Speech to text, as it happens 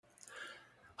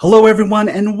Hello, everyone,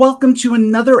 and welcome to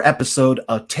another episode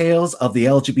of Tales of the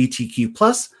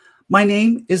LGBTQ+. My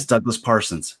name is Douglas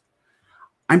Parsons.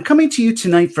 I'm coming to you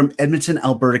tonight from Edmonton,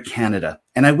 Alberta, Canada,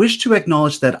 and I wish to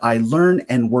acknowledge that I learn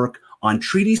and work on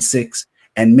Treaty 6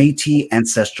 and Métis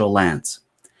ancestral lands,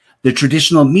 the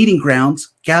traditional meeting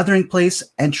grounds, gathering place,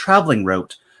 and traveling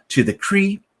route to the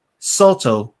Cree,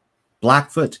 Saulteaux,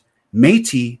 Blackfoot,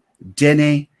 Métis,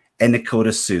 Dene, and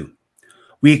Nakota Sioux.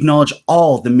 We acknowledge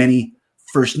all the many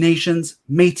First Nations,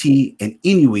 Métis, and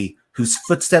Inuit whose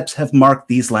footsteps have marked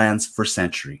these lands for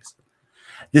centuries.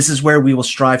 This is where we will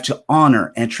strive to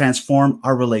honor and transform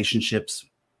our relationships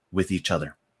with each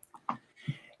other.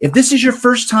 If this is your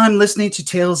first time listening to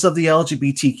Tales of the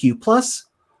LGBTQ+,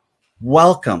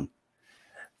 welcome.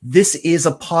 This is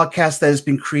a podcast that has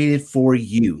been created for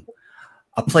you,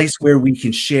 a place where we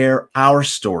can share our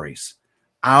stories,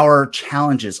 our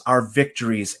challenges, our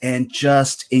victories, and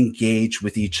just engage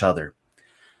with each other.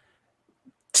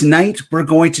 Tonight, we're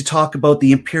going to talk about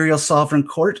the Imperial Sovereign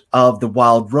Court of the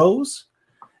Wild Rose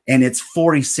and its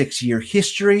 46-year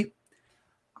history.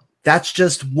 That's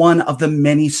just one of the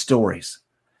many stories.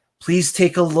 Please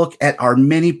take a look at our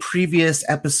many previous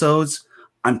episodes.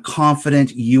 I'm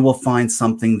confident you will find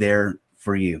something there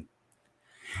for you.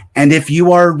 And if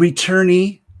you are a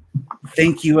returnee,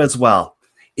 thank you as well.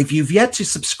 If you've yet to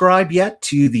subscribe yet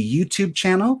to the YouTube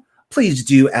channel, please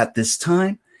do at this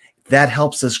time. That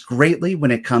helps us greatly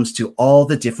when it comes to all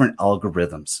the different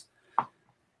algorithms.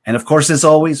 And of course, as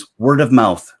always, word of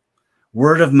mouth.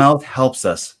 Word of mouth helps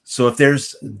us. So if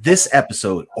there's this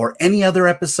episode or any other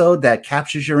episode that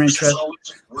captures your interest,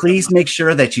 please make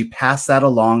sure that you pass that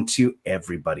along to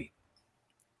everybody.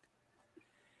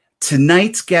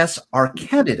 Tonight's guests are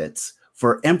candidates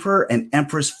for Emperor and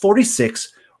Empress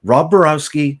 46, Rob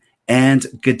Borowski and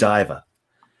Godiva.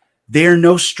 They are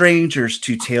no strangers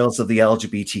to Tales of the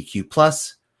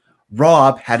LGBTQ+.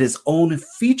 Rob had his own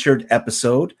featured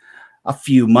episode a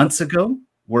few months ago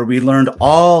where we learned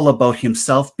all about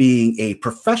himself being a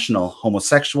professional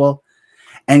homosexual.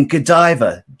 And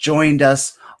Godiva joined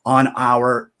us on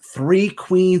our Three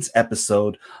Queens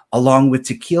episode along with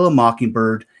Tequila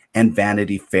Mockingbird and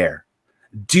Vanity Fair.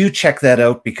 Do check that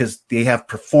out because they have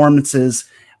performances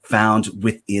found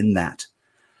within that.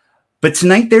 But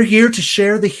tonight they're here to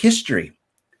share the history.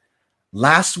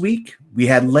 Last week, we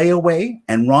had Layaway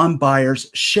and Ron Byers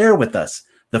share with us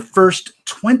the first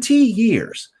 20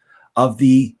 years of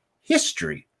the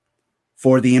history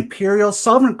for the Imperial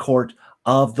Sovereign Court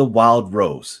of the Wild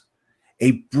Rose,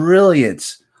 a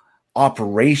brilliant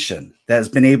operation that has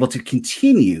been able to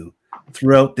continue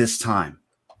throughout this time.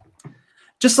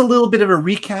 Just a little bit of a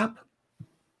recap.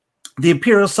 The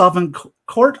Imperial Sovereign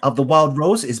Court of the Wild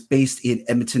Rose is based in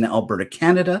Edmonton, Alberta,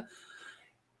 Canada.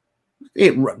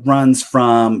 It runs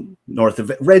from north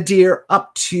of Red Deer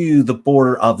up to the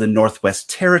border of the Northwest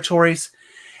Territories.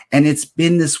 And it's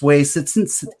been this way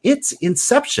since its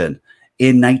inception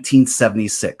in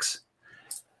 1976.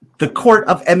 The Court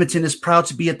of Edmonton is proud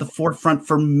to be at the forefront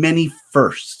for many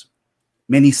firsts,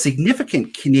 many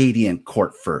significant Canadian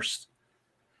court firsts.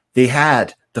 They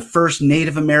had the first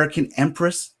Native American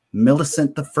Empress,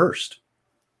 Millicent I.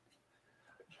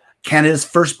 Canada's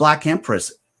first Black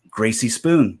Empress, Gracie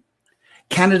Spoon.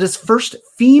 Canada's first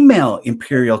female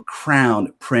Imperial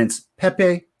Crown Prince,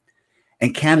 Pepe.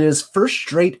 And Canada's first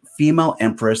straight female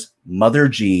Empress, Mother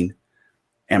Jean,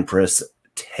 Empress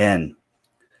 10.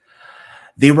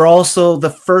 They were also the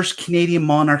first Canadian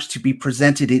monarchs to be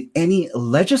presented in any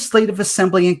legislative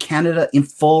assembly in Canada in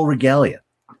full regalia.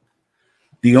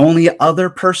 The only other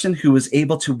person who was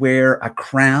able to wear a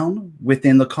crown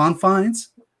within the confines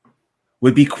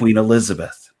would be Queen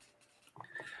Elizabeth.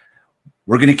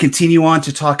 We're going to continue on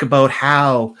to talk about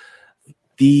how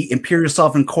the Imperial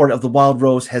Sovereign Court of the Wild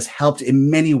Rose has helped in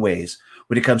many ways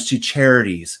when it comes to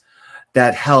charities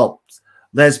that help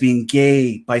lesbian,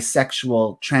 gay,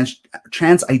 bisexual,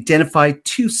 trans-identified,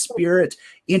 two-spirit,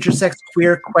 intersex,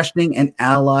 queer, questioning, and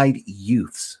allied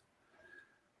youths.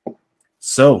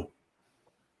 So,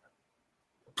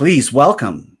 please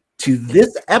welcome to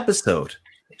this episode,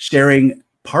 sharing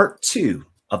part 2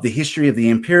 of the history of the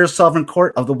Imperial Sovereign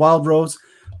Court of the Wild Rose.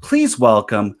 Please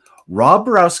welcome Rob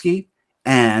Borowski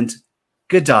and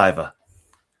Godiva.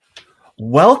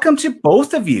 Welcome to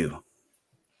both of you.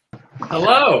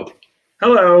 Hello.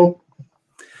 Hello.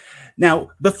 Now,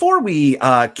 before we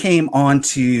came on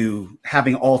to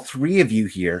having all three of you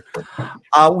here,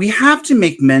 we have to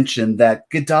make mention that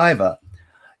Godiva,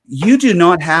 you do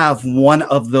not have one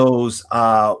of those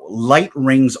light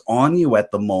rings on you at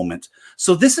the moment.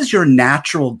 So this is your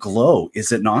natural glow,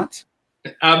 is it not?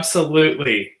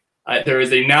 Absolutely. There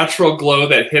is a natural glow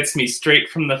that hits me straight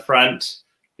from the front.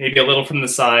 maybe a little from the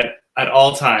side at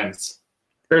all times.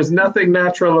 There's nothing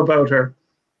natural about her.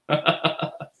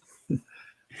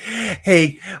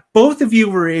 Hey, both of you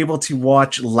were able to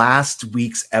watch last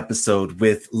week's episode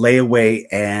with Layaway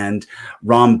and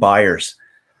Ron Byers.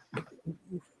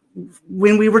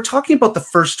 When we were talking about the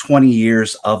first 20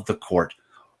 years of the court,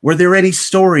 were there any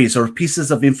stories or pieces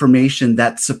of information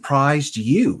that surprised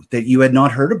you that you had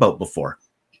not heard about before?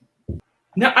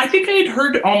 No, I think I'd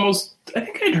heard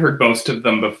most of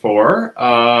them before.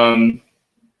 I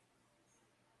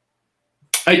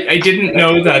didn't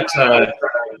know that.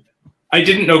 I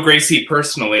didn't know Gracie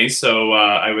personally, so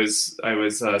I was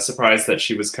surprised that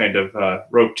she was kind of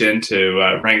roped in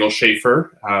to wrangle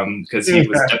Schaefer, because he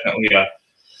was definitely a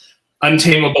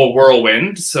untamable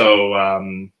whirlwind. So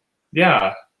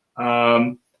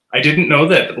I didn't know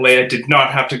that Leia did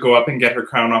not have to go up and get her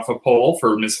crown off a pole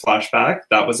for Miss Flashback.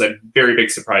 That was a very big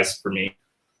surprise for me,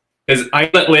 because I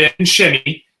let Leia and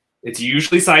shimmy. It's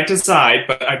usually side to side,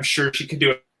 but I'm sure she could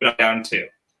do it down too.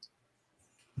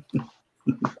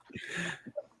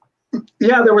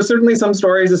 Yeah, there were certainly some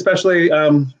stories, especially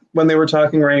when they were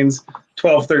talking reigns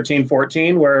 12, 13,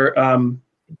 14, where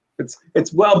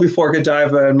it's well before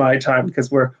Godiva and my time,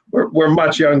 because we're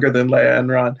much younger than Leia and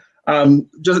Ron.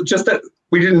 Just that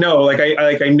we didn't know.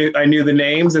 I knew the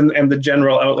names and the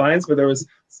general outlines, but there was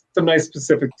some nice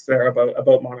specifics there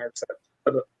about monarchs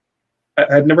that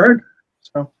I had never heard.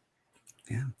 So.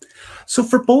 Yeah. So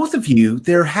for both of you,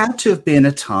 there had to have been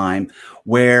a time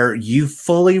where you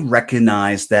fully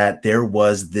recognized that there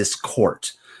was this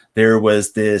court. There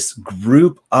was this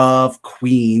group of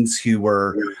queens who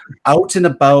were out and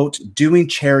about doing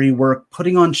charity work,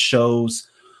 putting on shows.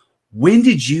 When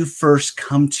did you first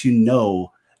come to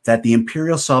know that the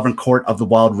Imperial Sovereign Court of the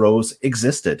Wild Rose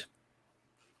existed?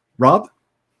 Rob?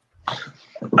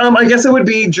 I guess it would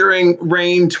be during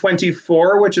reign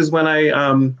 24, which is when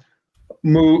I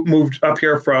moved up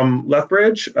here from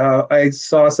Lethbridge. I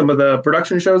saw some of the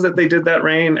production shows that they did that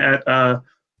reign at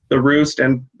the Roost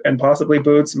and possibly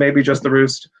Boots, maybe just the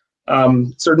Roost.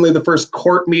 Certainly the first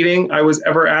court meeting I was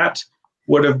ever at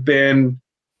would have been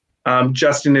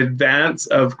just in advance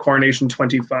of Coronation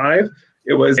 25.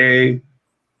 It was a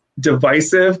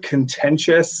divisive,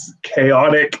 contentious,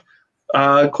 chaotic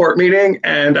court meeting,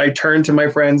 and I turned to my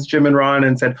friends Jim and Ron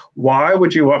and said, "Why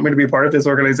would you want me to be part of this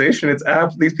organization?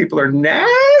 These people are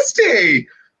nasty."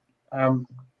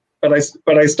 But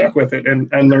I stuck with it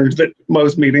and learned that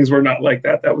most meetings were not like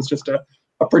that. That was just a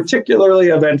particularly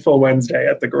eventful Wednesday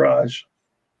at the garage.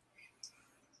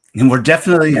 And we're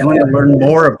definitely going to learn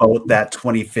more about that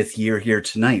 25th year here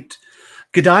tonight.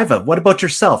 Godiva, what about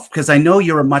yourself? Because I know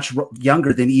you're much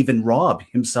younger than even Rob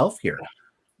himself here.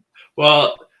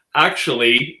 Well,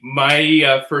 actually,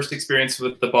 my first experience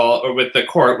with the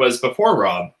court was before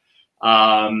Rob.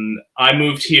 I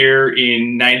moved here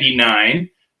in '99,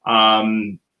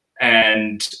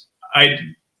 and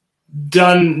I'd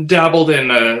dabbled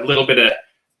in a little bit of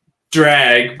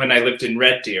drag when I lived in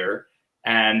Red Deer,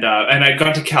 and I'd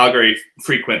gone to Calgary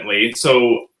frequently.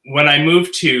 So when I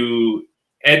moved to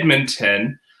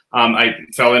Edmonton, I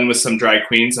fell in with some drag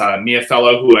queens, Mia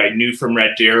Fellow, who I knew from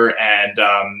Red Deer, and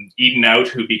Eden Out,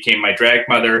 who became my drag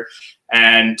mother.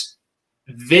 And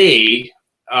they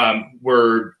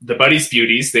were the Buddies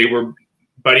Beauties. They were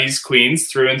Buddies queens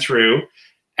through and through.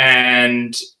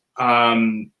 And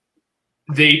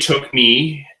they took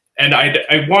me, and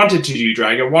I wanted to do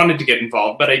drag. I wanted to get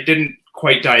involved, but I didn't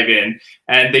quite dive in.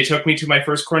 And they took me to my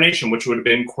first coronation, which would have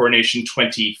been Coronation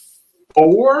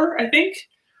 24, I think.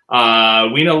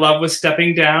 Weena Love was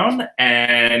stepping down,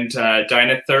 and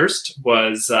Dinah Thirst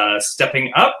was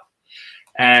stepping up.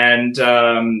 And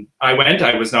I went.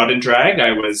 I was not in drag.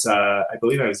 I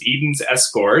believe I was Eden's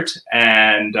escort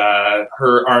and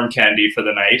her arm candy for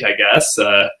the night, I guess.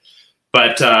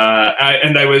 But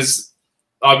I was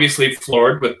obviously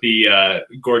floored with the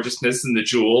gorgeousness and the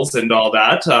jewels and all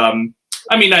that.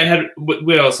 I mean,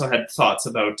 we also had thoughts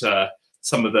about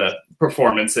some of the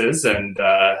performances, and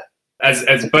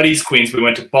as Buddies Queens, we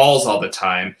went to balls all the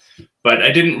time, but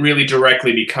I didn't really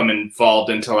directly become involved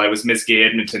until I was Miss Gay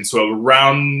Edmonton. So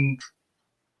around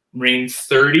reign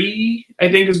 30,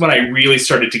 I think, is when I really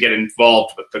started to get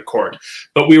involved with the court.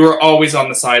 But we were always on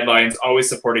the sidelines, always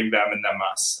supporting them and them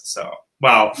us. So,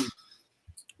 wow.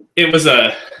 It was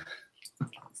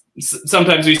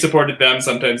sometimes we supported them,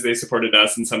 sometimes they supported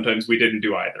us, and sometimes we didn't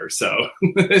do either. So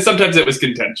sometimes it was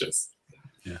contentious.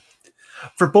 Yeah.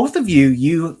 For both of you,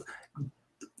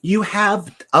 you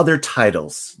have other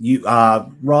titles.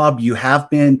 Rob, you have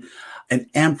been an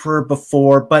emperor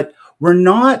before, but we're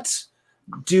not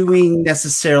doing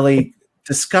necessarily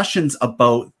discussions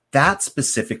about that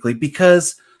specifically,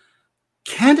 because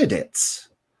candidates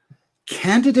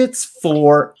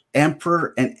for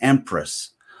Emperor and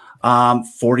Empress,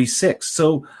 46.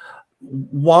 So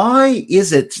why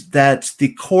is it that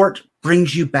the court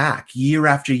brings you back year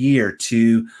after year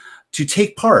to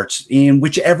take part in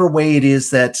whichever way it is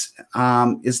that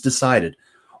is decided?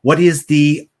 What is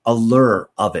the allure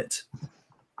of it?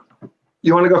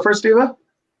 You want to go first, Eva?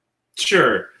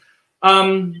 Sure.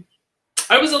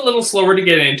 I was a little slower to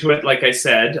get into it, like I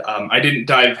said. I didn't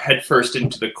dive headfirst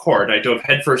into the court. I dove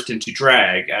headfirst into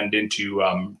drag and into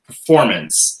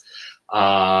performance.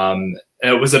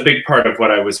 It was a big part of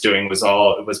what I was doing.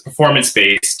 It was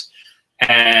performance-based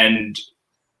and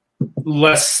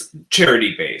less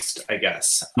charity-based, I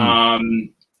guess.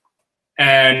 And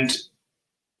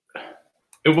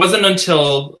it wasn't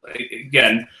until,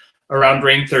 again, around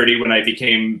Reign 30 when I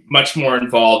became much more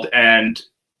involved, and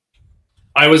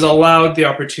I was allowed the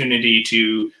opportunity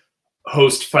to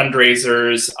host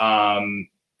fundraisers,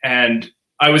 and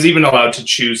I was even allowed to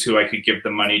choose who I could give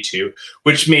the money to,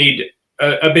 which made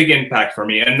a big impact for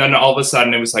me. And then all of a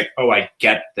sudden it was like, oh, I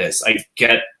get this. I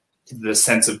get the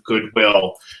sense of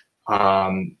goodwill,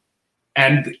 and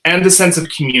the sense of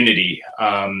community,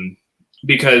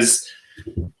 because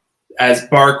as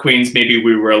bar queens, maybe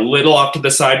we were a little off to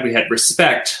the side. We had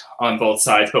respect on both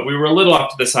sides, but we were a little off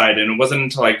to the side. And it wasn't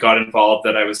until I got involved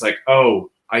that I was like,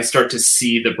 oh, I start to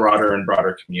see the broader and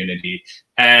broader community.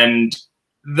 And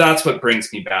that's what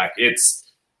brings me back.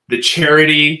 It's the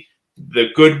charity, the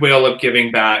goodwill of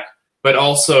giving back, but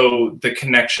also the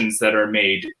connections that are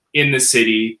made in the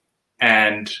city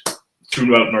and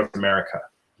throughout North America.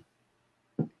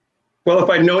 Well, if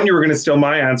I'd known you were going to steal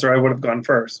my answer, I would have gone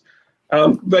first.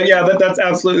 But yeah, that's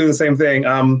absolutely the same thing.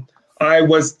 I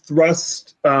was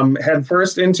thrust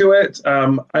headfirst into it.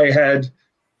 I had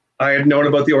known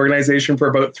about the organization for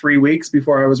about 3 weeks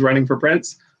before I was running for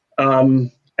Prince, and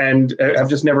I've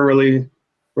just never really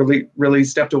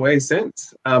stepped away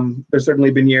since. There's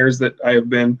certainly been years that I have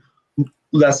been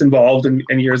less involved, and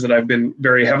years that I've been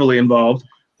very heavily involved.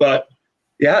 But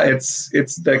yeah, it's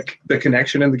the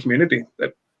connection in the community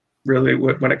that really,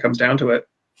 when it comes down to it.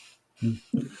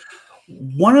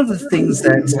 One of the things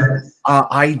that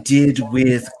I did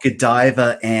with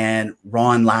Godiva and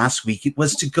Ron last week, it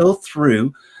was to go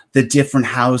through the different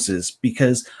houses,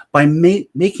 because by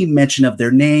making mention of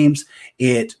their names,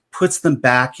 it puts them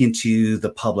back into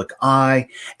the public eye.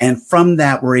 And from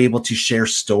that, we're able to share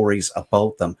stories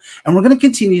about them. And we're going to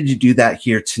continue to do that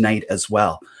here tonight as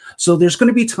well. So there's going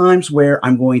to be times where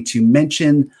I'm going to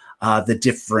mention the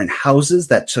different houses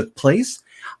that took place.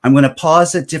 I'm going to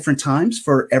pause at different times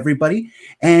for everybody.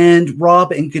 And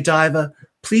Rob and Godiva,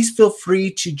 please feel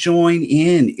free to join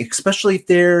in, especially if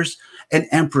there's an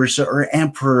empress or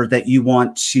emperor that you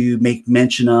want to make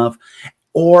mention of.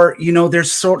 Or,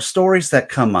 there's stories that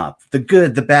come up, the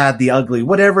good, the bad, the ugly,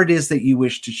 whatever it is that you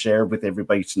wish to share with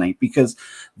everybody tonight, because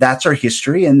that's our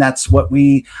history and that's what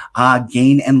we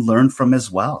gain and learn from as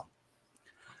well.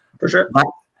 For sure.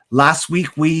 Last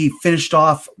week, we finished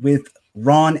off with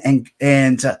Ron and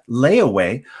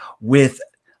Layaway with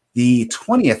the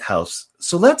 20th house.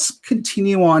 So let's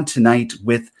continue on tonight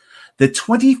with the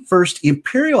 21st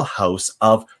Imperial House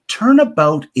of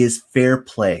Turnabout is Fair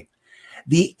Play.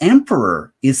 The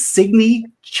Emperor is Signy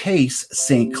Chase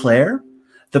St. Clair.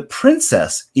 The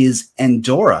Princess is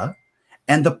Endora.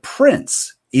 And the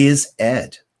Prince is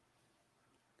Ed.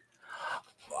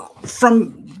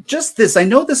 From just this, I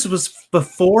know this was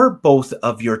before both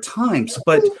of your times,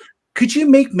 but could you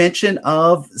make mention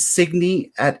of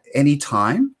Signy at any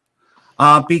time?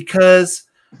 Because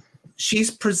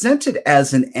she's presented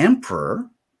as an emperor,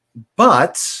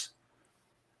 but...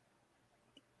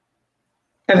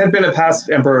 And had been a past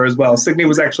emperor as well. Signy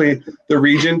was actually the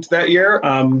regent that year,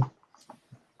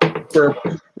 for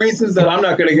reasons that I'm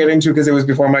not going to get into because it was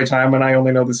before my time and I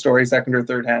only know the story second or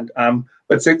third hand.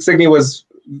 But Signy was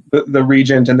the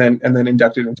regent and then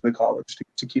inducted into the college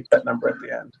to keep that number at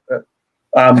the end. But,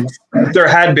 there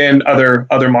had been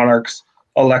other monarchs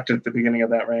elected at the beginning of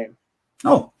that reign.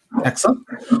 Oh, excellent.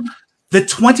 The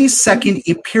 22nd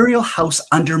Imperial House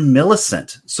under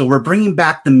Millicent. So we're bringing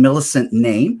back the Millicent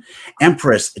name.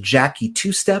 Empress Jackie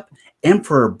Two-Step,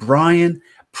 Emperor Brian,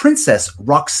 Princess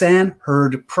Roxanne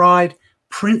Hurd Pride,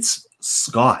 Prince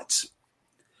Scott.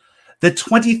 The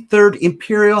 23rd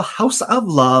Imperial House of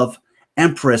Love,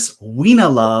 Empress Weena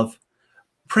Love,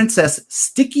 Princess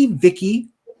Sticky Vicky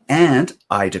and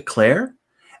I Declare,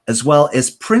 as well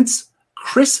as Prince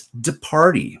Chris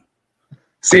DeParty.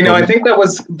 See, no, I think that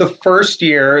was the first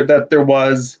year that there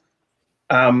was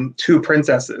two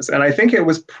princesses. And I think it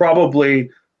was probably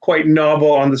quite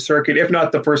novel on the circuit, if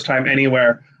not the first time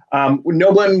anywhere.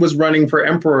 Noblin was running for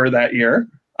emperor that year.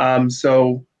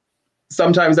 So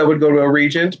sometimes I would go to a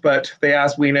regent, but they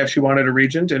asked Weena if she wanted a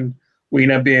regent, and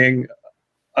Weena, being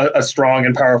a strong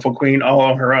and powerful queen all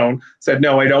on her own, said,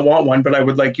 no, I don't want one, but I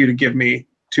would like you to give me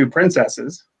 2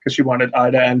 princesses, because she wanted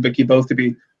Ida and Vicky both to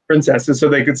be princesses so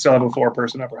they could still have a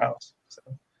 4-person upper house. So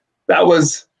that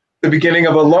was the beginning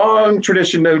of a long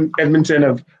tradition in Edmonton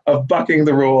of bucking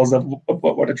the rules of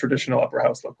what a traditional upper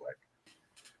house looked like.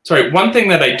 Sorry, one thing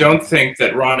that I don't think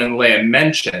that Ron and Leia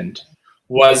mentioned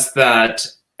was that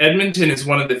Edmonton is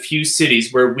one of the few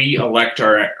cities where we elect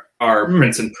our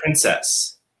prince and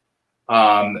princess.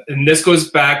 And this goes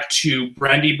back to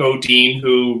Brandy Bodine,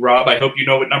 who, Rob, I hope you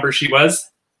know what number she was?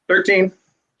 13.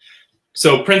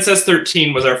 So Princess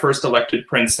 13 was our first elected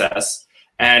princess,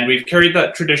 and we've carried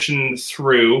that tradition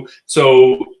through.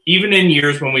 So even in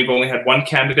years when we've only had 1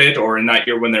 candidate, or in that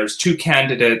year when there's 2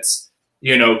 candidates,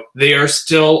 they are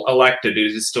still elected. It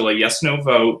is still a yes/no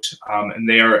vote, and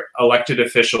they are elected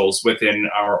officials within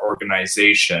our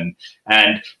organization.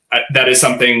 And that is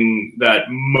something that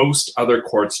most other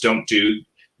courts don't do.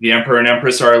 The emperor and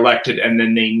empress are elected, and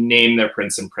then they name their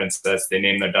prince and princess, they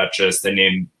name their duchess, they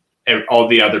name all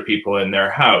the other people in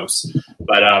their house.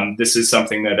 But this is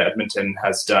something that Edmonton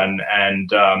has done, and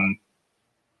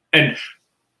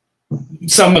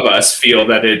some of us feel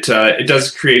that it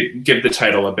does give the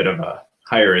title a bit of a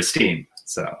higher esteem.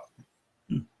 So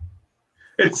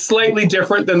it's slightly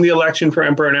different than the election for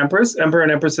emperor and empress. Emperor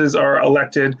and empresses are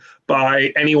elected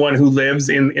by anyone who lives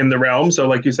in the realm. So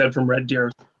like you said, from Red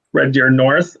Deer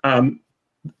North.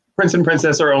 Prince and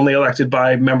princess are only elected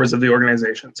by members of the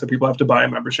organization. So people have to buy a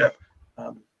membership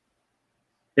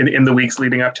in the weeks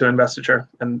leading up to investiture,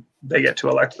 and they get to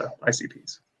elect the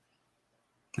ICPs.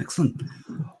 Excellent.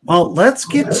 Well, let's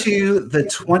get to the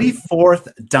 24th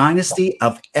dynasty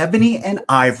of Ebony and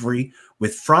Ivory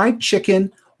with fried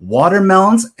chicken,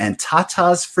 watermelons, and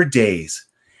tatas for days.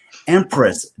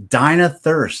 Empress Dinah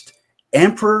Thirst,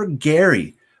 Emperor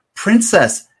Gary,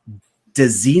 Princess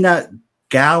Dezina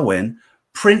Gowan,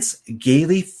 Prince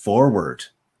Gailey Forward.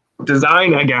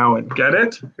 Dezina Gowan, get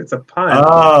it? It's a pun.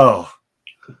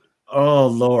 Oh,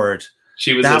 Lord.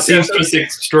 She was a seamstress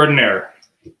extraordinaire.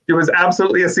 She was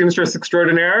absolutely a seamstress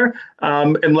extraordinaire,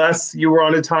 unless you were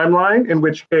on a timeline, in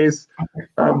which case,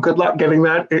 good luck getting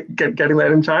that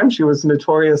in time. She was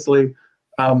notoriously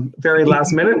very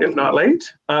last minute, if not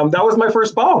late. That was my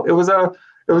first ball. It was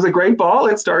a great ball.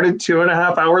 It started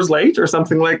 2.5 hours late or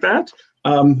something like that.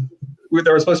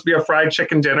 There was supposed to be a fried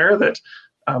chicken dinner that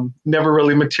never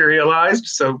really materialized.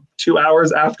 So 2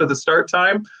 hours after the start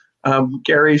time,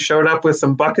 Gary showed up with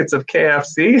some buckets of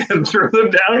KFC and threw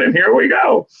them down, and here we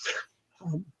go.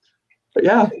 But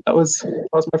yeah, that was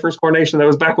my first coronation. That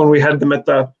was back when we had them at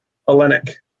the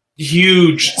Hellenic.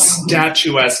 Huge,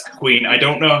 statuesque queen. I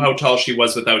don't know how tall she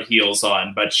was without heels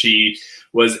on, but she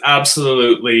was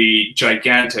absolutely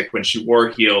gigantic when she wore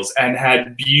heels and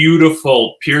had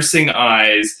beautiful, piercing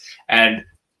eyes and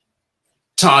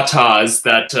tatas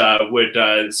that would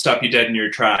stop you dead in your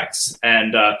tracks,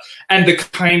 and the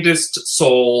kindest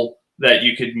soul that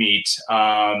you could meet.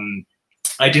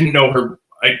 I didn't know her.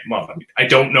 I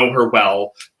don't know her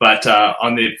well, but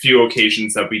on the few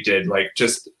occasions that we did, like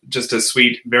just a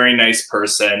sweet, very nice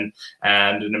person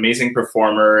and an amazing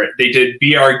performer. They did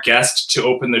Be Our Guest to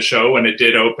open the show, and it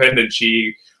did open, and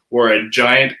she wore a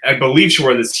giant, I believe she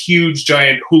wore this huge,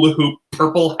 giant hula hoop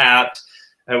purple hat.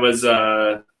 It was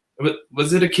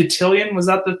it a cotillion? Was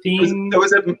that the theme? It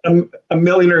was a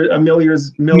milliner's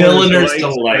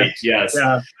delight. Yes.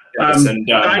 Yeah. Yes,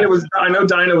 I know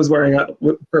Dinah was wearing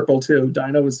purple too.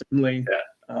 Dinah was certainly.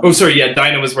 Yeah.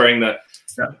 Dinah was wearing the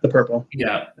purple.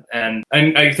 Yeah, and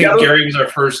I think Gary was our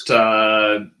first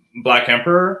Black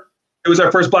Emperor. It was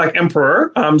our first Black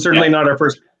Emperor. Certainly not our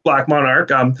first Black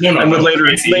Monarch. And would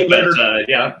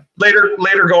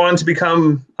later go on to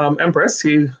become Empress.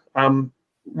 He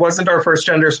wasn't our first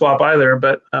gender swap either,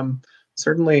 but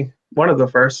certainly one of the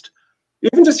first.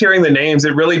 Even just hearing the names,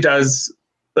 it really does,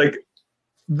 like,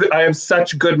 I have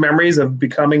such good memories of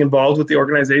becoming involved with the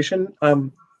organization.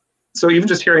 So even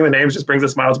just hearing the names just brings a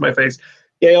smile to my face.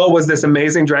 Gail was this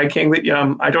amazing drag king that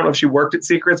I don't know if she worked at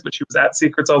Secrets, but she was at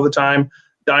Secrets all the time.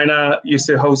 Dinah used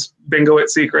to host bingo at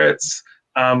Secrets.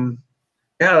 It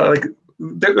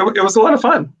was a lot of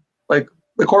fun. Like,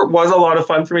 the court was a lot of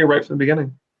fun for me right from the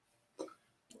beginning.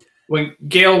 When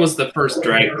Gail was the first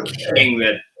drag king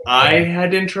that I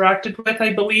had interacted with,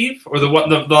 I believe, or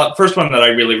the first one that I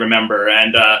really remember.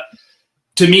 And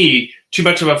to me, too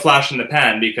much of a flash in the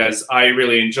pan, because I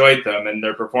really enjoyed them and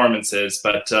their performances.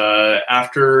 But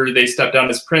after they stepped down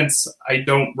as Prince, I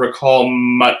don't recall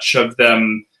much of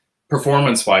them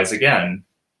performance-wise again.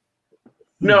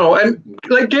 No, and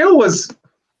like Gail was,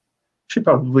 she'd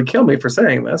probably kill me for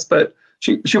saying this, but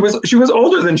she was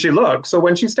older than she looked. So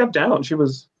when she stepped down, she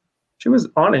was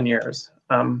on in years.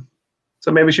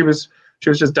 So maybe she was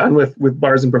just done with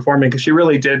bars and performing, because she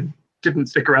really didn't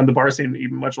stick around the bar scene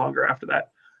even much longer after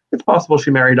that. It's possible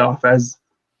she married off, as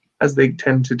they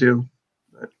tend to do.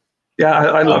 But yeah,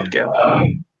 I loved Gail.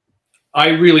 I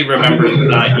really remember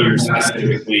that year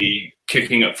specifically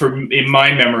kicking up, in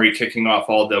my memory, kicking off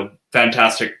all the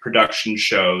fantastic production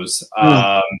shows.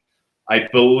 I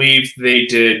believe they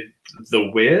did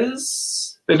The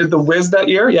Wiz. They did The Wiz that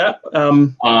year, yeah.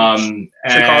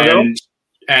 Chicago.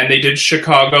 And they did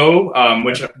Chicago,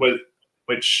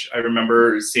 which I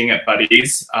remember seeing at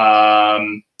Buddy's.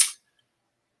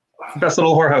 Best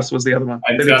Little Whorehouse was the other one.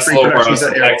 And Best Little Whorehouse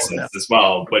in Texas as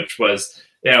well, which was,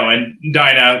 and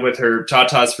Dinah with her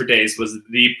Tatas for Days was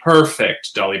the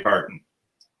perfect Dolly Parton.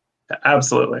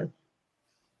 Absolutely.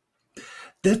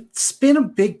 That's been a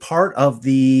big part of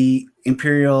the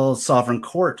Imperial Sovereign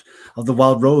Court of the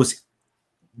Wild Rose.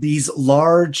 These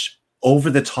large,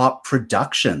 over-the-top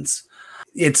productions.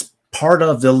 It's part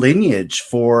of the lineage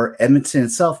for Edmonton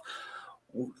itself.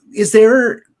 Is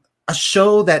there a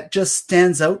show that just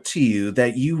stands out to you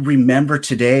that you remember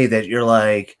today that you're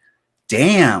like,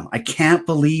 damn, I can't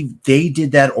believe they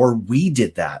did that or we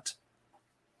did that?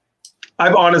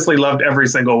 I've honestly loved every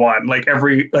single one.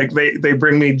 They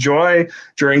bring me joy.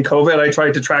 During COVID, I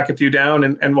tried to track a few down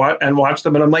and watch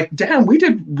them, and I'm like, damn, we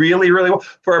did really, really well.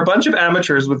 For a bunch of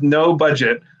amateurs with no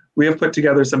budget, we have put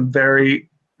together some very,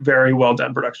 very well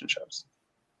done production shows.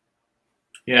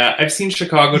 Yeah, I've seen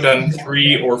Chicago done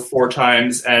 3 or 4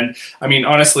 times, and I mean,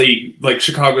 honestly,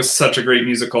 Chicago's such a great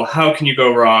musical. How can you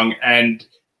go wrong? And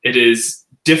it is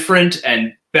different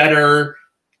and better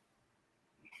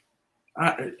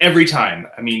every time.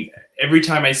 I mean, every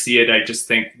time I see it, I just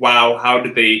think, wow, how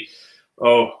did they?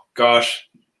 Oh gosh,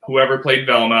 whoever played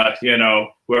Velma,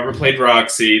 whoever played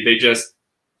Roxy, they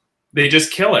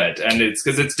just kill it, and it's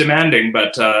because it's demanding,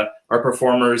 but our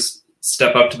performers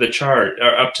step up to the chart,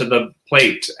 or up to the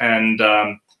plate. And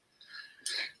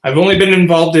I've only been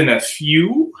involved in a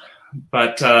few,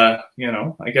 but I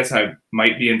guess I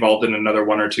might be involved in another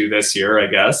 1 or 2 this year. I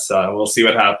guess we'll see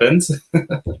what happens.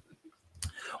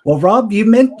 Well, Rob,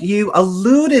 you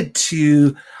alluded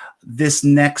to this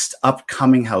next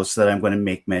upcoming house that I'm going to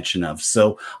make mention of.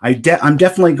 So I'm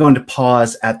definitely going to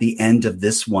pause at the end of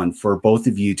this one for both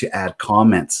of you to add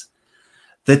comments.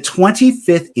 The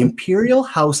 25th Imperial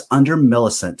House under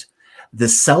Millicent, the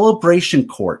Celebration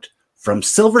Court, from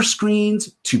silver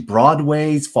screens to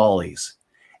Broadway's Follies.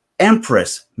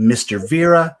 Empress Mr.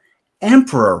 Vera,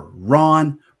 Emperor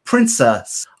Ron,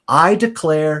 Princess I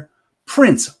Declare,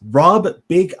 Prince Rob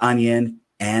Big Onion,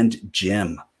 and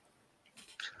Jim.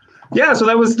 Yeah, so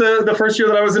that was the first year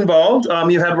that I was involved.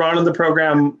 You had Ron in the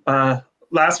program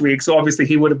last week, so obviously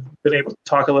he would have been able to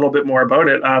talk a little bit more about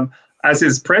it. As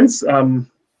his prince,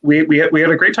 we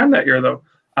had a great time that year, though.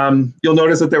 You'll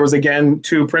notice that there was, again,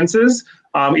 2 princes,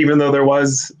 even though there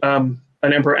was an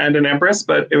emperor and an empress,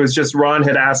 but it was just Ron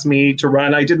had asked me to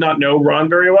run. I did not know Ron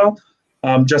very well,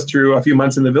 just through a few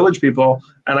months in the Village People,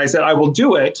 and I said, I will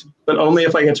do it, but only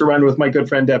if I get to run with my good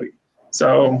friend Debbie.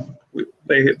 So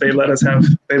they let us have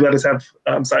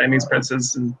Siamese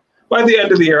princes, and by the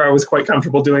end of the year, I was quite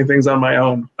comfortable doing things on my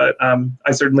own, but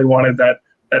I certainly wanted that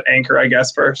anchor, I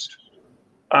guess, first.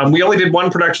 We only did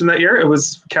 1 production that year. It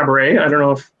was Cabaret. I don't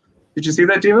know did you see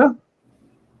that, Diva?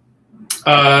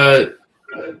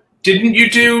 Didn't you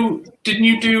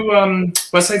do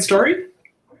West Side Story?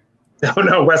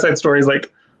 No, West Side Story is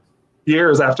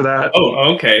years after that.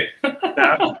 Oh, okay.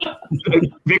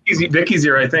 Vicky's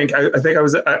year, I think. I think I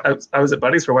was at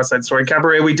Buddy's for West Side Story.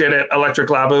 Cabaret, we did at Electric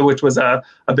Lava, which was a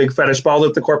big fetish ball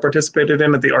that the court participated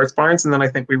in at the Arts Barns, and then I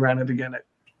think we ran it again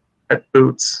at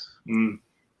Boots. Mm.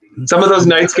 Some of those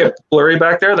nights get blurry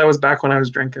back there. That was back when I was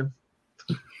drinking.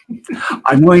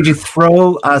 I'm going to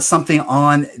throw something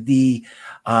on the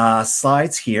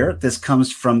slides here. This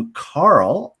comes from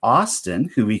Carl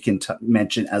Austin, who we can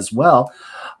mention as well.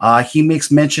 He makes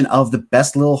mention of the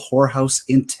Best Little Whorehouse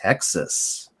in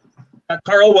Texas.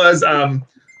 Carl was the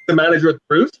manager at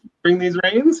the Roost during these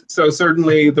reigns. So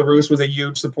certainly the Roost was a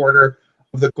huge supporter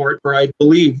of the court for, I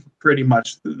believe, pretty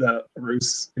much the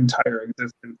Roost's entire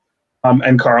existence.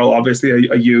 And Carl, obviously,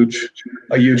 a huge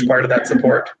part of that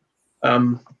support,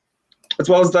 as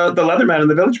well as the Leatherman and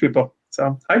the Village People.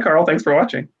 So, hi, Carl. Thanks for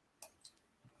watching.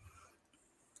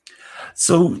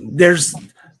 So there's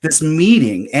this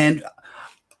meeting, and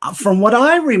from what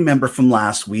I remember from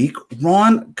last week,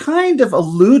 Ron kind of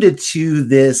alluded to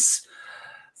this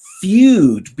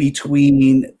feud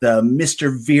between the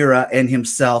Mr. Vera and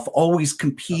himself, always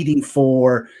competing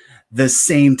for the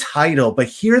same title. But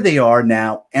here they are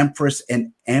now, Empress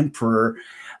and Emperor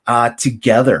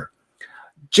together.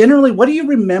 Generally, what do you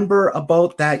remember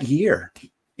about that year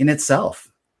in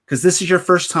itself? Because this is your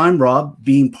first time, Rob,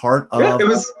 being part of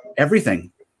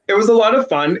everything. It was a lot of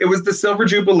fun. It was the Silver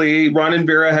Jubilee. Ron and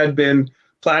Vera had been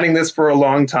planning this for a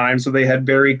long time, so they had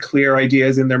very clear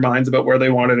ideas in their minds about where they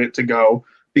wanted it to go.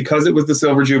 Because it was the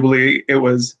Silver Jubilee, it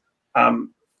was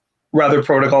rather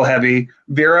protocol heavy.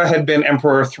 Vera had been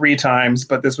Emperor 3 times,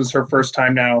 but this was her first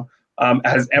time now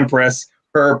as Empress.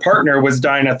 Her partner was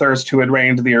Dinah Thirst, who had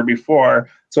reigned the year before.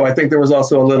 So I think there was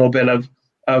also a little bit of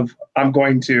I'm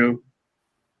going to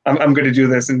do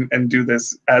this and do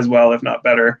this as well, if not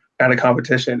better, kind of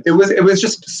competition. It was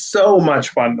just so much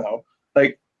fun though.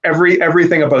 Like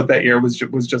everything about that year was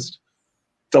just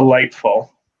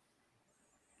delightful.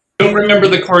 I don't remember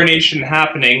the coronation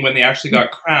happening when they actually got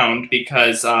crowned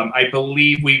because I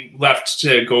believe we left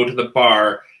to go to the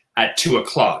bar at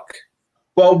 2:00.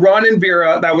 Well, Ron and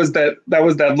Vera, that was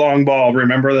that long ball.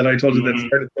 Remember that I told you that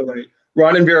started so late.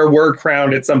 Ron and Vera were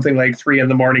crowned at something like 3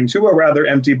 a.m. to a rather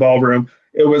empty ballroom.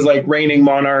 It was like reigning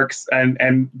monarchs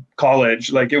and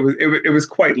college. Like it was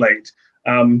quite late.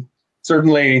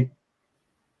 Certainly,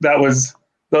 that was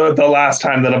the last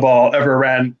time that a ball ever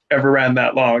ran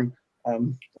that long.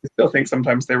 I still think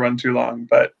sometimes they run too long,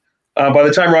 but by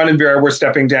the time Ron and Vera were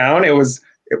stepping down, it was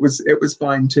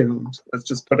fine tuned. Let's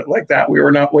just put it like that. We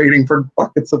were not waiting for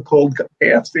buckets of cold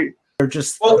KFC. There were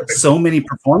just so many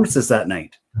performances that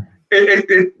night.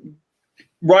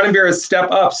 Ron and Vera's step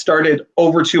up started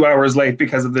over 2 hours late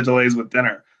because of the delays with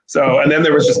dinner. So, and then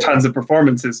there was just tons of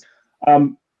performances. Now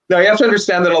you have to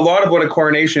understand that a lot of what a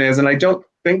coronation is, and I don't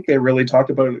think they really talked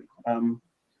about it,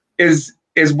 is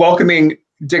welcoming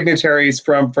dignitaries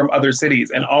from other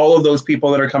cities, and all of those people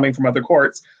that are coming from other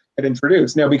courts had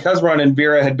introduced. Now, because Ron and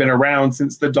Vera had been around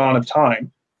since the dawn of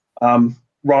time,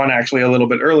 Ron actually a little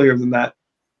bit earlier than that,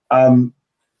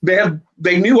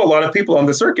 they knew a lot of people on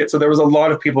the circuit, so there was a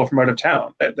lot of people from out of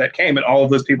town that came, and all of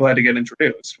those people had to get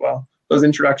introduced. Well, those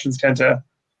introductions tend to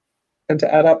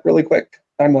add up really quick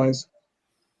time-wise.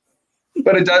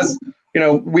 But it does,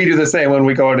 we do the same when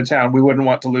we go out of town. We wouldn't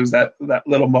want to lose that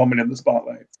little moment in the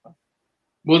spotlight.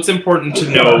 Well, it's important to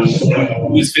know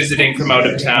who's visiting from out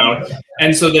of town.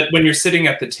 And so that when you're sitting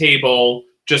at the table,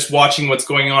 just watching what's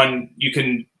going on, you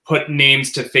can put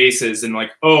names to faces and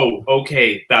like, oh,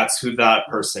 okay, that's who that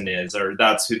person is, or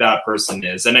that's who that person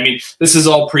is. And I mean, this is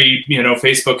all pre,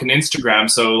 Facebook and Instagram.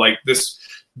 So like this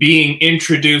being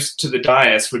introduced to the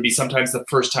dais would be sometimes the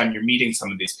first time you're meeting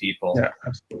some of these people. Yeah,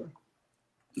 absolutely.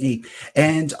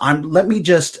 And let me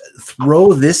just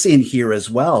throw this in here as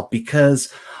well,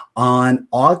 because on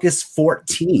August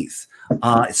 14th,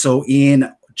 so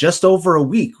in just over a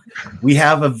week, we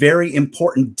have a very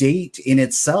important date in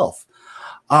itself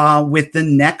with the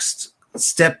next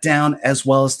step down as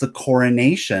well as the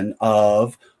coronation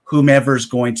of whomever's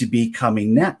going to be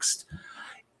coming next.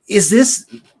 Is this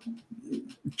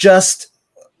just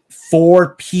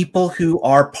for people who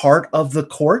are part of the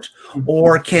court,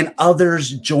 or can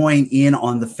others join in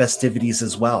on the festivities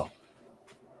as well?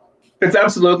 It's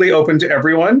absolutely open to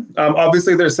everyone.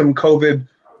 Obviously, there's some COVID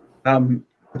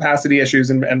capacity issues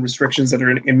and restrictions that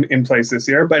are in place this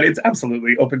year, but it's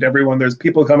absolutely open to everyone. There's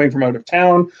people coming from out of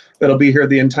town that'll be here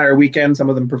the entire weekend, some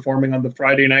of them performing on the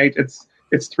Friday night.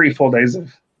 It's 3 full days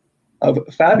of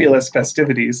fabulous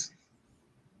festivities.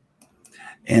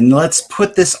 And let's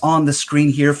put this on the screen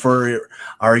here for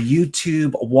our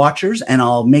YouTube watchers, and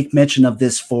I'll make mention of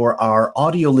this for our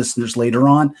audio listeners later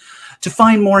on. To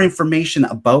find more information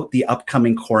about the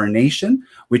upcoming coronation,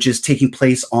 which is taking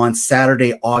place on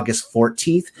Saturday, August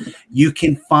 14th, you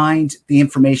can find the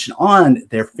information on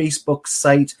their Facebook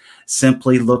site.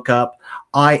 Simply look up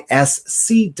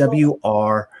ISCWR,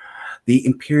 the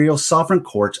Imperial Sovereign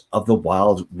Court of the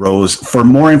Wild Rose, for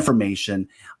more information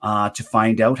to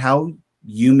find out how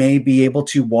you may be able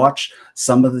to watch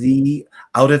some of the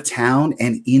out-of-town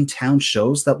and in-town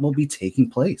shows that will be taking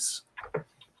place.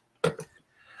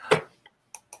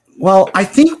 Well, I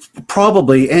think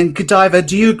probably, and Godiva,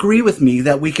 do you agree with me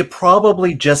that we could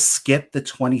probably just skip the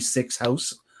 26th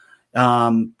house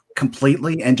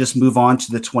completely and just move on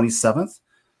to the 27th?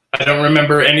 I don't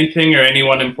remember anything or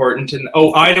anyone important in.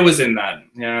 Oh, Ida was in that.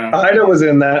 Yeah, Ida was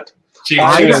in that. She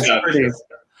was pretty.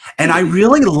 And I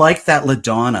really like that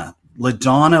LaDonna.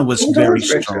 LaDonna was very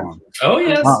strong. Oh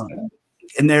yes.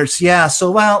 And there's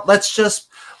so let's just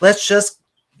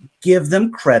give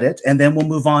them credit, and then we'll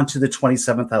move on to the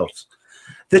 27th house.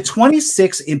 The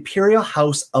 26th Imperial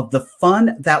House of the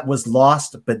Fun That Was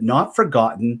Lost But Not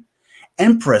Forgotten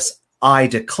Empress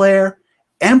Ida Claire,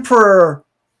 Emperor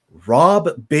Rob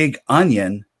Big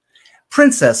Onion,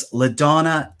 Princess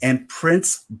LaDonna, and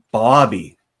Prince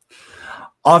Bobby.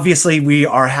 Obviously, we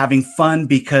are having fun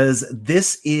because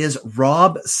this is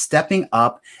Rob stepping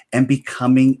up and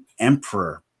becoming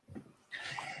emperor.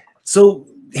 So,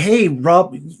 hey,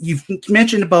 Rob, you've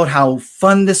mentioned about how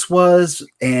fun this was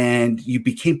and you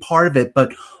became part of it,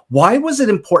 but why was it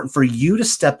important for you to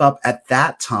step up at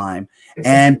that time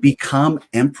and become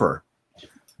emperor?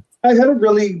 I had a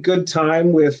really good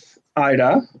time with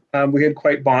Ida. We had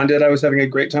quite bonded. I was having a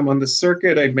great time on the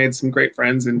circuit. I'd made some great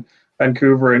friends in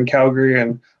Vancouver and Calgary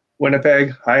and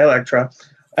Winnipeg. Hi, Electra.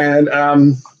 And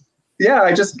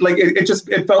I just like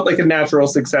it felt like a natural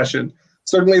succession.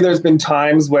 Certainly there's been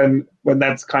times when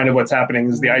that's kind of what's happening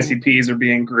is the ICPs are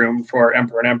being groomed for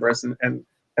Emperor and Empress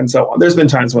and so on. There's been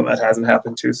times when that hasn't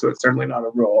happened too, so it's certainly not a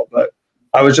rule. But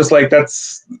I was just like,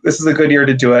 this is a good year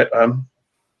to do it.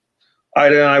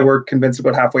 Ida and I were convinced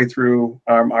about halfway through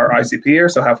our ICP year,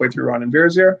 so halfway through Ron and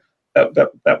Vera's year,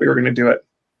 that we were going to do it.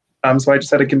 So I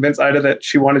just had to convince Ida that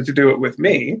she wanted to do it with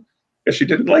me, because she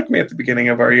didn't like me at the beginning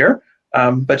of our year,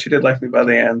 but she did like me by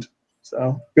the end.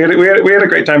 So we had a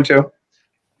great time too.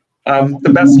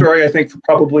 The best story, I think,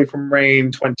 probably from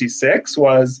Reign 26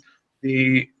 was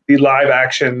the live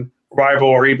action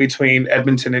rivalry between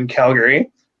Edmonton and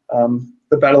Calgary.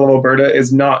 The Battle of Alberta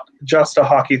is not just a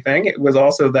hockey thing. It was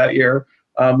also that year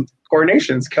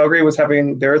coronations. Calgary was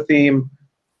having their theme,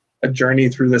 a journey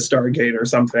through the Stargate or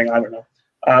something. I don't know.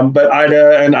 But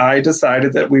Ida and I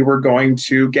decided that we were going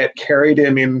to get carried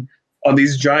in on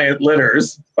these giant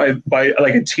litters by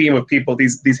like a team of people,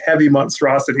 these heavy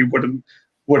monstrosity wooden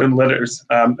litters,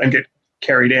 and get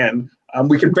carried in.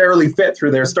 We could barely fit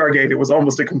through their Stargate. It was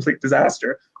almost a complete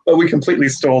disaster, but we completely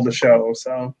stole the show.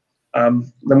 So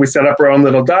then we set up our own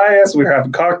little dais. We were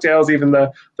having cocktails. Even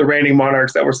the reigning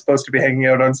monarchs that were supposed to be hanging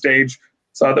out on stage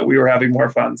saw that we were having more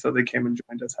fun, so they came and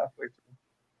joined us halfway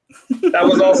through. That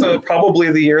was also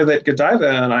probably the year that Godiva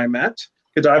and I met.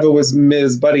 Godiva was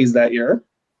Ms. Buddies that year.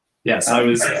 Yes, I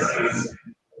was.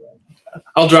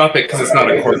 I'll drop it because it's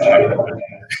not a court title.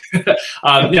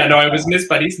 I was Ms.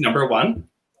 Buddies number 1.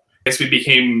 I guess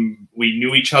we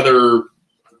knew each other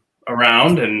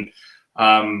around, and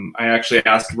I actually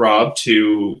asked Rob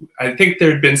to. I think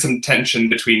there had been some tension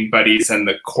between Buddies and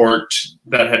the court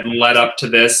that had led up to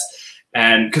this,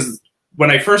 and because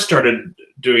when I first started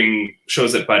doing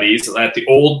shows at Buddies, at the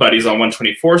old Buddies on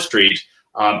 124th Street,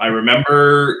 I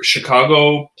remember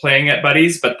Chicago playing at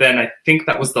Buddies, but then I think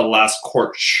that was the last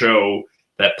court show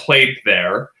that played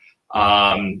there.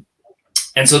 And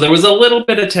so there was a little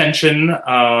bit of tension,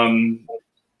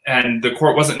 and the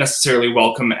court wasn't necessarily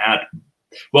welcome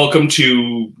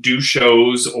to do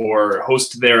shows or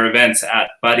host their events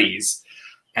at Buddies.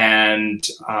 And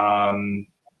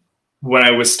when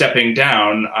I was stepping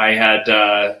down, I had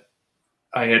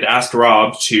asked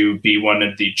Rob to be one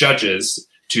of the judges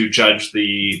to judge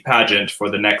the pageant for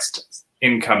the next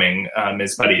incoming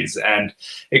Ms. Buddies. And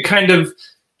it kind of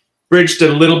bridged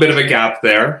a little bit of a gap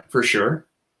there, for sure.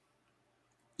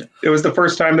 It was the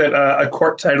first time that a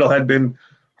court title had been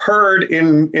heard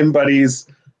in Buddies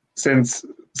since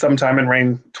sometime in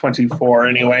Reign 24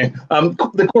 anyway.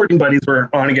 The court and Buddies were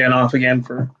on again, off again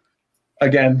for,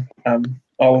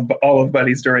 all of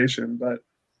Buddies' duration. But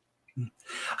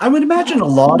I would imagine a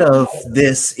lot of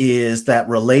this is that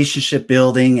relationship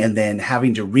building and then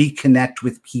having to reconnect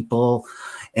with people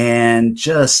and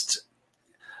just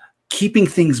keeping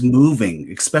things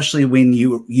moving, especially when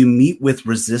you meet with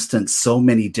resistance so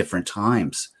many different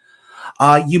times.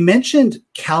 You mentioned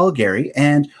Calgary,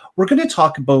 and we're going to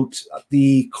talk about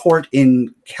the court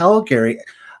in Calgary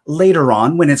later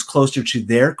on when it's closer to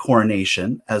their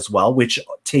coronation as well, which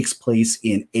takes place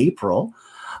in April.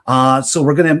 So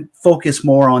we're going to focus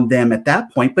more on them at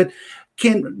that point. But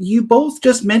can you both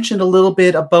just mention a little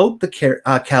bit about the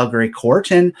Calgary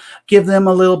court and give them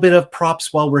a little bit of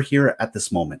props while we're here at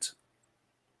this moment?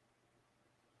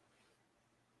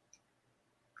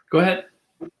 Go ahead.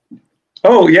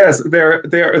 Oh yes, they're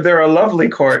a lovely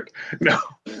court. No,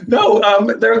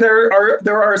 they're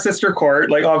our sister court.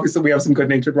 Like obviously we have some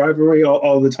good-natured rivalry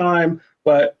all the time,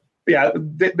 but yeah,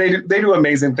 they do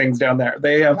amazing things down there.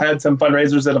 They have had some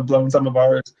fundraisers that have blown some of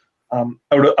ours out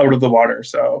of the water.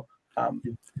 So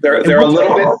they're a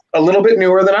little bit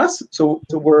newer than us. So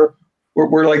we're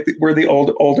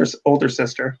the older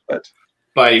sister, but.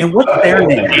 And what's their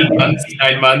name? 8 months,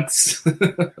 9 months.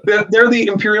 They're the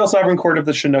Imperial Sovereign Court of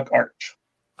the Chinook Arch.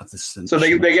 So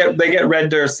they get Red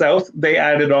Deer South. They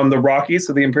added on the Rockies,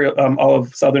 so the Imperial all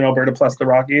of southern Alberta plus the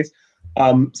Rockies.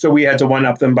 So we had to one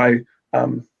up them by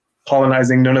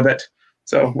colonizing Nunavut.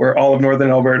 So we're all of Northern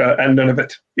Alberta and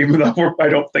Nunavut, even though I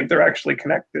don't think they're actually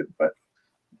connected, but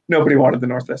nobody wanted the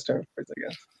Northwest Territories, I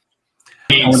guess.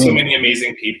 So many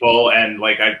amazing people, and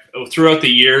like throughout the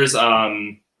years,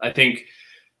 I think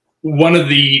one of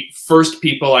the first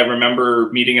people I remember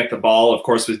meeting at the ball, of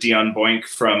course, was Dion Boink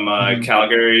from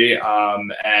Calgary,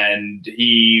 and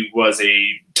he was a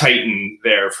titan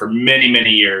there for many,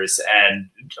 many years, and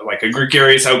like a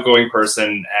gregarious, outgoing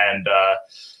person. And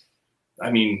I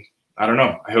mean, I don't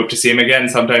know. I hope to see him again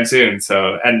sometime soon.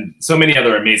 So, and so many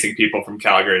other amazing people from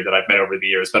Calgary that I've met over the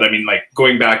years. But I mean, like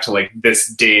going back to like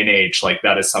this day and age, like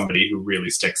that is somebody who really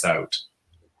sticks out.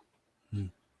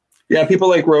 Yeah, people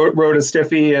like Rhoda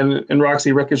Stiffy and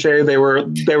Roxy Ricochet, they were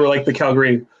like the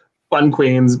Calgary fun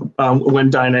queens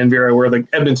when Dinah and Vera were like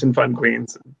Edmonton fun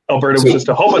queens. Alberta was just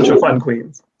a whole bunch of fun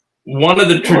queens. One of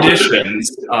the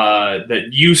traditions that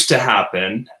used to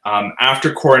happen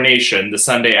after coronation, the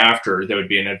Sunday after, there would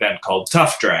be an event called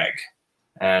Tough Drag,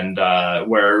 and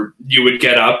where you would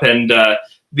get up, and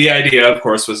the idea, of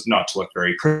course, was not to look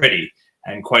very pretty,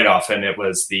 and quite often it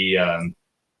was the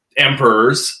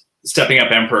emperors stepping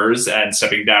up emperors and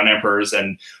stepping down emperors,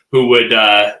 and who would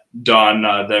don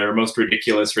their most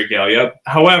ridiculous regalia.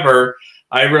 However,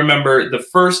 I remember the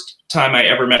first time I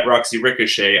ever met Roxy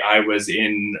Ricochet, I was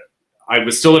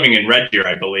still living in Red Deer,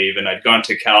 I believe, and I'd gone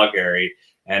to Calgary,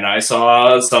 and I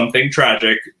saw something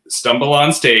tragic stumble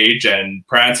on stage and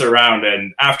prance around.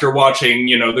 And after watching,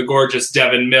 the gorgeous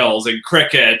Devin Mills and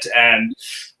Cricket and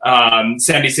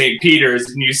Sandy St. Peter's,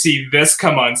 and you see this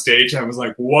come on stage, I was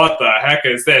like, what the heck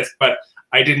is this? But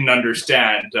I didn't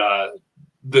understand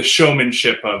the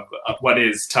showmanship of what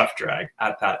is Tough Drag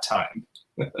at that time.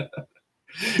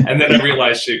 And then I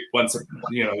realized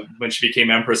when she became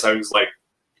Empress, I was like,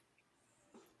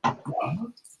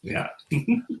 yeah.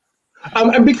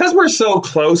 And because we're so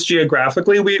close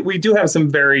geographically, we do have some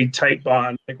very tight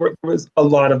bond. Like there was a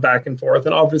lot of back and forth,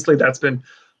 and obviously that's been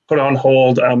put on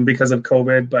hold because of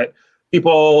COVID. But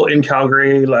people in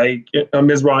Calgary, like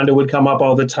Ms. Rhonda would come up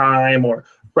all the time, or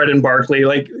Brendan Barkley,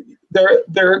 like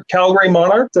they're Calgary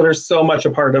Monarchs that are so much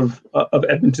a part of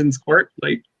Edmonton's court.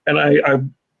 Like, and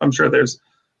I'm sure there's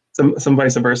some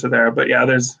vice versa there. But yeah,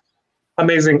 there's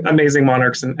amazing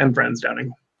Monarchs and friends down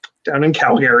in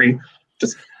Calgary.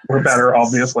 Just we're better,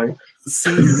 obviously.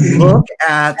 See, look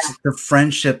at the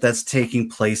friendship that's taking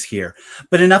place here.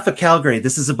 But enough of Calgary.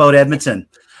 This is about Edmonton.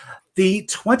 The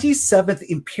 27th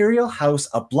Imperial House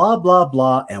of blah, blah,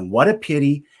 blah, and what a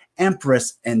pity,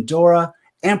 Empress Endora,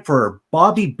 Emperor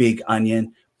Bobby Big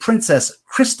Onion, Princess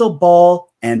Crystal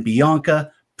Ball and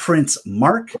Bianca, Prince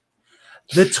Mark,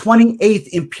 the 28th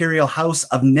Imperial House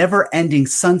of Never-Ending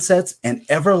Sunsets and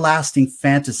Everlasting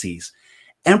Fantasies,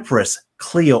 Empress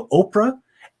Cleo Oprah,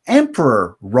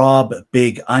 Emperor Rob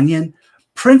Big Onion,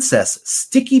 Princess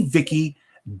Sticky Vicky,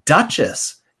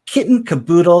 Duchess, Kitten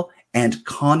Caboodle, and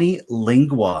Connie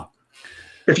Lingua.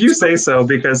 If you say so,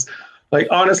 because like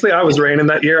honestly, I was reigning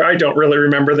that year. I don't really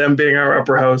remember them being our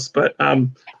upper house, but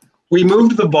we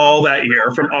moved the ball that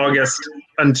year from August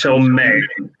until May.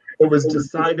 It was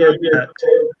decided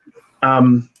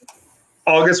that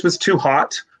August was too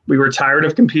hot. We were tired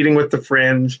of competing with the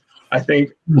Fringe. I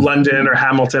think London or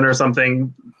Hamilton or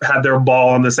something had their ball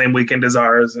on the same weekend as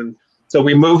ours. And so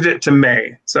we moved it to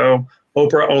May. So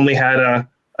Oprah only had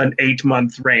an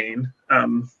 8-month reign.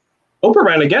 Oprah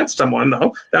ran against someone,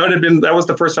 though. That was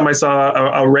the first time I saw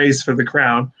a race for the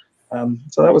crown.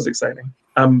 So that was exciting.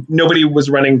 Nobody was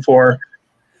running for,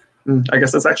 I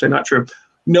guess that's actually not true.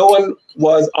 No one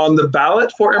was on the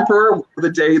ballot for Emperor the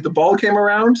day the ball came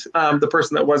around. The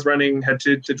person that was running had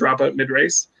to drop out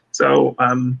mid-race. So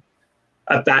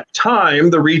at that time,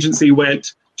 the Regency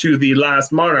went to the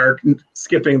last monarch,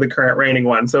 skipping the current reigning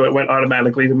one. So it went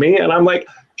automatically to me. And I'm like,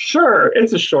 sure,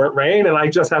 it's a short reign and I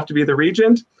just have to be the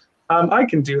regent. I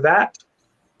can do that.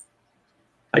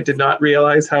 I did not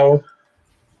realize how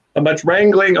much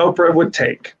wrangling Oprah would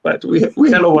take, but we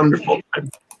had a wonderful time.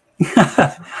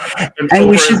 And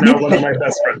we should now one of my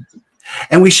best friends.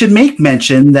 And we should make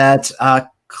mention that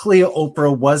Cleo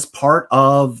Oprah was part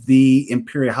of the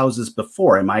Imperial Houses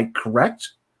before. Am I correct?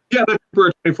 Yeah, the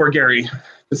Emperor 24 Gary,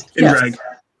 just in drag.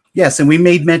 Yes, and we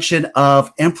made mention of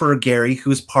Emperor Gary,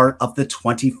 who's part of the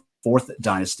 24th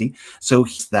dynasty. So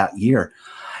he's that year.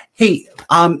 Hey,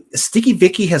 Sticky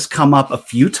Vicky has come up a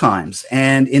few times,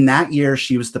 and in that year,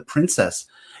 she was the princess.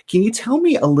 Can you tell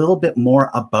me a little bit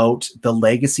more about the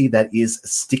legacy that is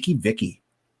Sticky Vicky?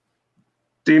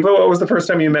 Devo, what was the first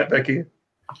time you met Vicky?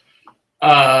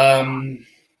 I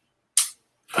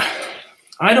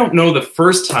don't know the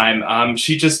first time.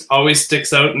 She just always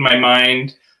sticks out in my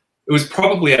mind. It was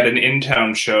probably at an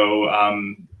in-town show,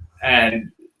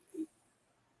 and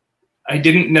I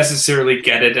didn't necessarily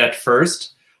get it at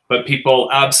first, but people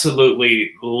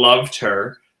absolutely loved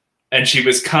her, and she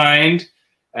was kind,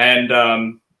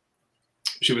 and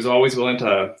she was always willing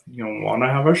to, want to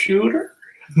have a shooter.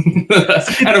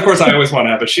 And of course, I always want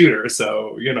to have a shooter,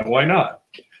 so why not?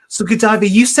 So, Godiva,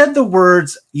 you said the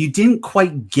words, you didn't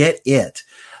quite get it.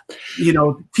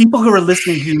 People who are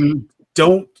listening who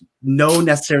don't know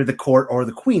necessarily the court or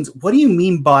the queens, what do you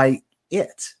mean by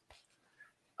it?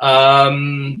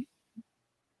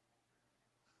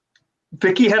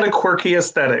 Vicky had a quirky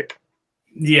aesthetic.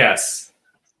 Yes.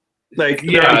 Like,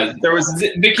 yeah, there was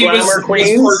Vicky was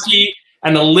quirky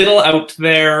and a little out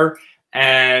there,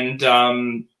 and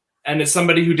as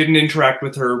somebody who didn't interact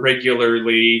with her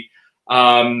regularly,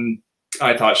 I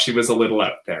thought she was a little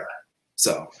out there.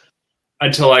 So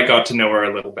until I got to know her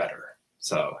a little better,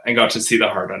 and got to see the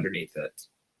heart underneath it.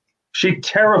 She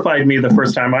terrified me the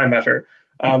first time I met her.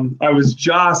 I was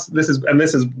this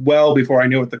is well before I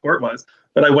knew what the court was,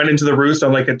 but I went into the Roost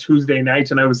on like a Tuesday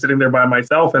night, and I was sitting there by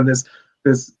myself, and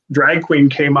this drag queen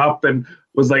came up and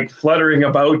was like fluttering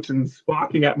about and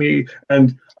squawking at me,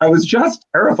 and I was just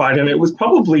terrified. And it was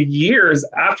probably years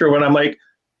after when I'm like,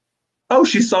 oh,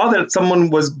 she saw that someone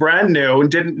was brand new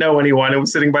and didn't know anyone and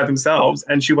was sitting by themselves,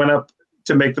 and she went up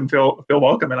to make them feel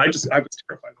welcome. And I was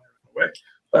terrified away.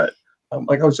 But I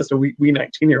was just a wee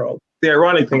 19-year-old. The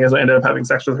ironic thing is I ended up having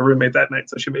sex with her roommate that night,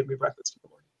 so she made me breakfast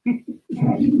in the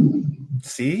morning.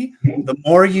 See, the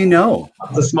more you know.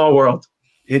 It's a small world.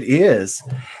 It is.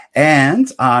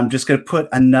 And I'm just going to put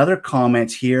another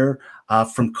comment here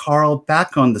from Carl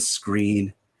back on the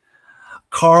screen.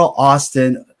 Carl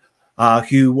Austin,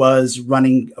 who was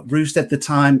running Roost at the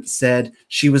time, said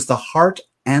she was the heart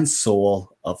and soul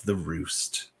of the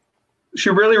Roost. She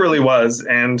really, really was.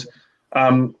 And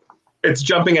it's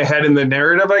jumping ahead in the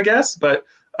narrative, I guess, but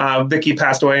Vicky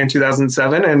passed away in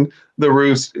 2007, and the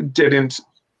Roost didn't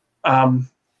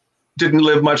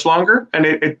live much longer, and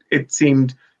it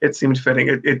seemed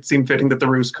fitting. It seemed fitting that the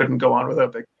Roost couldn't go on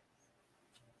without Vicky.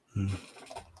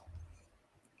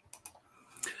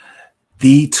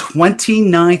 The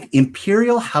 29th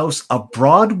Imperial House of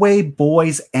Broadway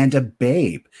Boys and a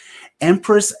Babe,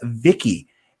 Empress Vicky,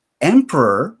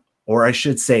 Emperor, or I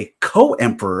should say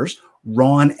co-emperors,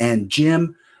 Ron and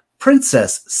Jim,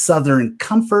 Princess Southern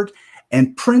Comfort,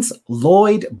 and Prince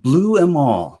Lloyd Blue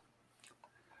Amal.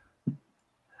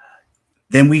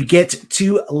 Then we get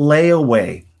to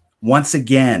Layaway. Once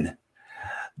again,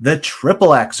 the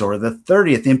Triple X, or the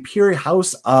 30th Imperial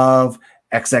House of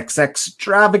XXX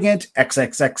Extravagant,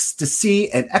 XXX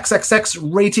Ecstasy, and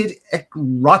XXX Rated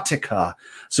Erotica.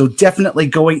 So definitely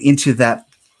going into that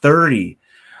 30.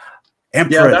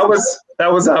 Empress. Yeah,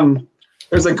 that was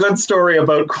there's a good story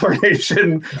about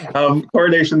Coronation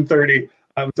 30.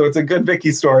 So it's a good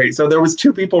Vicky story. So there was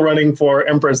two people running for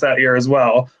Empress that year as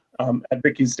well. At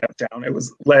Vicky's step down, it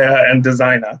was Leia and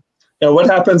Designa. Now, what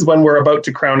happens when we're about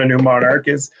to crown a new monarch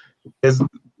is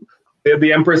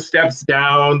the Empress steps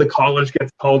down, the college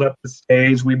gets called up the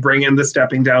stage, we bring in the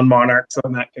stepping down monarch. So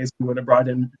in that case, we would have brought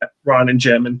in Ron and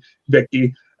Jim and Vicky,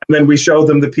 and then we show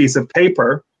them the piece of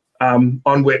paper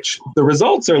on which the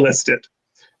results are listed.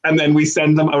 And then we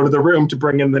send them out of the room to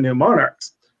bring in the new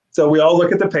monarchs. So we all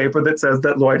look at the paper that says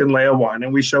that Lloyd and Leia won,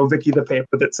 and we show Vicky the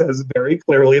paper that says very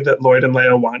clearly that Lloyd and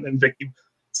Leia won. And Vicky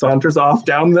saunters off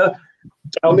down the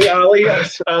alley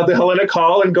at the Hellenic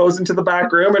Hall and goes into the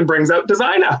back room and brings out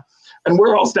Designa. And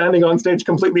we're all standing on stage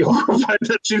completely horrified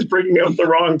that she's bringing out the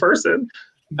wrong person.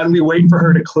 And we wait for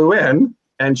her to clue in,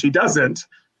 and she doesn't.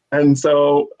 And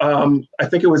so I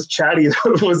think it was Chatty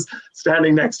that was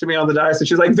standing next to me on the dais, and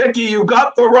she's like, Vicky, you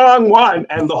got the wrong one.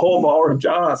 And the whole ballroom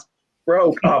just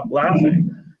broke up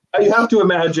laughing. You have to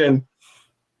imagine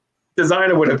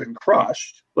Designa would have been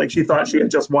crushed. Like, she thought she had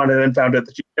just won and then found out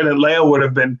that she did, and Leia would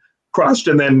have been crushed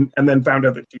and then found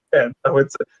out that she did. So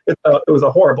it was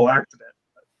a horrible accident.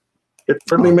 It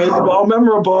certainly made the ball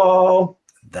memorable.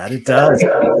 That it does.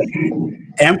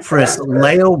 Empress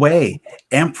Leia Way,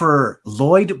 Emperor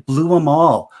Lloyd Blue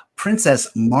Amal, Princess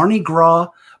Marnie Gras,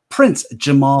 Prince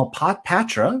Jamal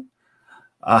Patra,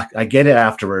 I get it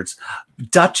afterwards,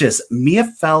 Duchess Mia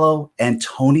Fellow, and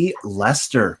Tony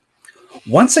Lester.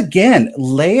 Once again,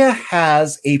 Leia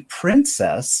has a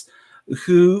princess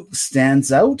who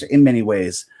stands out in many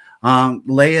ways.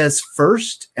 Leia's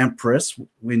first empress,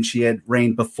 when she had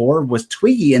reigned before, was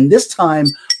Twiggy, and this time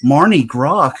Marnie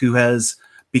Gras, who has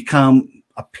become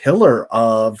a pillar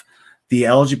of the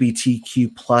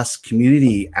LGBTQ plus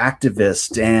community,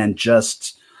 activist, and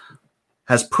just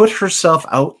has put herself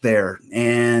out there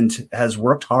and has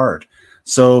worked hard.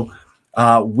 So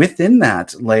within that,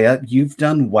 Leia, you've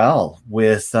done well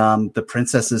with the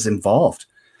princesses involved.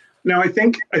 Now, I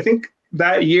think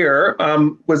that year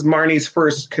was Marnie's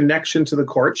first connection to the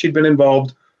court. She'd been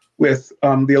involved with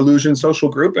the Illusion Social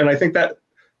Group, and I think that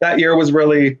year was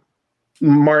really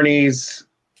Marnie's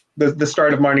the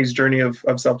start of Marnie's journey of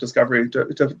self-discovery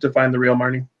to find the real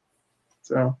Marnie.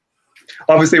 So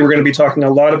obviously we're going to be talking a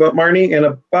lot about Marnie in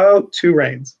about 2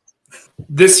 reigns.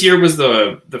 This year was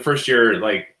the first year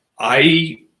like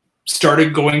I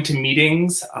started going to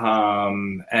meetings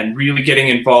and really getting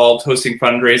involved, hosting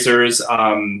fundraisers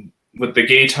with the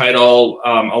gay title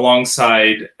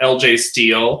alongside LJ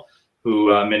Steele,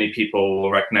 who many people will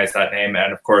recognize that name,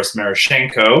 and of course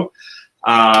Marashenko.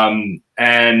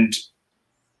 And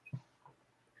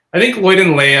I think Lloyd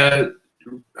and Leah,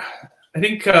 I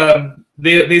think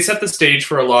they set the stage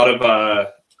for a lot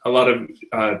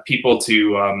of people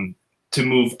to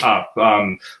move up.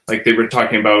 Like they were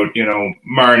talking about,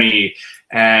 Marnie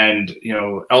and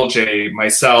LJ,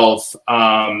 myself.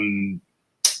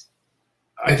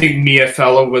 I think Mia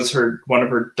Fellow was one of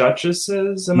her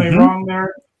duchesses. Am I wrong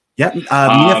there? Yep,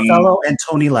 Mia Fellow and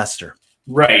Tony Lester.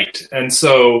 Right, and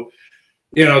so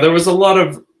there was a lot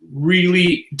of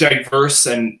really diverse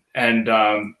and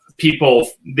people.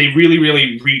 They really,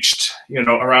 really reached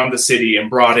around the city and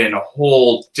brought in a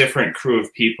whole different crew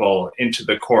of people into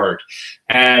the court,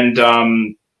 and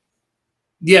and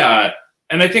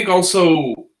I think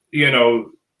also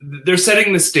they're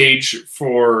setting the stage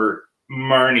for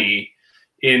Marnie.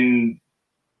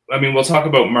 We'll talk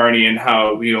about Marnie and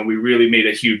how we really made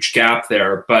a huge gap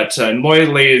there, but in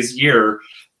Leah's year.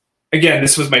 Again,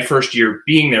 this was my first year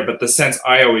being there, but the sense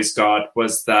I always got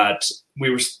was that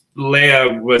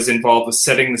Leah was involved with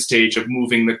setting the stage of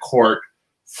moving the court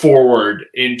forward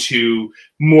into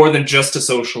more than just a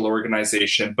social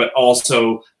organization, but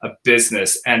also a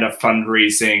business and a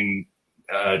fundraising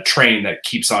train that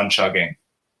keeps on chugging.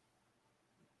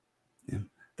 Yeah.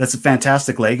 That's a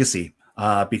fantastic legacy.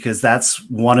 Because that's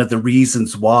one of the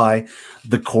reasons why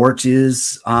the court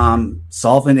is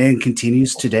solvent and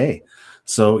continues today.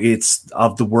 So it's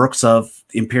of the works of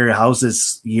imperial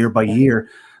houses year by year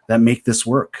that make this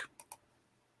work.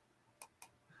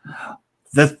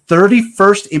 The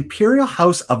 31st Imperial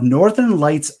House of Northern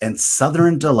Lights and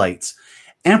Southern Delights,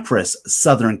 Empress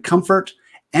Southern Comfort,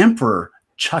 Emperor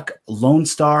Chuck Lone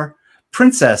Star,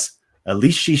 Princess, at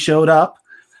least she showed up,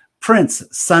 Prince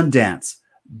Sundance,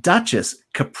 Duchess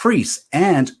Caprice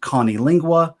and Connie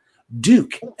Lingua,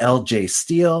 Duke LJ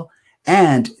Steele,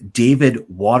 and David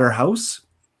Waterhouse.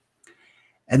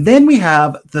 And then we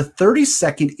have the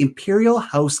 32nd Imperial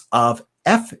House of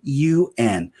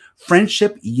FUN,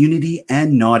 Friendship, Unity,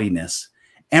 and Naughtiness,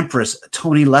 Empress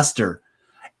Tony Lester,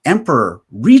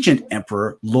 Regent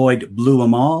Emperor Lloyd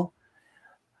Blumenauer,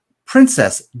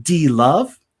 Princess D.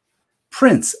 Love,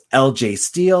 Prince LJ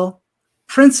Steele,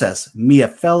 Princess Mia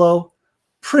Fellow,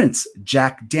 Prince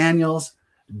Jack Daniels,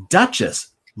 Duchess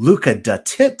Luca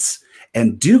Duttitz,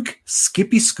 and Duke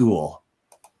Skippy School.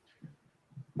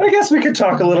 I guess we could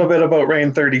talk a little bit about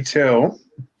Reign 32.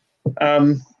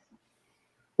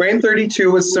 Reign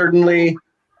 32 was certainly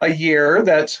a year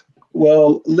that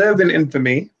will live in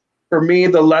infamy. For me,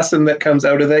 the lesson that comes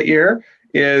out of that year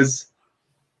is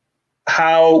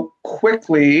how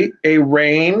quickly a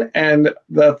reign and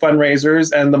the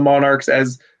fundraisers and the monarchs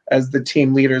as the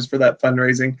team leaders for that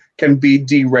fundraising can be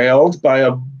derailed by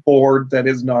a board that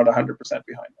is not 100%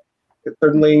 behind them. It's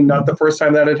certainly not the first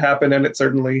time that had happened, and it's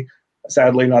certainly,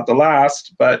 sadly, not the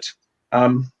last. But I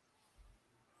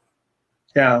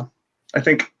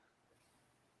think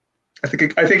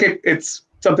it's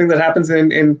something that happens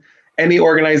in any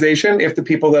organization. If the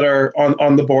people that are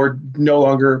on the board no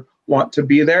longer want to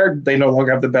be there, they no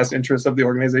longer have the best interests of the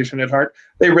organization at heart,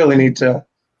 they really need to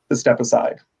step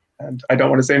aside. And I don't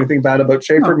want to say anything bad about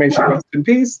Schaefer, may she rest in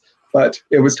peace, but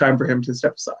it was time for him to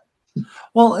step aside.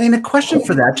 Well, and a question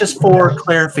for that, just for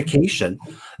clarification.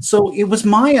 So it was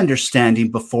my understanding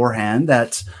beforehand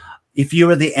that if you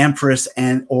were the Empress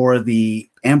or the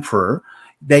Emperor,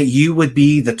 that you would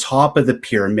be the top of the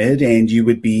pyramid and you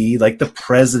would be like the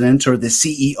president or the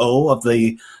CEO of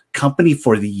the company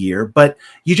for the year. But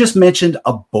you just mentioned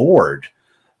a board.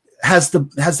 Has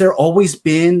there always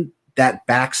been that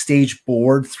backstage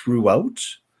board throughout?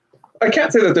 I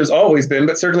can't say that there's always been,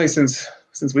 but certainly since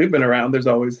we've been around, there's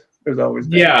always been.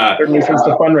 Yeah. Certainly since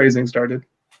the fundraising started.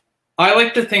 I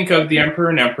like to think of the Emperor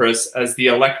and Empress as the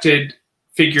elected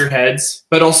figureheads,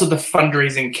 but also the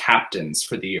fundraising captains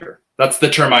for the year. That's the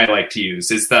term I like to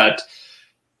use, is that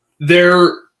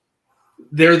they're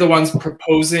the ones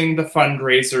proposing the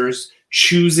fundraisers,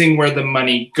 choosing where the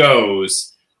money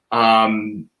goes,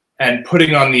 and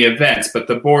putting on the events, but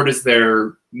the board is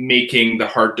there making the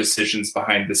hard decisions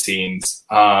behind the scenes.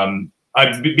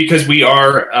 because we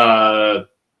are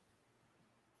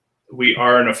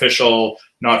an official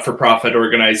not-for-profit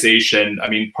organization. I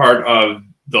mean, part of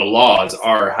the laws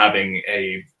are having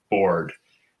a board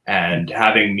and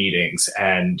having meetings,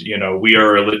 and we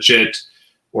are a legit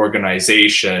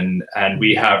organization, and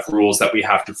we have rules that we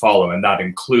have to follow, and that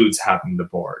includes having the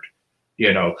board.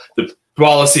 The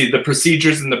policy, the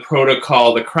procedures, and the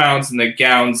protocol, the crowns and the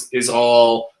gowns is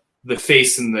all the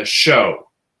face in the show,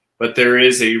 but there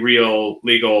is a real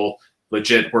legal,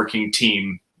 legit working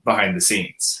team behind the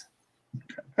scenes.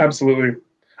 Absolutely.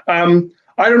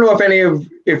 I don't know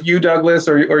if you, Douglas,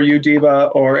 or you, Diva,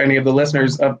 or any of the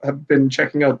listeners have been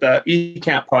checking out the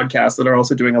eCamp podcast that are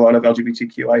also doing a lot of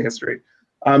LGBTQI history.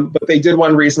 But they did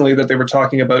one recently that they were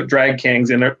talking about drag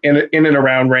kings in and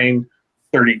around Reign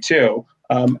 32,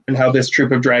 and how this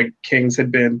troop of drag kings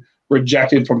had been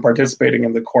rejected from participating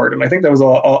in the court. And I think that was a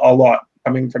lot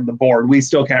coming from the board. We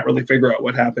still can't really figure out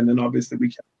what happened, and obviously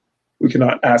we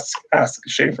cannot ask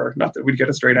Schaefer. Not that we'd get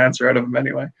a straight answer out of him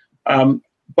anyway.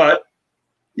 But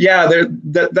yeah,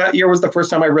 that year was the first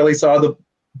time I really saw the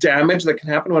damage that can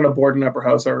happen when a board and upper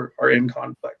house are in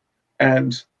conflict.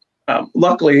 And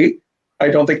luckily, I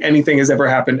don't think anything has ever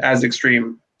happened as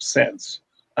extreme since.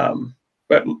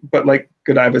 But like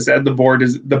Godiva said, the board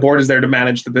is there to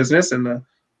manage the business, and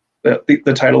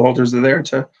the title holders are there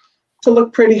to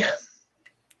look pretty.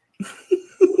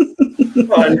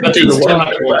 But they still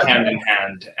have to work hand in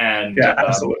hand, and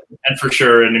absolutely. And for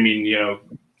sure. And I mean,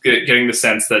 getting the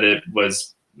sense that it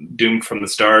was doomed from the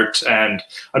start, and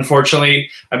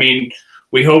unfortunately, I mean,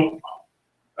 we hope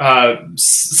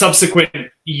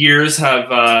subsequent years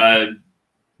have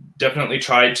definitely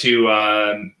tried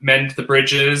to mend the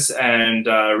bridges and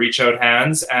reach out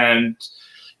hands, and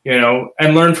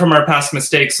and learn from our past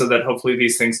mistakes, so that hopefully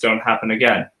these things don't happen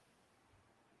again.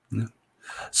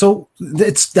 So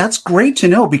that's great to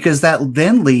know, because that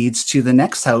then leads to the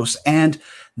next house. And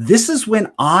this is when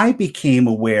I became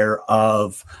aware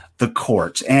of the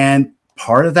court. And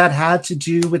part of that had to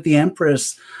do with the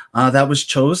Empress that was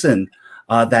chosen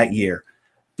that year.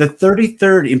 The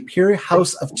 33rd Imperial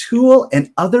House of Tool and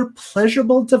Other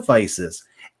Pleasurable Devices,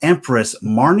 Empress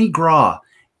Marnie Gras,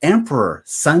 Emperor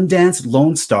Sundance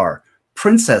Lone Star,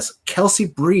 Princess Kelsey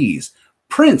Breeze,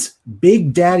 Prince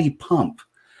Big Daddy Pump,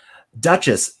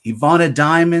 Duchess Ivana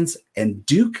Diamonds, and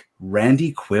Duke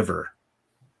Randy Quiver.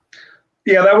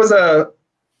 Yeah, that was a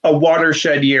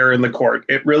watershed year in the court.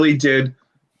 It really did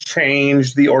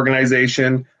change the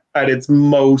organization at its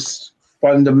most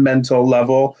fundamental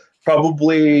level.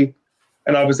 Probably,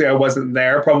 and obviously I wasn't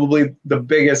there, probably the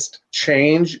biggest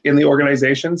change in the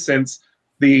organization since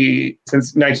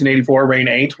 1984, Reign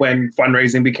 8, when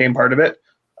fundraising became part of it.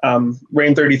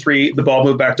 Reign 33, the ball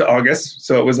moved back to August,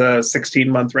 so it was a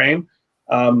 16-month reign.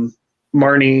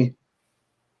 Marnie's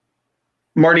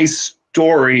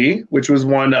story, which was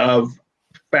one of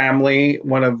family,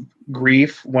 one of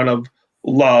grief, one of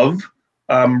love,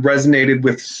 resonated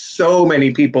with so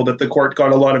many people that the court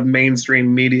got a lot of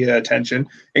mainstream media attention,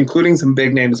 including some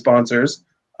big name sponsors,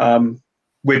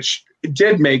 which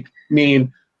did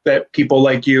mean that people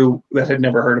like you that had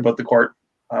never heard about the court,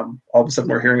 all of a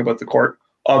sudden were hearing about the court.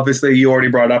 Obviously, you already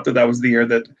brought up that was the year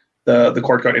that the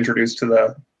court got introduced to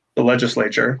the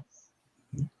legislature.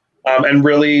 And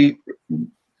really,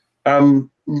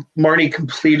 Marnie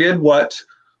completed what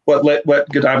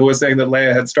Godiva was saying that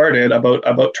Leia had started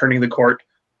about turning the court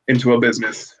into a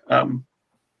business. In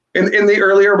the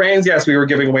earlier reigns, yes, we were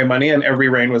giving away money, and every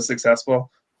reign was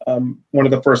successful. One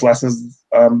of the first lessons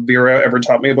Vera ever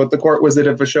taught me about the court was that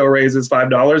if a show raises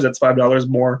 $5, that's $5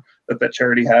 more that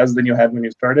charity has than you had when you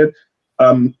started.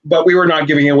 But we were not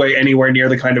giving away anywhere near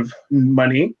the kind of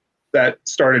money that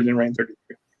started in Reign 33.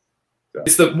 So.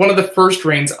 It's one of the first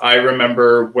reigns I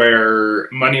remember where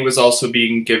money was also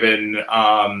being given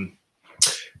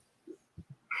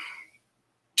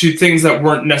to things that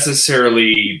weren't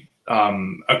necessarily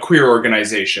a queer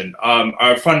organization.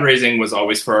 Our fundraising was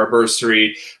always for our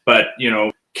bursary, but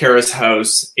Kara's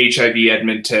House, HIV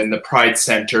Edmonton, the Pride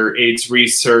Center, AIDS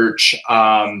Research.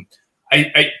 I'm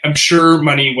sure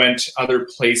money went other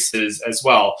places as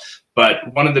well.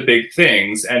 But one of the big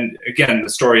things, and again, the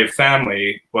story of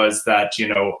family, was that,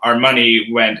 our money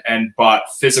went and bought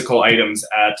physical items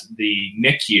at the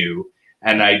NICU.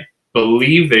 And I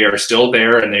believe they are still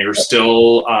there, and they are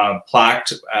still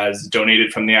plaqued as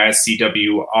donated from the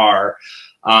ISCWR.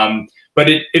 But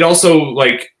it also,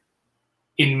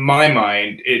 in my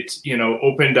mind, it,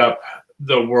 opened up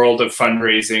the world of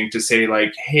fundraising to say,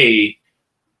 hey,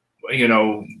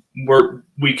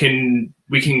 we can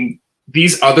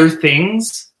these other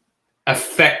things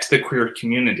affect the queer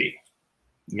community,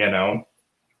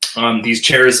 These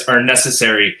chairs are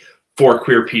necessary for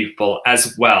queer people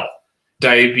as well.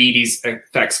 Diabetes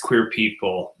affects queer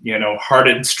people. Heart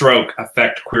and stroke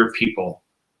affect queer people.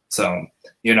 So,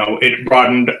 it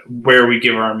broadened where we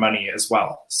give our money as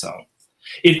well. So,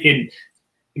 in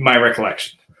my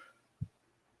recollection.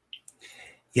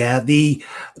 Yeah, the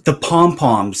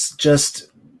pom-poms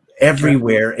just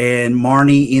everywhere, and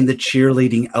Marnie in the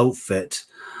cheerleading outfit,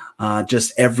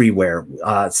 just everywhere,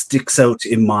 sticks out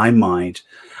in my mind.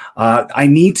 I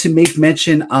need to make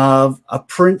mention of a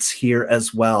Prince here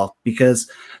as well, because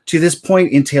to this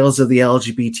point in Tales of the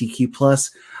LGBTQ+,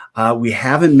 we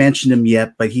haven't mentioned him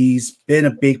yet, but he's been a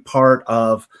big part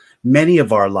of many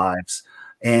of our lives.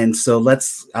 And so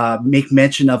let's make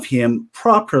mention of him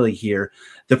properly here.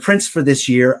 The Prince for this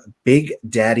year, Big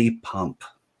Daddy Pump.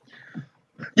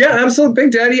 Yeah, absolutely.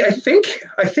 Big Daddy. I think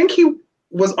he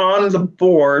was on the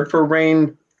board for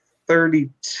Reign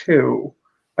 32.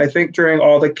 I think during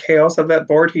all the chaos of that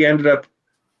board, he ended up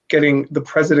getting the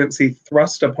presidency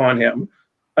thrust upon him,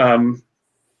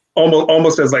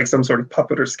 almost as like some sort of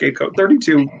puppet or scapegoat.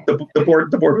 32, the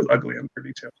board was ugly on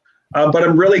 32. But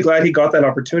I'm really glad he got that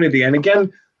opportunity. And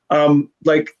again,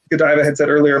 like Godiva had said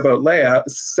earlier about Leia,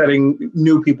 setting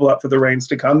new people up for the reigns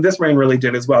to come. This reign really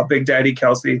did as well. Big Daddy,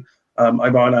 Kelsey,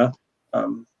 Ivana.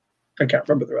 I can't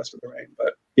remember the rest of the reign,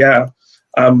 but yeah.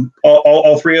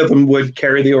 All three of them would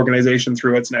carry the organization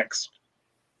through its next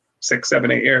 6, 7,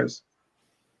 8 years.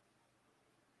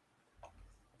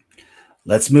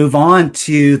 Let's move on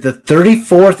to the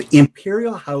 34th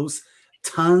Imperial House,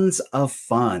 Tons of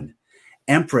Fun.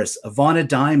 Empress Ivana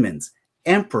Diamonds,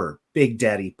 Emperor Big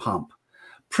Daddy Pump,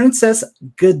 Princess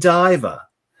Godiva,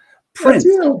 Prince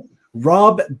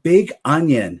Rob Big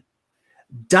Onion,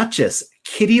 Duchess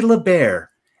Kitty LeBear,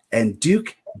 and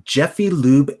Duke Jeffy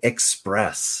Lube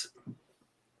Express.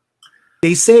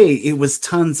 They say it was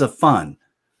tons of fun.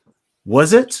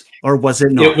 Was it, or was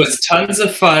it not? It was tons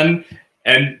of fun,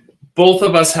 and both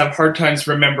of us have hard times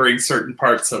remembering certain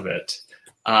parts of it.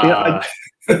 I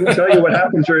can tell you what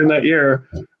happened during that year.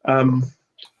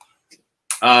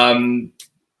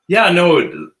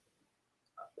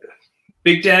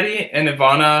 Big Daddy and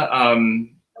Ivana,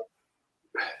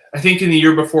 I think in the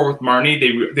year before with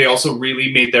Marnie, they also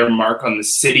really made their mark on the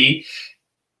city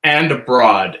and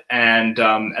abroad, and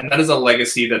that is a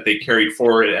legacy that they carried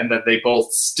forward, and that they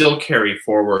both still carry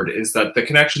forward, is that the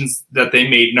connections that they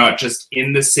made, not just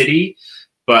in the city,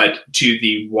 but to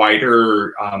the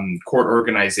wider court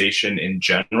organization in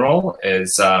general,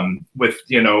 is with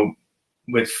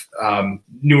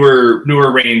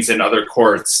newer reigns in other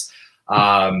courts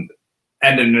and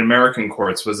in American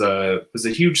courts was a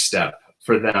huge step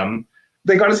for them.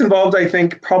 They got us involved, I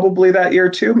think, probably that year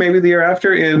too, maybe the year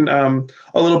after, in a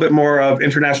little bit more of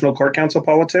international court council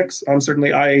politics.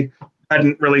 Certainly, I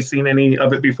hadn't really seen any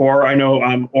of it before. I know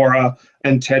Aura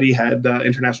and Teddy had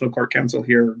international court council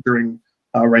here during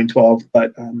Reign 12,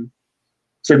 but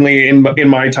certainly in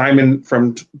my time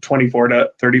from 24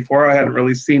 to 34, I hadn't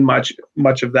really seen much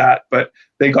of that. But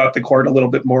they got the court a little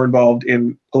bit more involved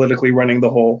in politically running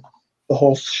the whole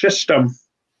system.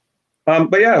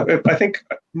 But yeah, I think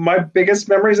my biggest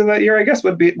memories of that year, I guess,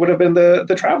 would have been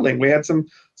the traveling. We had some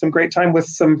great time with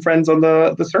some friends on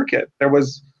the circuit. There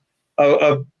was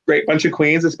a great bunch of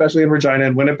queens, especially in Regina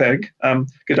and Winnipeg.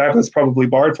 Godiva was probably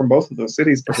barred from both of those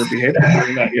cities for her behavior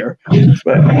during that year.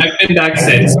 But I've been back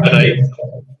since, but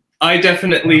I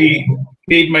definitely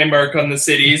made my mark on the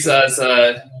cities as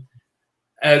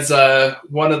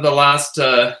one of the last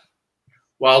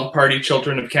wild party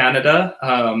children of Canada.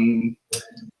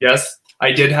 Yes,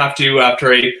 I did have to,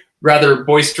 after a rather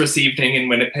boisterous evening in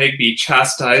Winnipeg, be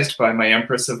chastised by my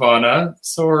Empress Ivana.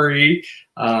 Sorry.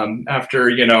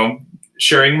 After,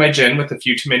 sharing my gin with a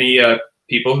few too many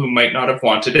people who might not have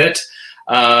wanted it.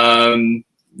 But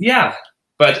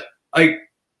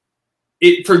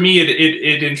for me,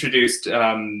 it introduced,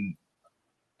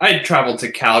 I traveled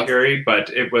to Calgary,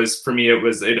 but it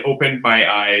opened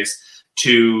my eyes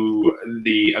to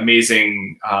the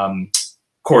amazing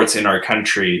courts in our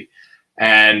country,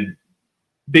 and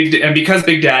because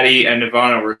Big Daddy and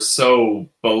Ivana were so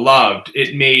beloved,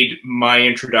 it made my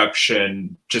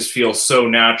introduction just feel so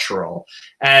natural.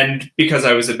 And because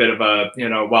I was a bit of a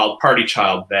wild party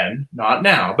child then, not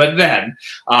now, but then,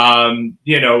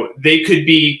 they could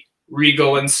be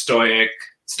regal and stoic,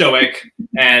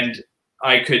 and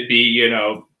I could be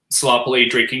sloppily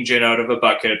drinking gin out of a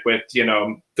bucket with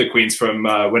the queens from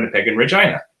Winnipeg and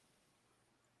Regina.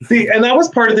 See, and that was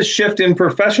part of the shift in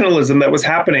professionalism that was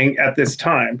happening at this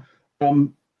time.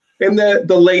 In the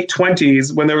late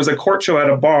 20s, when there was a court show at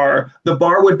a bar, the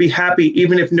bar would be happy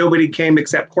even if nobody came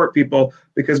except court people,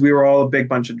 because we were all a big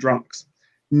bunch of drunks.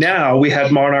 now we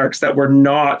had monarchs that were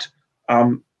not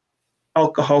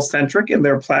alcohol-centric in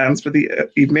their plans for the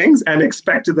evenings and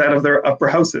expected that of their upper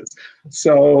houses.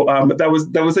 So that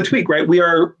was a tweak, right? We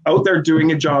are out there doing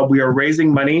a job. We are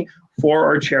raising money for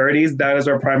our charities. That is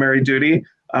our primary duty.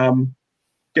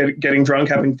 Getting drunk,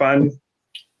 having fun,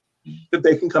 that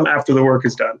they can come after the work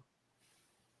is done.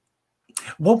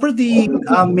 What were the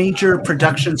major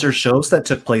productions or shows that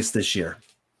took place this year?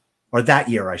 Or that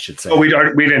year, I should say. Oh, we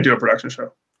didn't do a production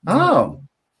show. Oh.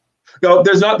 No,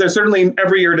 there's certainly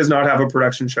every year does not have a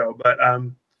production show, but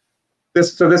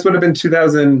this would have been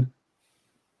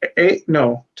 2008,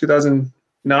 no,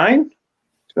 2009,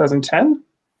 2010.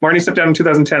 Marnie stepped down in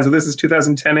 2010, so this is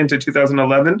 2010 into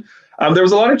 2011. There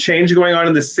was a lot of change going on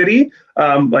in the city.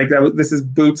 This is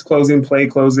Boots closing, Play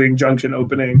closing, Junction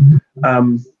opening.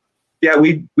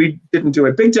 We didn't do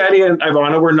it. Big Daddy and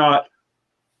Ivana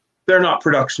they're not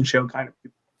production show kind of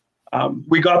people.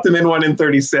 We got them in one in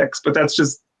 36, but that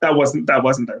wasn't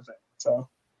their thing. So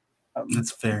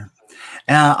that's fair.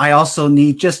 I also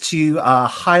need just to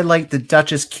highlight the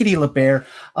Duchess Kitty LeBear,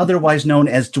 otherwise known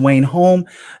as Dwayne Holm.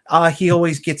 He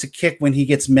always gets a kick when he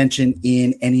gets mentioned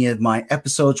in any of my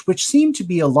episodes, which seem to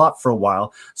be a lot for a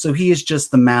while. So he is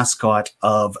just the mascot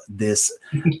of this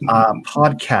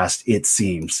podcast, it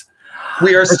seems.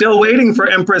 We are still waiting for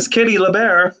Empress Kitty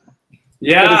LeBear.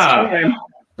 Yeah.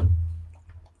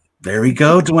 There we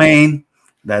go, Dwayne.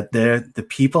 That the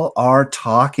people are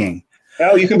talking.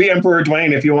 Well, you can be Emperor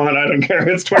Dwayne if you want. I don't care.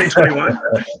 It's 2021.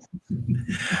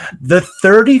 The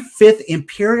 35th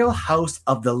Imperial House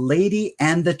of the Lady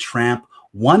and the Tramp,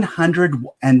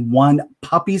 101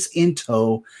 Puppies in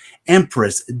Tow,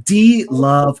 Empress D.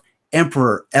 Love,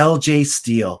 Emperor L.J.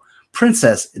 Steele,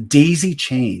 Princess Daisy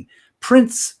Chain,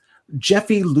 Prince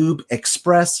Jeffy Lube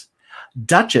Express,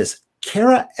 Duchess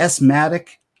Kara S. Maddock,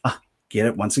 get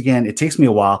it once again, it takes me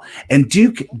a while, and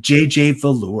Duke J.J.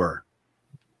 Velour.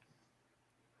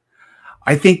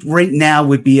 I think right now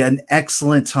would be an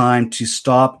excellent time to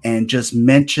stop and just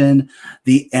mention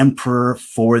the Emperor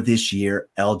for this year,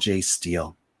 L.J.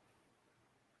 Steele.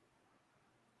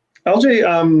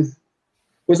 LJ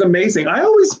was amazing. I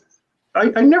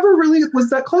never really was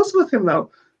that close with him though,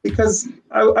 because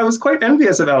I was quite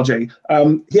envious of LJ.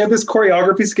 He had this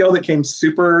choreography skill that came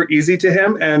super easy to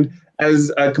him, and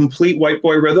as a complete white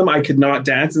boy rhythm, I could not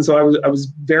dance, and so I was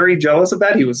very jealous of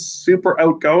that. He was super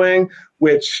outgoing,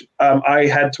 which I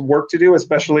had to work to do,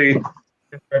 especially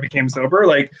after I became sober.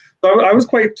 So I was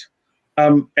quite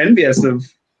envious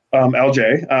of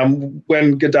LJ.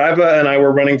 When Godiva and I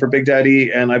were running for Big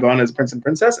Daddy and Ivana as Prince and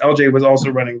Princess, LJ was also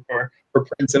running for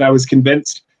Prince, and I was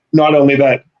convinced not only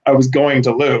that I was going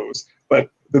to lose,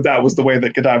 but that was the way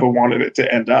that Godiva wanted it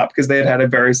to end up, because they had a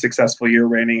very successful year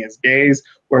reigning as gays,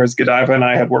 whereas Godiva and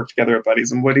I had worked together at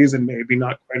Buddies and Woodies, and maybe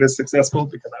not quite as successful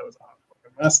because I was a hot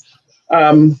mess.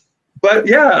 But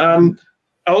yeah,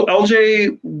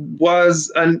 LJ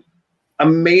was an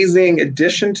amazing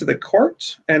addition to the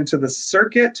court and to the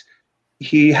circuit.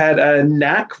 He had a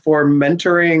knack for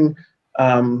mentoring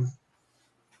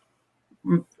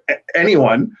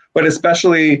anyone, but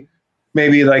especially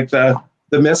maybe like the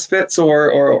misfits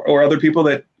or other people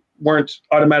that weren't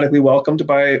automatically welcomed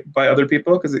by other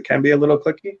people, because it can be a little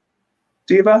cliquey.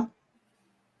 Diva?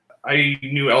 I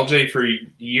knew LJ for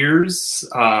years.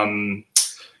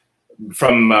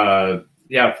 From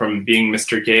being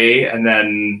Mr. Gay, and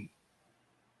then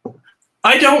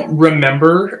I don't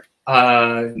remember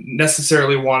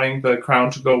necessarily wanting the crown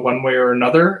to go one way or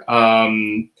another.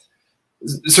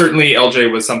 Certainly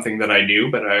LJ was something that I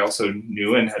knew, but I also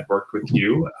knew and had worked with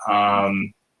you. I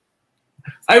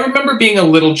remember being a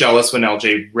little jealous when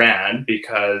LJ ran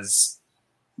because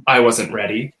I wasn't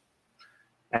ready.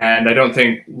 And I don't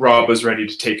think Rob was ready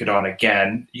to take it on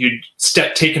again. You'd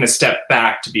taken a step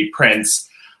back to be Prince.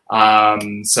 But I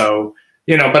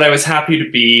was happy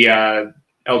to be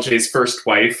LJ's first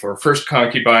wife or first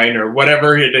concubine or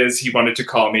whatever it is he wanted to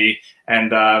call me.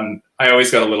 And I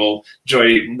always got a little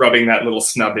joy rubbing that little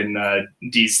snub in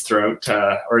Dee's throat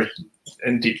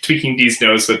and tweaking Dee's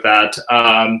nose with that.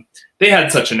 They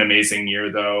had such an amazing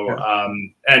year, though. Yeah.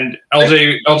 And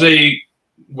LJ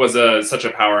was such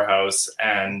a powerhouse,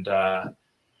 and that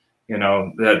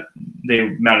they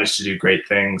managed to do great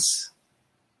things.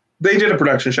 They did a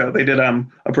production show. They did a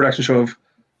production show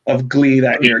of Glee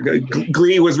that year.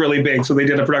 Glee was really big, so they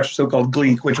did a production show called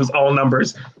Glee, which was all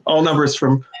numbers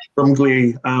from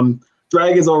Glee.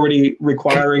 Drag is already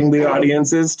requiring the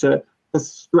audiences to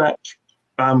stretch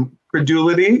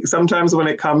credulity sometimes when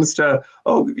it comes to,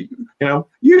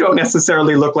 you don't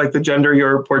necessarily look like the gender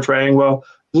you're portraying. Well,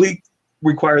 Glee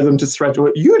require them to stretch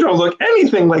away. You don't look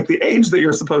anything like the age that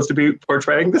you're supposed to be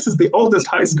portraying. This is the oldest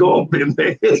high school in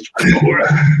the history of the world.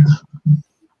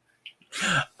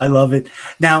 I love it.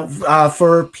 Now,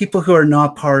 for people who are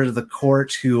not part of the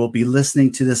court who will be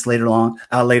listening to this later on,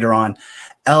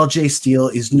 LJ Steele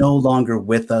is no longer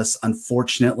with us,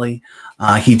 unfortunately.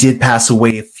 He did pass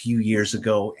away a few years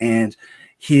ago, and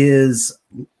his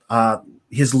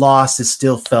loss is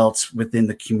still felt within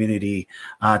the community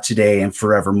today and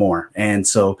forevermore. And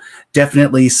so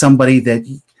definitely somebody that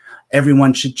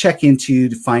everyone should check into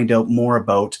to find out more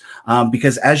about,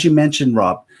 because as you mentioned,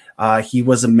 Rob, he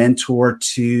was a mentor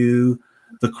to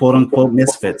the quote unquote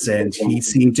misfits, and he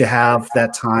seemed to have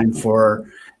that time for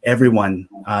everyone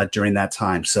during that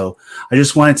time. So I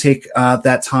just want to take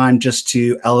that time just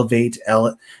to elevate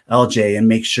LJ and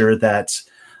make sure that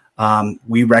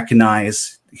we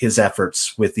recognize his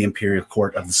efforts with the Imperial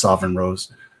Court of the Sovereign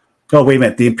Rose. Oh, wait a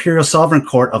minute. The Imperial Sovereign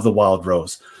Court of the Wild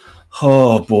Rose.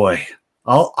 Oh boy.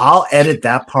 I'll edit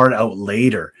that part out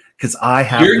later because I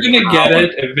have. You're going to get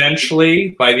it eventually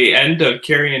by the end of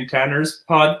Carrie and Tanner's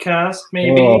podcast,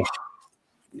 maybe. Oh,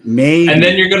 maybe. And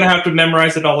then you're going to have to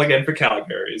memorize it all again for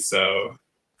Calgary. So.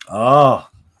 Oh,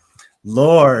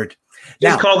 Lord.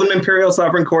 Just call them Imperial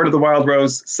Sovereign Court of the Wild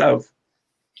Rose South.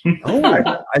 Oh,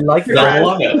 I like that. I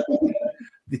love it.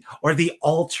 Or the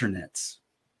alternates.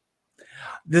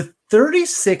 The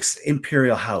 36th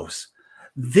Imperial House.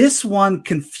 This one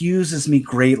confuses me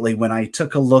greatly when I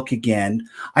took a look again.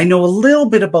 I know a little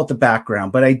bit about the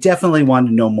background, but I definitely want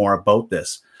to know more about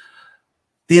this.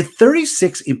 The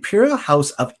 36th Imperial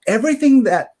House of everything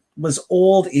that was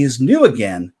old is new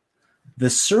again. The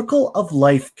circle of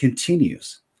life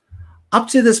continues. Up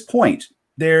to this point,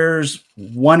 there's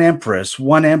one empress,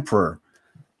 one emperor.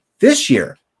 This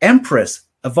year, Empress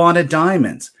Ivana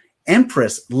Diamonds,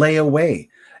 Empress Leia Wei,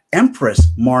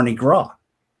 Empress Marnie Gras.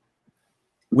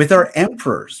 With our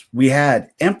emperors, we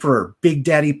had Emperor Big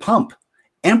Daddy Pump,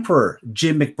 Emperor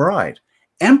Jim McBride,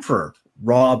 Emperor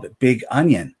Rob Big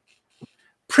Onion,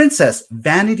 Princess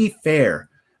Vanity Fair,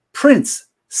 Prince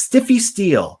Stiffy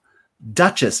Steele,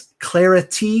 Duchess Clara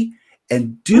T,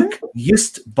 and Duke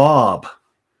Just Bob.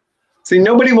 See,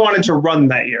 nobody wanted to run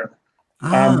that year.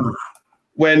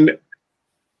 When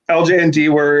LJ and D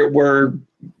were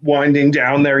winding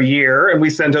down their year and we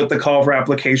sent out the call for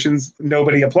applications,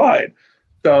 nobody applied.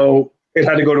 So it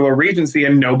had to go to a regency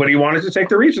and nobody wanted to take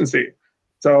the regency.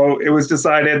 So it was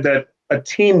decided that a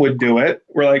team would do it.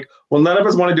 We're like, well, none of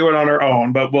us want to do it on our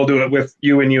own, but we'll do it with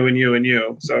you and you and you and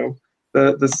you. So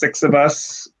the six of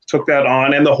us took that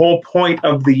on. And the whole point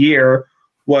of the year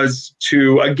was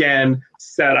to, again,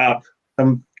 set up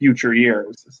some future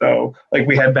years. So like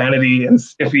we had Vanity and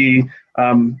Stiffy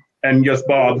and Just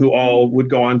Bob, who all would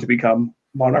go on to become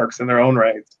monarchs in their own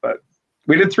rights. But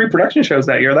we did 3 production shows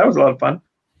that year. That was a lot of fun.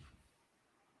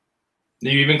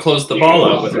 You even closed the ball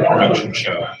out with a production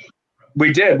show.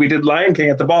 We did. We did Lion King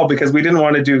at the ball because we didn't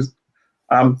want to do...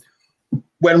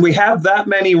 when we have that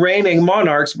many reigning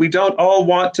monarchs, we don't all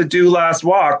want to do last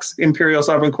walks, Imperial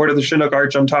Sovereign Court of the Chinook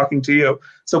Arch, I'm talking to you.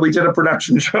 So we did a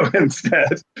production show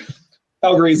instead.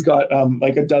 Calgary's got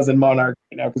like a dozen monarchs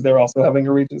right now because they're also having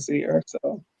a regency year.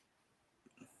 So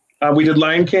we did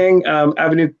Lion King,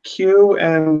 Avenue Q,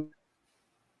 and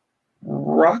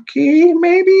Rocky,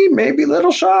 maybe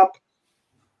Little Shop.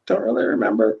 Don't really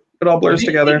remember. It all blurs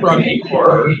together. Rocky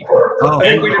Horror. I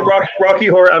think we did Rocky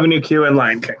Horror, Avenue Q, and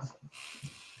Lion King.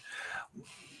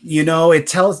 You know, it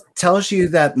tells you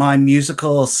that my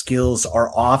musical skills are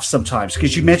off sometimes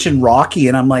because you mentioned Rocky,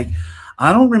 and I'm like,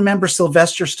 I don't remember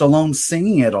Sylvester Stallone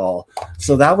singing at all.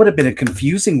 So that would have been a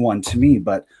confusing one to me.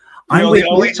 But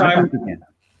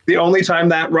the only time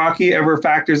that Rocky ever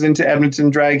factors into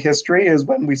Edmonton drag history is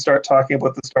when we start talking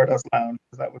about the Stardust Lounge.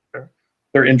 That was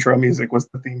their intro music was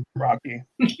the theme from Rocky.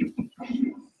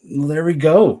 Well, there we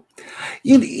go.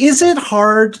 Is it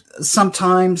hard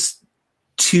sometimes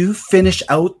to finish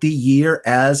out the year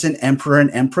as an emperor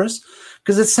and empress?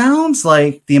 Because it sounds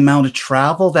like the amount of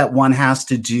travel that one has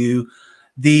to do,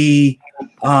 the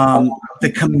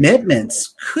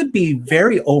commitments could be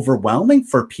very overwhelming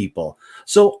for people.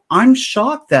 So I'm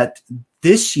shocked that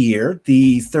this year,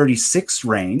 the 36th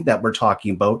reign that we're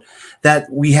talking about,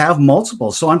 that we have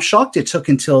multiple. So I'm shocked it took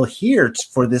until here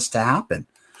for this to happen.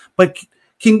 But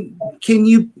can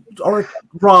you, or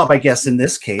Rob, I guess in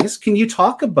this case, can you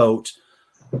talk about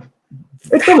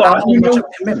it's a lot, how much of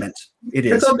a commitment it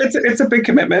is? It's a big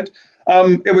commitment.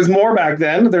 It was more back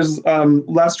then. There's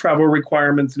less travel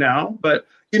requirements now, but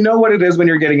you know what it is when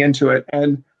you're getting into it.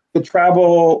 And the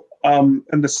travel and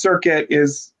the circuit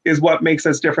is what makes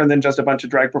us different than just a bunch of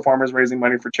drag performers raising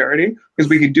money for charity, because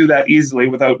we could do that easily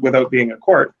without being a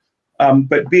court.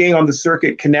 But being on the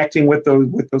circuit, connecting with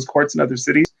those courts in other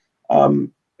cities,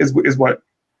 is what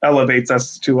elevates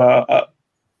us to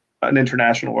an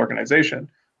international organization.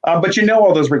 But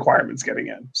all those requirements getting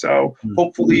in. So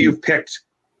hopefully you've picked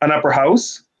an upper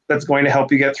house that's going to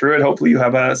help you get through it. Hopefully you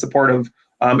have a supportive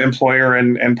employer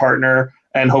and partner,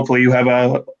 and hopefully you have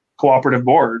a cooperative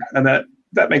board, and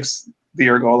that makes the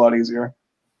year go a lot easier.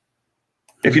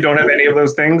 If you don't have any of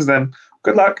those things, then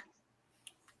good luck.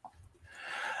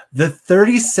 The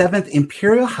 37th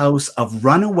Imperial House of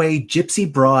Runaway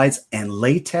Gypsy Brides and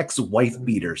Latex Wife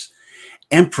Beaters.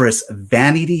 Empress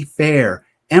Vanity Fair,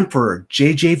 Emperor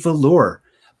J.J. Velour,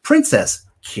 Princess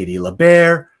Kitty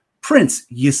LeBear, Prince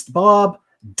Yustbob,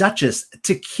 Duchess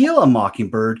Tequila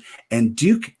Mockingbird, and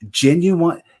Duke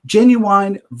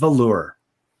Genuine Velour.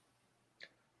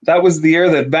 That was the year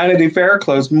that Vanity Fair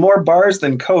closed more bars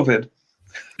than COVID.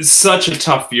 It's such a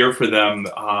tough year for them.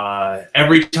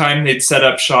 Every time they'd set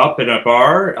up shop in a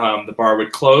bar, the bar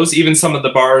would close. Even some of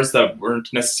the bars that weren't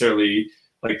necessarily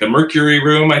like the Mercury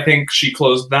Room, I think she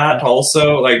closed that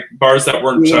also. Like bars that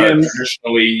weren't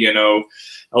traditionally,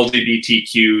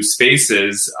 LGBTQ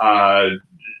spaces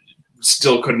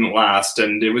still couldn't last.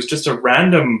 And it was just a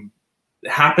random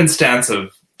happenstance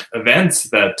of events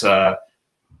that,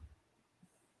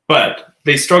 but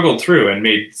they struggled through and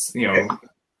made,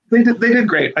 They did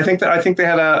great. I think they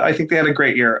had a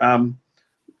great year.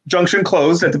 Junction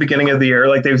closed at the beginning of the year,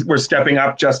 like they were stepping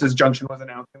up just as Junction was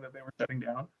announcing that they were shutting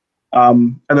down,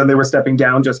 and then they were stepping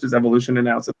down just as Evolution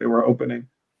announced that they were opening.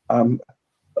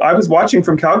 I was watching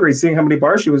from Calgary, seeing how many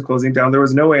bars she was closing down. There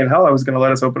was no way in hell I was going to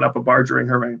let us open up a bar during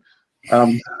her reign.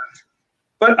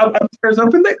 But upstairs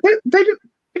open, they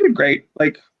did great.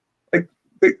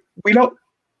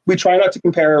 We try not to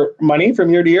compare money from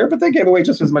year to year, but they gave away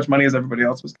just as much money as everybody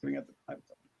else was giving at the time.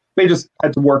 So they just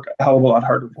had to work a hell of a lot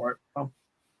harder for it. So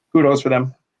kudos for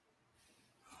them.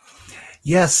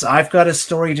 Yes, I've got a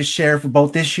story to share for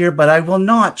both this year, but I will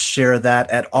not share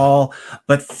that at all.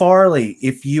 But Farley,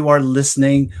 if you are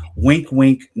listening, wink,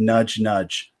 wink, nudge,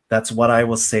 nudge. That's what I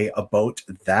will say about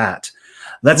that.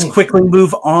 Let's quickly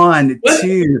move on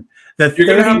to the You're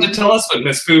going to have to tell us what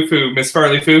Miss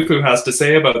Farley Fufu has to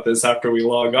say about this after we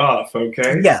log off,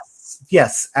 okay?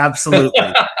 Yes,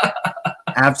 absolutely.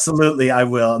 Absolutely, I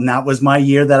will. And that was my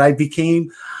year that I became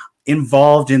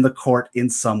involved in the court in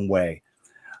some way.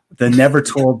 The never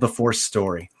told before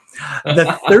story.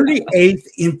 The 38th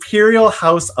Imperial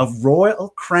House of Royal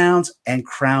Crowns and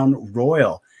Crown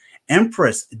Royal.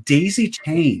 Empress Daisy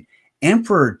Chain,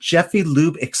 Emperor Jeffy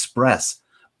Lube Express,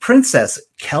 Princess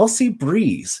Kelsey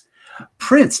Breeze,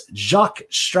 Prince Jacques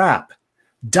Strap,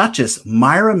 Duchess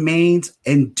Myra Maines,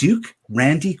 and Duke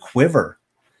Randy Quiver.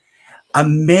 A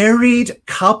married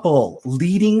couple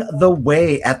leading the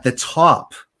way at the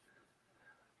top.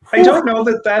 I don't know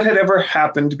that had ever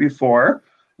happened before.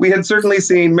 We had certainly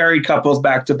seen married couples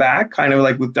back to back, kind of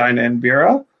like with Dinah and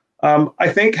Vera. I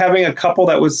think having a couple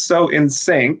that was so in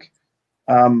sync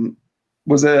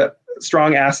was a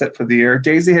strong asset for the year.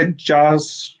 Daisy had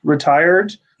just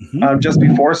retired just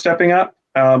before stepping up.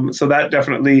 So that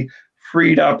definitely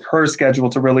freed up her schedule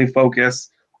to really focus.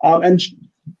 And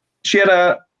she had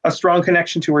a strong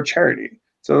connection to her charity.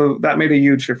 So that made a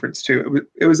huge difference too.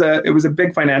 It was a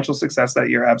big financial success that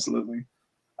year. Absolutely.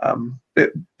 They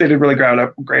did really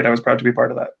great. I was proud to be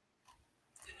part of that.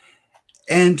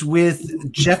 And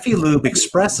with Jeffy Lube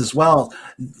Express as well,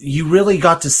 you really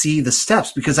got to see the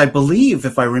steps, because I believe,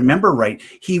 if I remember right,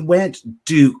 he went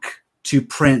Duke to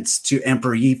Prince to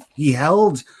Emperor. He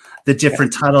held the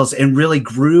different titles and really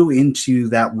grew into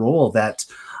that role that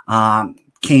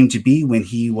came to be when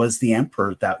he was the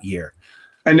Emperor that year.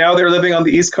 And now they're living on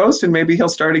the East Coast, and maybe he'll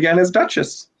start again as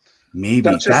Duchess. Maybe.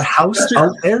 That house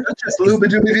out there. Duchess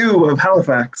Lube-a-doo-ba-doo of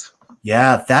Halifax.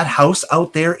 Yeah, that house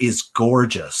out there is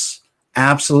gorgeous.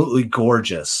 Absolutely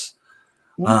gorgeous.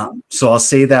 So I'll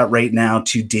say that right now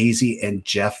to Daisy and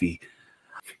Jeffy.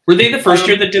 Were they the first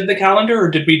year that did the calendar, or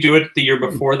did we do it the year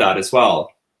before that as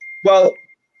well? Well,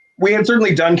 we had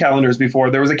certainly done calendars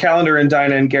before. There was a calendar in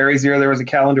Dinah and Gary's year. There was a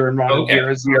calendar in Ron and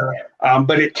Vera's year.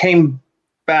 But it came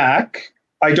back.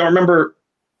 I don't remember.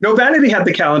 No, Vanity had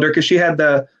the calendar because she had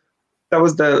that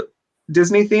was the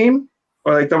Disney theme,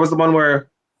 or that was the one where,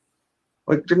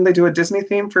 didn't they do a Disney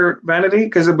theme for Vanity?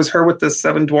 Because it was her with the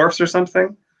 7 dwarfs or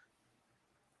something.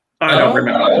 I don't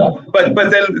remember. But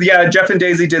then, Jeff and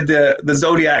Daisy did the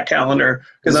Zodiac calendar.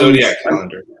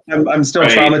 Calendar. I'm still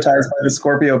traumatized by the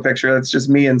Scorpio picture. It's just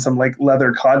me in some like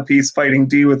leather codpiece fighting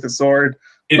D with the sword.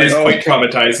 It is quite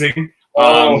traumatizing.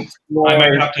 I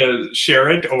might have to share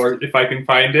it, or if I can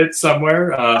find it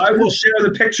somewhere. I will share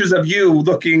the pictures of you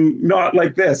looking not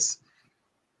like this.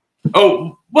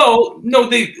 Oh, well, no,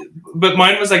 but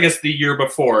mine was, I guess, the year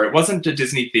before. It wasn't a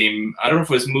Disney theme. I don't know if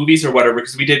it was movies or whatever,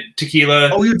 because we did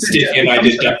Tequila, Stiffy, and I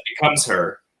did Death Becomes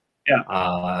Her.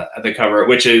 Yeah. The cover,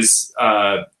 which is,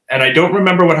 and I don't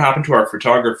remember what happened to our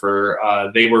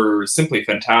photographer. They were simply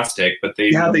fantastic, but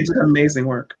they did amazing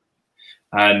work.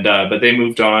 And but they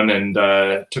moved on and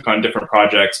took on different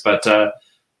projects. But some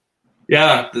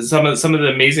of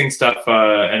the amazing stuff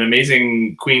and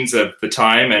amazing queens of the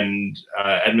time and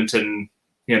Edmonton,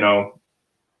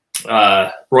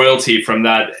 royalty from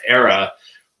that era.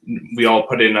 We all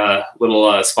put in a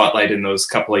little spotlight in those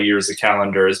couple of years of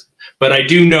calendars. But I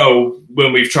do know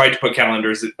when we've tried to put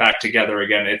calendars back together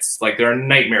again, it's like they're a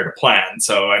nightmare to plan.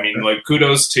 So, I mean, like,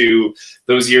 kudos to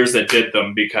those years that did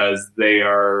them, because they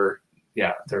are,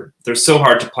 they're so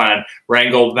hard to plan,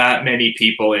 wrangle that many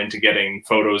people into getting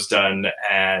photos done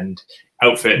and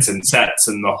outfits and sets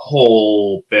and the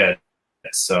whole bit.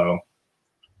 So,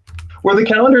 were the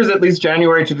calendars at least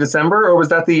January to December, or was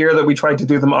that the year that we tried to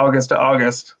do them August to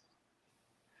August?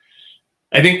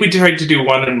 I think we tried to do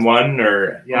 1 and 1,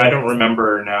 or I don't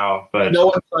remember now. But no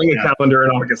one's trying a calendar in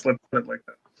August. Let's put it like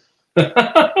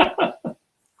that.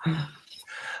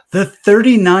 The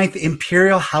 39th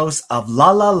Imperial House of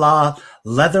La La La,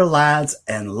 Leather Lads,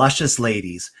 and Luscious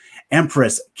Ladies.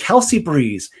 Empress Kelsey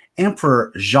Breeze,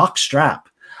 Emperor Jacques Strap,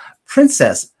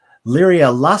 Princess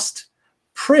Lyria Lust,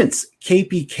 Prince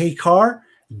KPK Carr,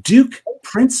 Duke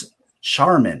Prince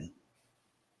Charmin.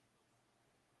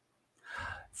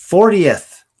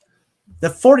 The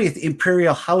 40th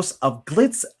Imperial House of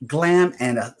Glitz, Glam,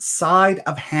 and a Side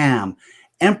of Ham,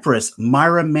 Empress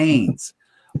Myra Maines,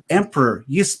 Emperor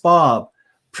Yusbob,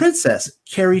 Princess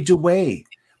Carrie Dewey,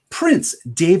 Prince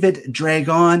David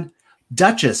Dragon,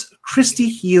 Duchess Christy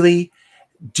Healy,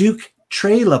 Duke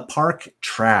Trailer Park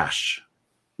Trash.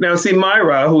 Now, see,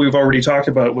 Myra, who we've already talked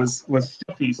about, was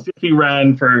Stiffy. Stiffy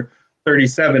ran for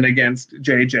 37 against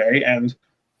JJ and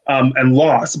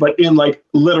lost, but in like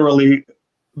literally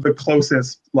the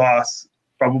closest loss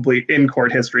probably in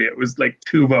court history. It was like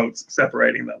 2 votes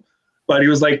separating them. But he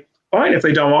was like, fine, if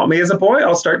they don't want me as a boy,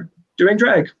 I'll start doing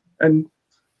drag. And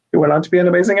he went on to be an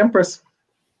amazing empress.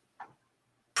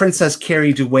 Princess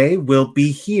Carrie Dewey will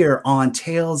be here on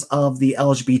Tales of the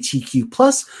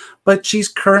LGBTQ+, but she's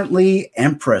currently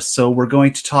Empress. So we're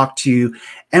going to talk to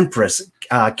Empress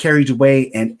Carrie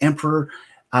Dewey and Emperor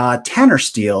Tanner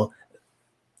Steele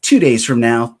 2 days from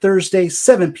now, Thursday,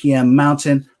 7 p.m.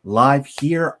 Mountain, live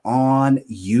here on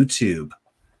YouTube.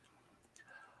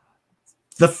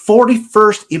 The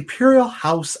 41st Imperial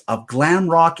House of Glam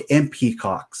Rock and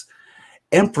Peacocks,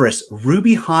 Empress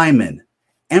Ruby Hyman,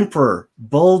 Emperor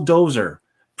Bulldozer,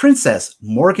 Princess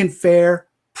Morgan Fair,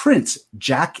 Prince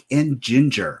Jack and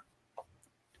Ginger.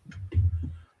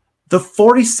 The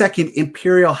 42nd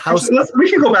Imperial House.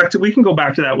 We can go back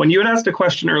to that. When you had asked a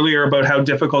question earlier about how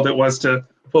difficult it was to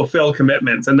fulfill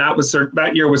commitments, and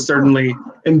that year was certainly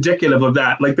indicative of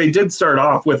that. Like, they did start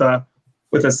off with a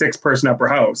 6-person upper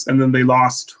house, and then they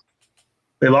lost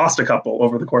a couple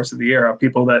over the course of the year of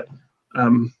people that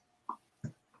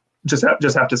just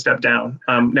have to step down.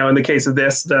 Now, in the case of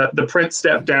this, the prince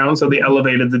stepped down, so they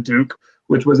elevated the duke,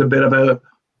 which was a bit of a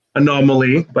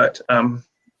anomaly, but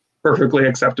perfectly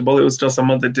acceptable. It was still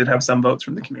someone that did have some votes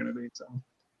from the community. So,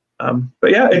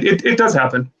 but yeah, it does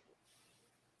happen.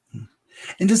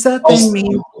 And does that then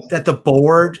mean that the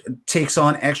board takes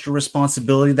on extra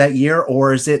responsibility that year,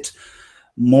 or is it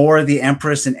more the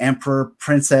Empress and Emperor,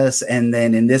 Princess, and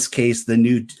then in this case, the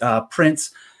new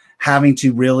Prince having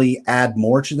to really add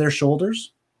more to their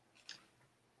shoulders?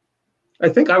 I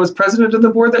think I was president of the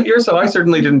board that year, so I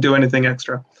certainly didn't do anything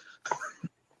extra.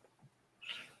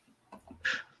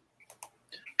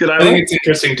 I think it's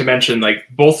interesting to mention, like,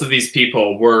 both of these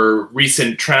people were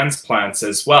recent transplants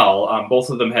as well. Both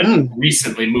of them had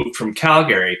recently moved from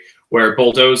Calgary, where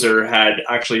Bulldozer had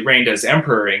actually reigned as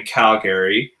emperor in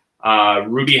Calgary.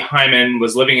 Ruby Hyman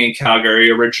was living in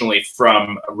Calgary, originally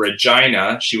from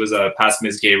Regina. She was a past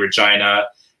Ms. Gay Regina.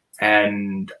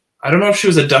 And I don't know if she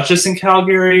was a duchess in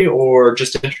Calgary or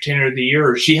just entertainer of the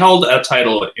year. She held a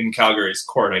title in Calgary's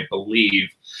court, I believe.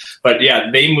 But yeah,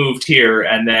 they moved here,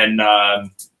 and then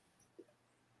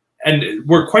and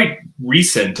we're quite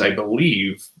recent, I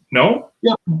believe. No?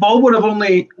 Yeah, Bull would have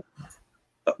only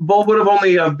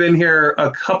been here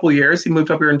a couple years. He moved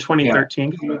up here in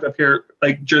 2013. Yeah. He moved up here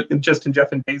like just in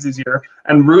Jeff and Daisy's year.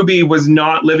 And Ruby was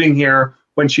not living here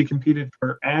when she competed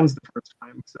for Anne's the first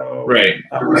time. So right.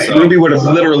 Ruby would have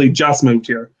literally just moved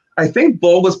here. I think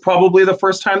Bull was probably the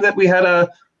first time that we had a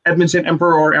Edmonton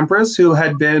Emperor or Empress who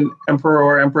had been Emperor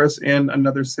or Empress in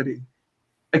another city.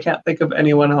 I can't think of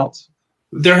anyone else.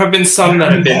 There have been some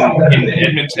that have been in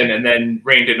Edmonton and then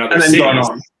reigned in other cities. Gone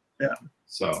on. Yeah.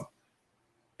 So.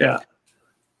 Yeah.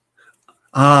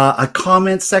 A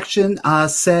comment section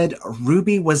said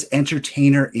Ruby was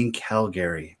entertainer in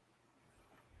Calgary.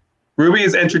 Ruby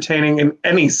is entertaining in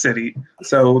any city,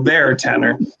 so there,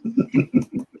 Tanner.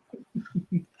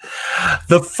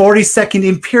 The 42nd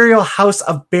Imperial House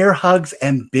of Bear Hugs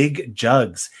and Big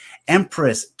Jugs.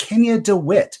 Empress Kenya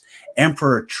DeWitt.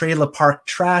 Emperor Trailer Park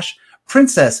Trash.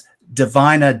 Princess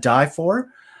Divina Dyfor.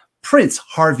 Prince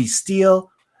Harvey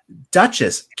Steele.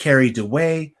 Duchess Carrie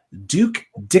DeWay. Duke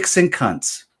Dixon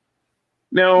Kuntz.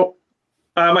 Now,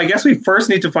 I guess we first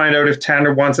need to find out if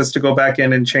Tanner wants us to go back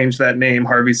in and change that name,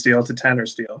 Harvey Steele, to Tanner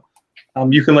Steele.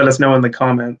 You can let us know in the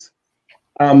comments.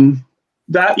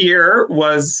 That year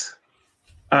was,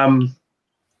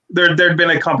 there'd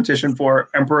been a competition for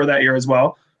Emperor that year as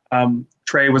well.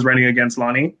 Trey was running against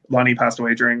Lonnie. Lonnie passed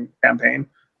away during campaign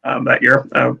that year,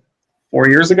 4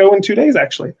 years ago in 2 days,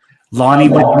 actually. Lonnie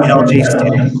would be LJ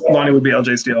Steele. Lonnie would be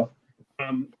LJ Steele.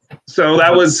 So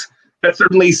that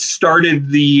certainly started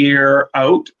the year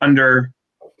out under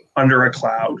a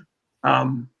cloud.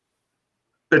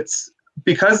 That's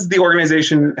because the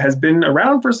organization has been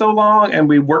around for so long, and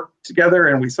we work together,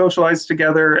 and we socialize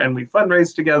together, and we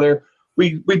fundraise together.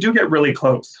 We do get really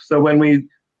close. So when we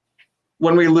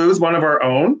lose one of our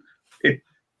own,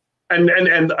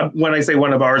 and when I say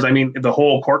one of ours, I mean the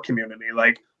whole Cork community.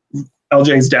 Like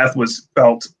LJ's death was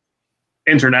felt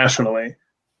internationally.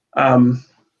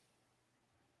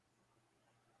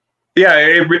 Yeah,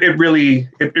 it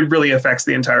really affects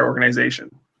the entire organization.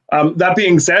 That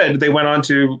being said, they went on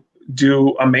to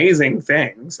do amazing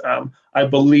things. I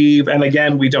believe, and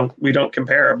again, we don't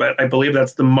compare, but I believe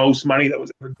that's the most money that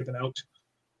was ever given out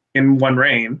in one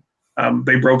reign.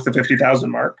 They broke the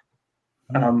 50,000 mark,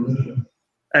 and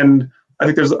I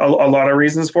think there's a lot of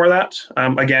reasons for that.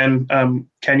 Again,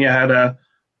 Kenya had a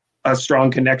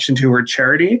strong connection to her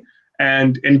charity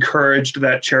and encouraged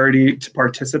that charity to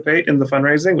participate in the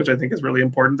fundraising, which I think is really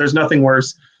important. There's nothing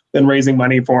worse than raising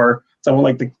money for someone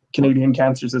like the Canadian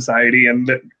Cancer Society, and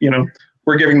that,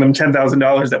 we're giving them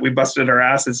 $10,000 that we busted our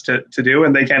asses to do,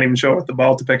 and they can't even show up the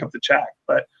ball to pick up the check.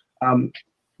 But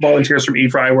volunteers from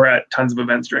EFRI were at tons of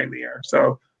events during the year,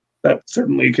 so that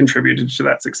certainly contributed to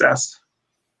that success.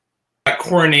 That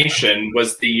coronation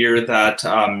was the year that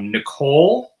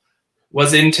Nicole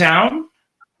was in town.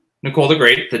 Nicole the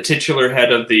Great, the titular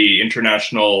head of the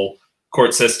international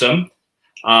court system.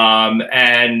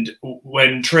 And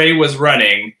when Trey was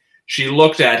running, she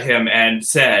looked at him and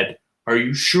said, "Are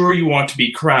you sure you want to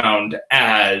be crowned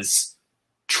as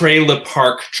Trailer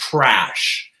Park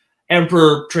Trash?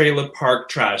 Emperor Trailer Park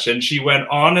Trash?" And she went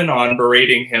on and on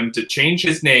berating him to change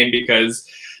his name because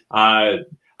I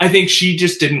think she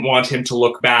just didn't want him to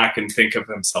look back and think of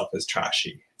himself as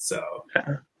trashy. So...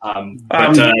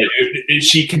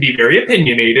 she can be very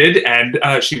opinionated, and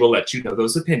she will let you know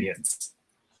those opinions.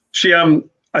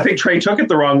 I think Trey took it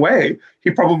the wrong way.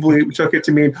 He probably took it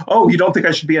to mean, "Oh, you don't think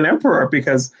I should be an emperor?"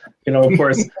 Because, of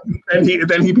course, then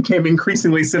he became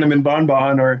increasingly Cinnamon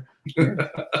Bonbon, or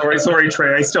sorry,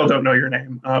 Trey, I still don't know your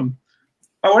name. I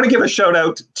want to give a shout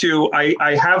out to,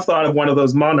 I have thought of one of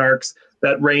those monarchs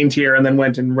that reigned here and then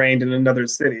went and reigned in another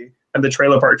city, and the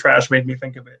Trailer Park Trash made me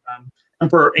think of it.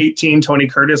 Emperor 18, Tony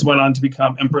Curtis, went on to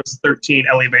become Empress 13,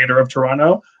 Ellie Vader of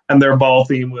Toronto, and their ball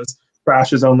theme was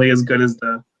 "Trash is only as good as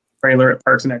the trailer it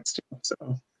parks next to."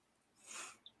 So,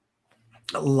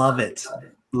 love it.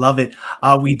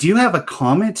 We do have a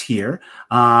comment here,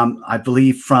 I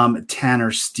believe from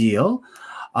Tanner Steele.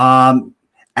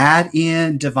 Add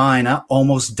in Divina,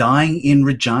 almost dying in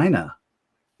Regina.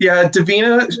 Yeah,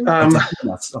 Divina.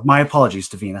 My apologies,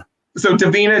 Divina. So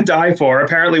Divina Dyfor,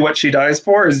 apparently what she dies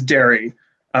for is dairy.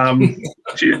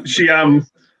 She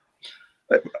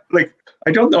like,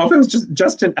 I don't know if it was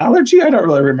just an allergy. I don't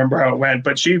really remember how it went,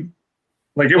 but it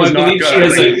was not good. She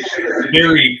has a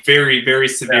very, very, very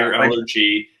severe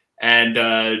allergy, and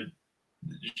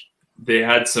they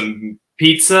had some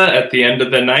pizza at the end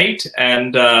of the night,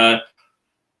 and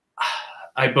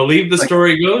I believe the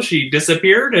story goes she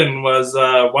disappeared and was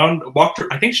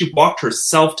I think she walked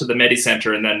herself to the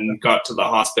Medi-Center and then got to the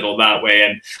hospital that way.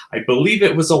 And I believe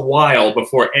it was a while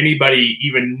before anybody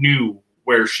even knew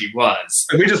where she was.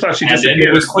 And we just thought she disappeared. And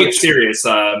it was quite serious,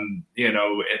 and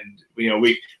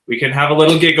we can have a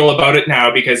little giggle about it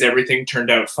now because everything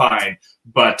turned out fine.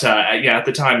 But at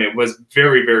the time it was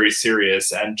very, very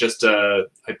serious, and just I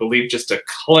believe just a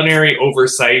culinary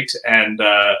oversight, and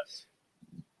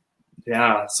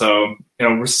so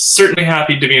we're certainly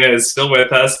happy Divina is still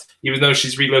with us, even though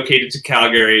she's relocated to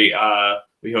Calgary.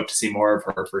 We hope to see more of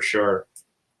her for sure.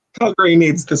 Calgary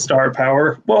needs the star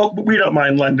power. Well, we don't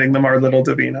mind lending them our little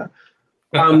Davina.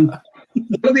 One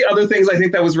of the other things I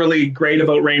think that was really great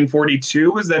about Reign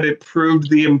 42 was that it proved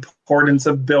the importance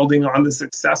of building on the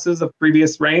successes of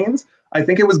previous reigns. I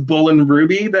think it was Bull and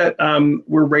Ruby that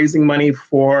were raising money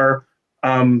for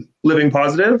Living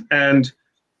Positive, and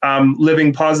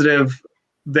Living Positive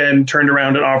then turned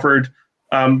around and offered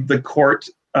the court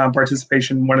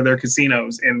participation in one of their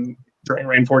casinos during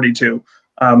Reign 42.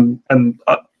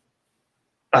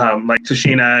 Like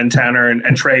Tashina and Tanner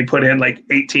and Trey put in like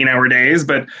 18-hour days,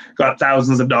 but got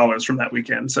thousands of dollars from that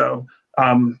weekend. So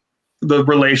the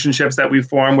relationships that we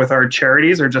form with our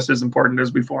charities are just as important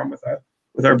as we form with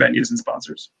our venues and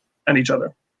sponsors and each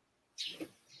other.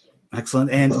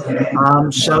 Excellent. And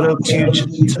shout out to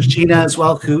Tashina as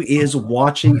well, who is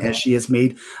watching, as she has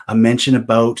made a mention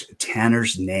about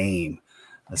Tanner's name.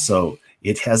 So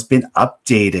it has been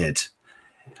updated.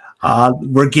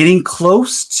 We're getting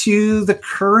close to the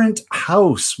current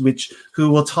house,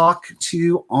 who we'll talk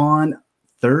to on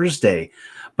Thursday.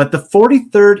 But the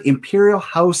 43rd Imperial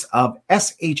House of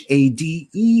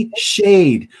SHADE,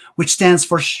 Shade, which stands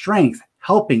for Strength,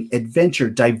 Helping, Adventure,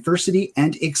 Diversity,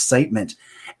 and Excitement.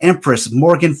 Empress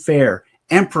Morgan Fair,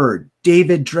 Emperor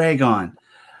David Dragon,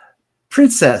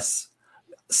 Princess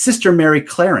Sister Mary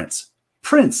Clarence,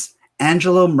 Prince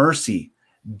Angelo Mercy,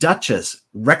 Duchess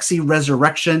Rexy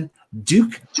Resurrection,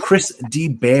 Duke Chris D.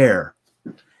 Bear.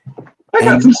 I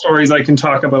got some stories I can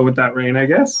talk about with that reign, I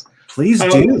guess. Please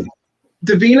do.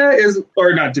 Davina is,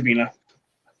 or not Davina.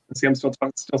 See, I'm still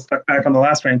stuck back on the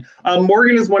last reign.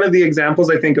 Morgan is one of the examples,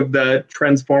 I think, of the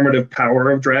transformative power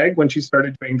of drag. When she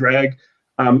started doing drag,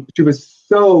 she was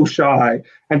so shy,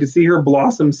 and to see her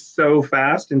blossom so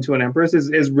fast into an empress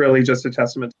is really just a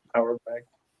testament to the power of drag.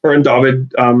 Her and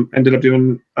David ended up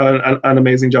doing an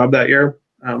amazing job that year.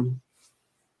 I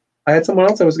had someone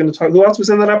else I was going to talk. Who else was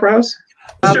in that upper house?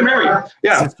 Sister Mary.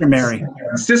 Yeah. Sister Mary.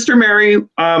 Sister Mary,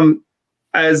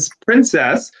 as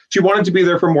princess, she wanted to be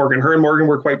there for Morgan. Her and Morgan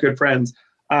were quite good friends.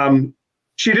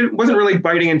 She wasn't really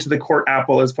biting into the court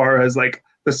apple as far as like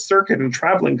the circuit and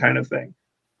traveling kind of thing.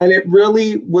 And it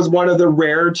really was one of the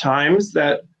rare times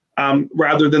that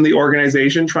rather than the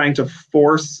organization trying to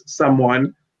force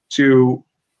someone to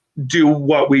do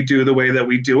what we do the way that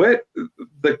we do it,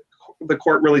 the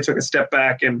court really took a step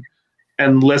back and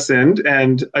listened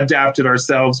and adapted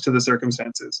ourselves to the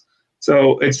circumstances.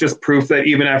 So it's just proof that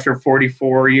even after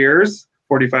 44 years,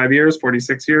 45 years,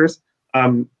 46 years,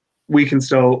 we can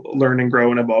still learn and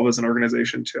grow and evolve as an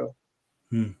organization too.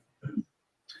 And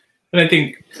I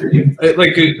think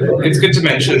it's good to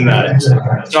mention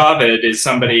that David is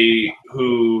somebody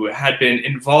who had been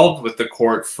involved with the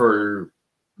court for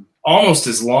almost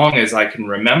as long as I can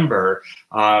remember.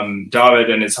 David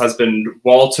and his husband,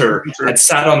 Walter, had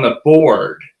sat on the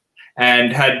board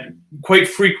and had quite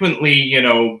frequently,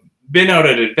 been out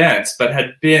at events, but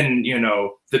had been,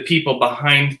 the people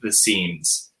behind the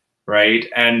scenes, right?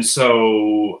 And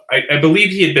so I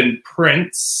believe he had been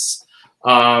Prince,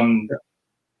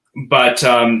 but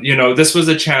this was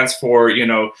a chance for,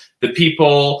 the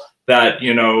people that,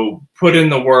 put in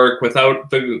the work without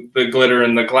the glitter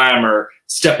and the glamour,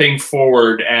 stepping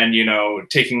forward and,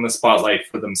 taking the spotlight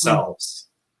for themselves.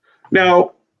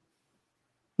 Now,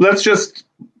 let's just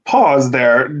pause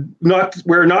there.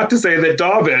 We're not to say that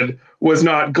David was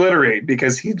not glittery,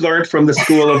 because he learned from the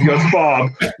school of Yus Bob,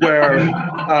 where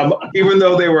even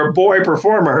though they were boy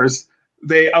performers,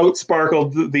 they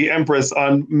outsparkled the Empress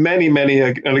on many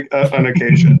an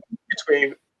occasion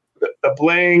between the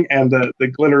bling and the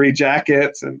glittery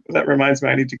jackets. And that reminds me,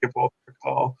 I need to give Walter a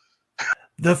call.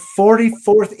 The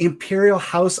 44th Imperial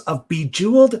House of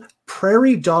Bejeweled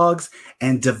Prairie Dogs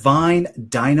and Divine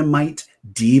Dynamite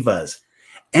Divas.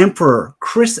 Emperor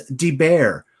Chris de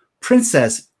Bear,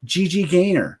 Princess Gigi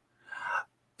Gaynor,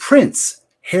 Prince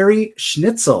Harry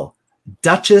Schnitzel,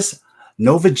 Duchess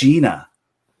Novagina.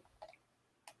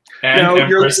 And now,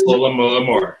 Empress Lola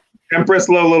Moore. Empress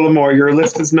Lola Moore. Your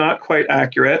list is not quite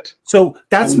accurate. So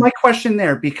that's my question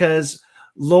there, because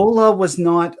Lola was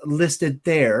not listed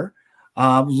there.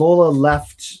 Lola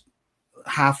left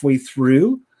halfway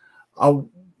through.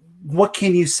 What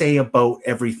can you say about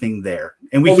everything there?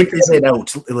 And we can say it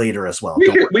out later as well.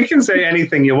 We can say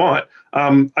anything you want.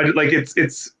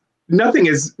 It's nothing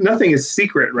is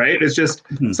secret, right? It's just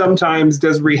sometimes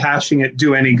does rehashing it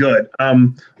do any good?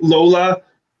 Lola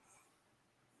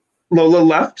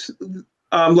left.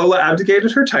 Lola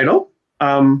abdicated her title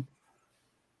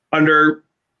under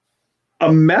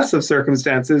a mess of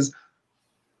circumstances,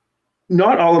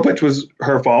 not all of which was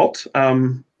her fault.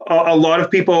 A lot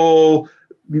of people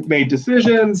made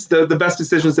decisions, the best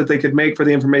decisions that they could make for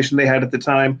the information they had at the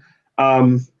time.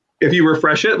 if you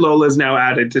refresh it, Lola's now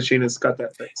added. Tashina's got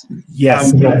that fixed.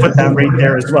 Yes, we'll put that right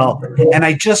there as well. And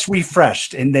I just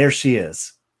refreshed, and there she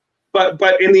is. But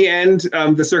in the end,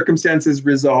 the circumstances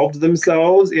resolved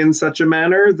themselves in such a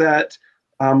manner that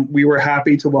we were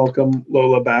happy to welcome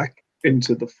Lola back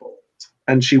into the fold.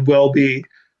 And she will be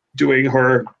doing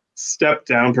her step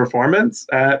down performance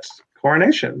at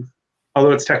Coronation.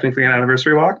 Although it's technically an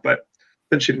anniversary walk, but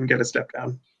then she didn't get a step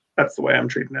down. That's the way I'm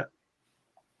treating it.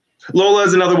 Lola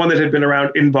is another one that had been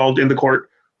around, involved in the court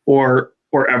for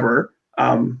forever.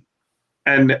 And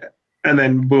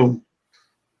then boom,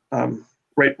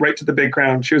 right to the big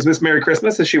crown. She was Miss Merry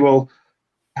Christmas, as she will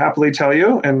happily tell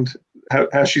you, and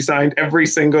has she signed every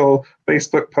single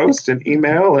Facebook post and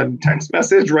email and text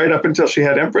message right up until she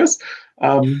had Empress.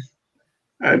 And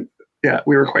yeah,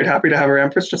 we were quite happy to have her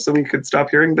Empress just so we could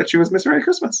stop hearing that she was Miss Merry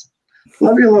Christmas.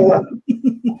 Love you, Lola.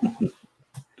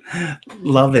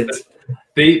 Love it.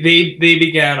 They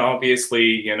began, obviously,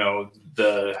 you know,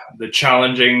 the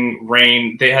challenging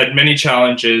reign. They had many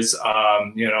challenges,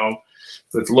 you know,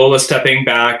 with Lola stepping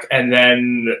back, and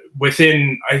then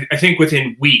within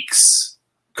weeks,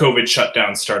 COVID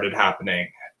shutdown started happening.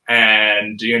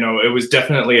 And, you know, it was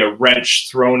definitely a wrench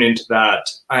thrown into that.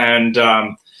 And,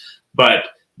 but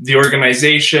the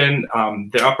organization,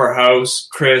 the upper house,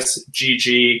 Chris,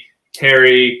 Gigi,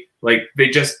 Harry, like they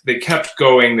kept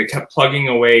going, they kept plugging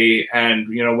away.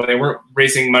 And, you know, when they weren't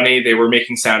raising money, they were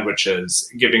making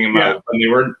sandwiches, giving them out. When they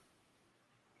weren't,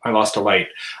 I lost a light.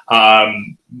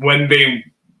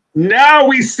 Now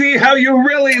we see how you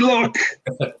really look.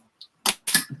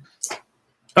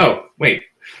 Oh, wait,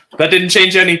 that didn't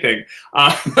change anything.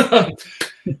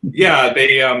 Yeah,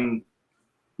 they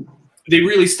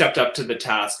really stepped up to the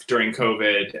task during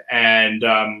COVID,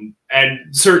 and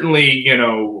certainly, you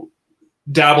know,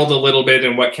 dabbled a little bit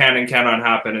in what can and cannot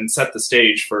happen, and set the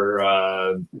stage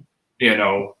for you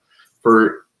know,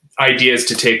 for ideas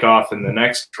to take off in the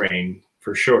next train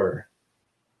for sure.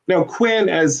 Now, Quinn,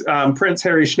 as Prince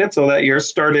Harry Schnitzel that year,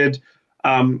 started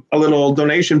a little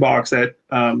donation box at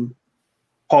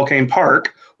Paul Kane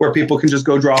Park, where people can just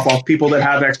go drop off. People that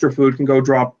have extra food can go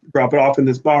drop it off in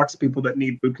this box. People that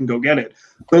need food can go get it.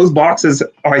 Those boxes,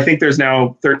 I think there's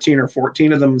now 13 or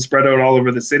 14 of them spread out all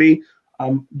over the city,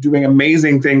 doing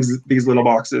amazing things, these little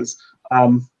boxes.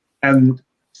 And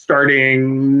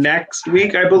starting next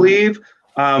week, I believe,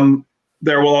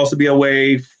 there will also be a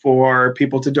way for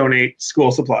people to donate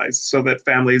school supplies, so that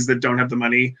families that don't have the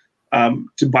money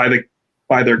to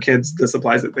buy their kids the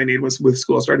supplies that they need with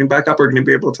school starting back up are going to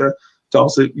be able to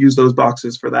also use those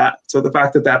boxes for that. So the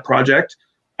fact that project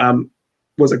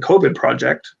was a COVID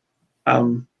project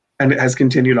and it has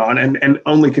continued on and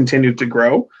only continued to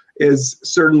grow is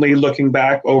certainly, looking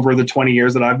back over the 20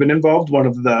 years that I've been involved,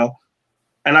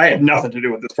 and I had nothing to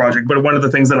do with this project, but one of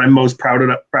the things that I'm most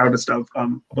proudest of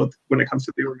about when it comes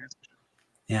to the organization.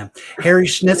 Yeah. Harry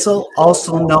Schnitzel,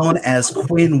 also known as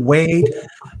Quinn Wade,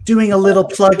 doing a little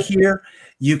plug here.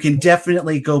 You can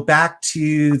definitely go back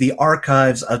to the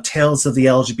archives of Tales of the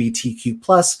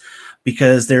LGBTQ+,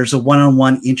 because there's a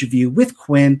one-on-one interview with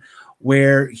Quinn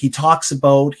where he talks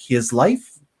about his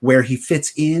life, where he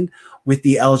fits in with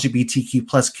the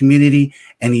LGBTQ+ community,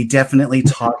 and he definitely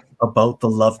talked about the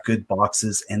Love Good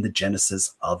boxes and the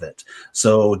genesis of it.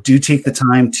 So do take the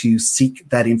time to seek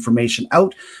that information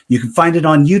out. You can find it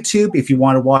on YouTube if you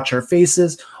want to watch our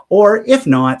faces, or if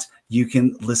not, you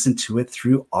can listen to it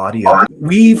through audio.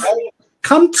 We've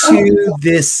come to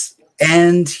this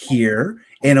end here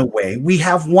in a way. We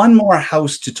have one more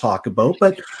house to talk about,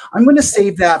 but I'm going to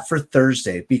save that for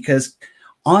Thursday, because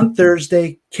on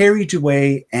Thursday, Carrie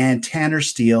Dewey and Tanner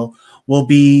Steele will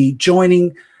be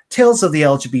joining Tales of the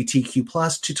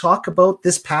LGBTQ+ to talk about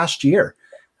this past year,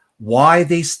 why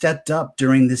they stepped up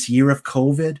during this year of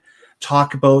COVID,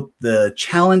 talk about the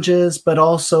challenges, but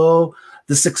also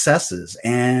the successes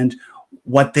and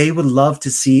what they would love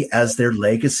to see as their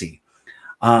legacy.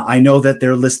 I know that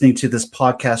they're listening to this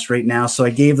podcast right now, so I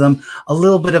gave them a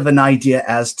little bit of an idea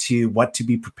as to what to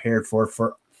be prepared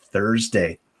for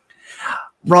Thursday.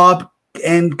 Rob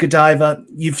and Godiva,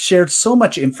 you've shared so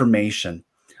much information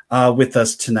with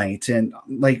us tonight, and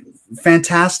like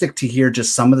fantastic to hear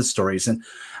just some of the stories.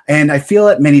 And I feel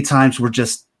that many times we're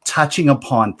just touching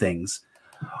upon things.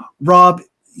 Rob,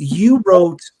 you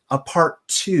wrote a part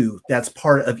 2 that's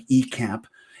part of ECAMP.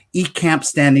 ECAMP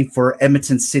standing for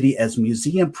Edmonton City as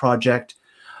Museum Project.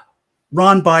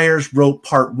 Ron Byers wrote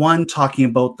part 1 talking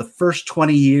about the first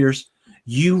 20 years.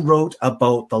 You wrote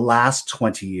about the last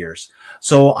 20 years.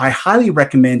 So I highly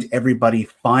recommend everybody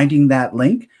finding that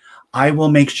link. I will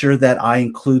make sure that I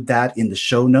include that in the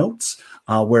show notes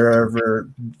wherever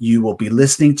you will be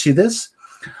listening to this.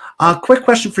 Quick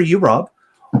question for you, Rob.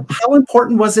 How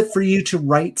important was it for you to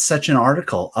write such an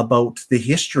article about the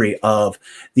history of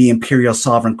the Imperial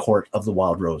Sovereign Court of the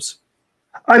Wild Rose?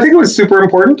 I think it was super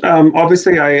important.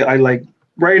 Obviously, I like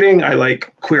writing. I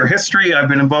like queer history. I've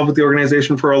been involved with the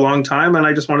organization for a long time, and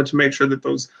I just wanted to make sure that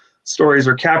those stories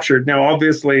are captured. Now,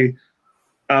 obviously,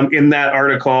 in that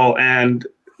article and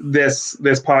this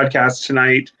podcast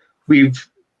tonight, we've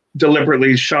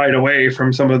deliberately shied away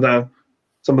from some of the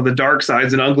dark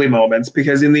sides and ugly moments,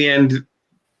 because in the end,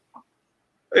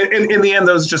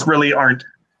 those just really aren't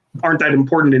that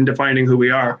important in defining who we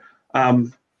are.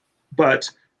 But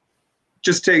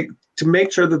just to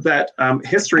make sure that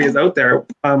history is out there,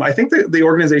 I think that the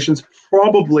organization's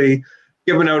probably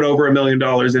given out over $1 million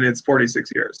in its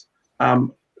 46 years.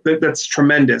 That's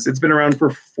tremendous. It's been around for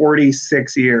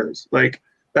 46 years. Like,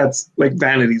 that's like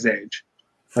vanity's age.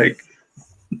 Like,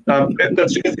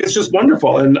 it's just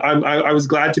wonderful, and I was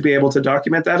glad to be able to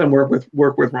document that and work with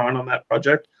Ron on that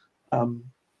project. And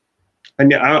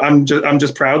yeah, I'm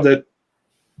just proud that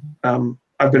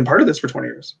I've been part of this for 20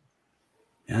 years.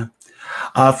 Yeah.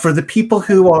 For the people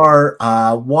who are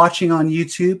watching on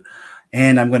YouTube,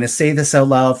 and I'm going to say this out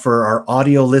loud for our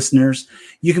audio listeners,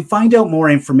 you can find out more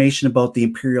information about the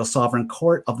Imperial Sovereign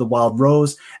Court of the Wild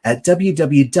Rose at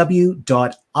www.iscwr.ca.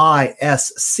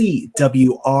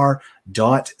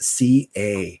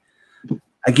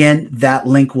 Again, that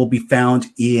link will be found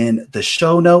in the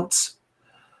show notes.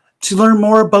 To learn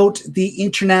more about the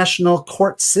international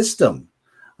court system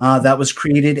that was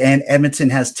created, and Edmonton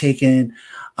has taken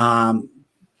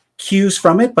cues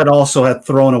from it, but also have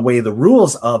thrown away the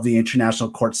rules of the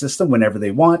international court system whenever they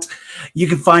want. You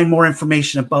can find more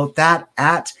information about that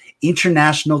at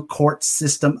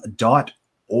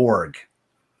internationalcourtsystem.org.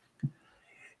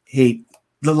 Hey,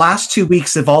 the last 2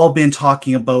 weeks have all been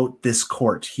talking about this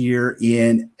court here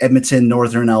in Edmonton,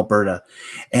 Northern Alberta,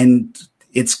 and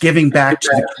it's giving back to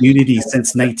the community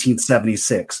since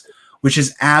 1976, which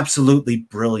is absolutely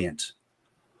brilliant.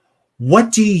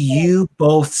 What do you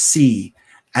both see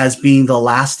as being the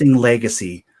lasting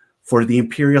legacy for the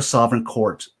Imperial Sovereign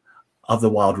Court of the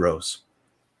Wild Rose?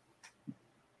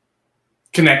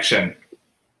 Connection.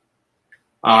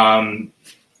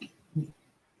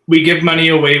 We give money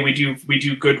away. We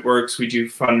do good works. We do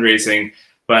fundraising,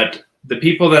 but the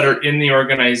people that are in the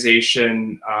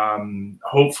organization,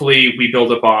 hopefully we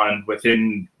build a bond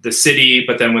within the city,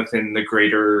 but then within the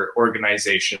greater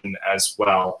organization as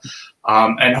well.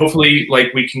 And hopefully,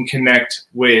 like, we can connect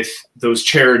with those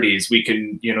charities. We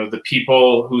can, the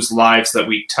people whose lives that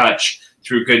we touch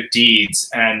through good deeds.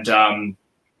 And I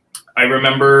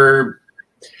remember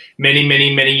many,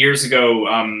 many, many years ago,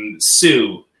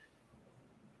 Sue,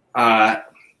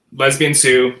 lesbian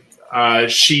Sue,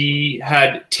 she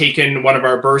had taken one of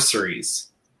our bursaries,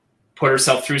 put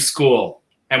herself through school,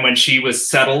 and when she was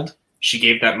settled, she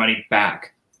gave that money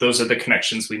back. Those are the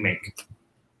connections we make.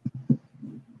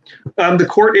 The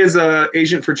court is an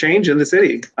agent for change in the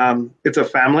city. It's a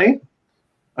family.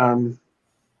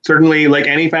 Certainly, like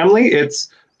any family, it's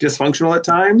dysfunctional at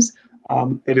times.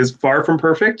 It is far from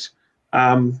perfect.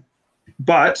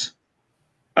 But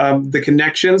the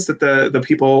connections that the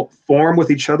people form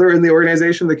with each other in the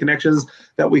organization, the connections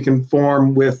that we can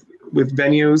form with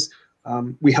venues,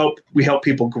 we help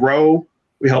people grow.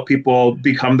 We help people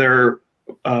become their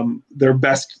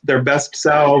best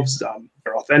selves,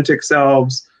 their authentic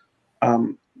selves.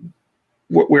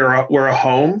 We're a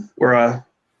home. We're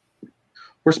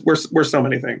so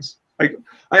many things. I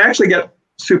actually get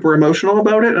super emotional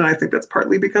about it, and I think that's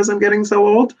partly because I'm getting so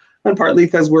old, and partly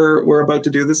because we're about to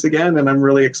do this again, and I'm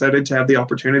really excited to have the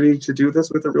opportunity to do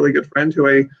this with a really good friend who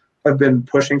I have been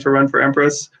pushing to run for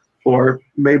Empress for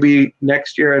maybe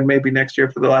next year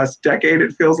for the last decade,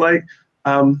 it feels like.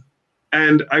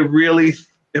 And I really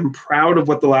am proud of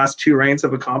what the last two reigns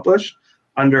have accomplished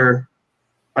under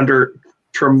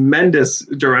tremendous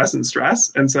duress and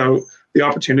stress. And so the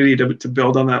opportunity to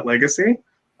build on that legacy.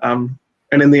 And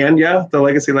in the end, the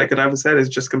legacy, like I've said,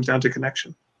 just comes down to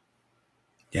connection.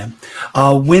 Yeah.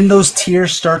 When those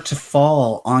tears start to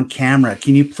fall on camera,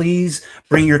 can you please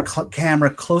bring your camera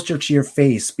closer to your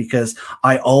face? Because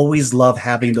I always love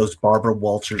having those Barbara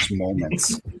Walters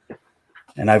moments.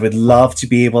 And I would love to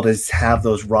be able to have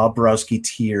those Rob Borowski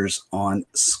tears on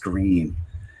screen.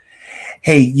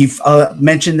 Hey, you've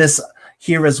mentioned this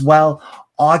here as well.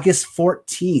 August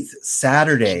 14th,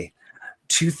 Saturday,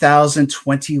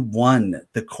 2021,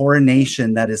 the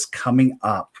coronation that is coming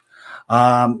up.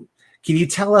 Can you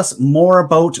tell us more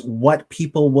about what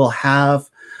people will have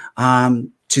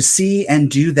to see and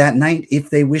do that night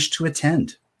if they wish to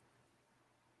attend?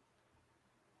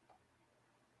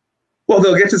 Well,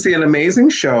 they'll get to see an amazing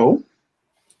show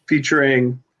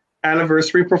featuring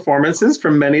anniversary performances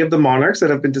from many of the monarchs that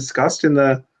have been discussed in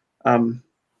the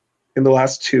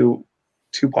last two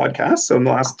podcasts. So in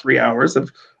the last 3 hours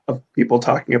of people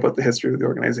talking about the history of the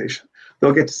organization,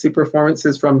 they'll get to see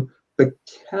performances from the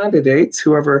candidates.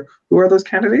 Who are those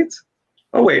candidates?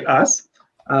 Oh wait, us,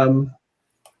 and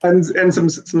some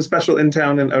special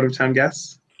in-town and out-of-town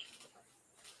guests.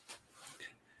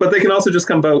 But they can also just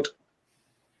come vote.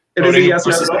 It is a yes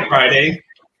or no Friday.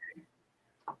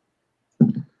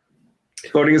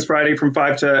 Voting is Friday from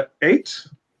 5 to 8.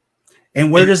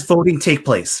 And where does voting take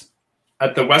place?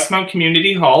 At the Westmount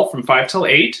Community Hall from 5 till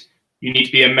 8. You need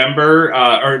to be a member,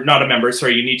 or not a member,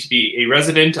 sorry, you need to be a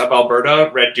resident of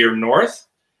Alberta, Red Deer North.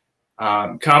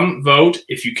 Come vote.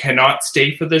 If you cannot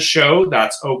stay for the show,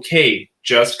 that's okay.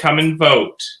 Just come and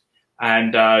vote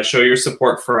and show your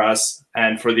support for us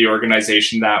and for the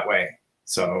organization that way.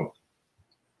 So,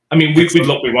 I mean, we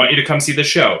want you to come see the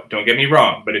show. Don't get me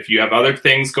wrong. But if you have other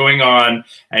things going on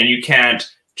and you can't,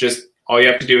 just all you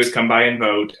have to do is come by and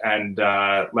vote and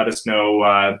let us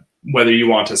know whether you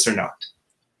want us or not.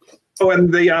 Oh,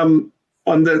 and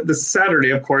on the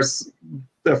Saturday, of course,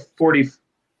 the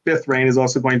 45th Reign is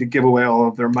also going to give away all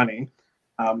of their money.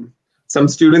 Some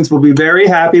students will be very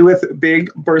happy with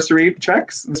big bursary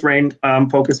checks. This Reign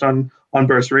focused on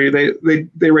bursary.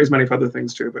 They raise money for other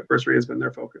things too, but bursary has been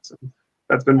their focus. And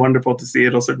that's been wonderful to see.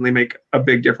 It'll certainly make a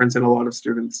big difference in a lot of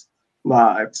students'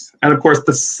 lives. And of course,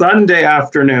 the Sunday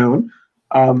afternoon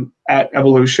at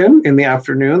Evolution, in the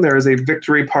afternoon, there is a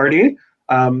victory party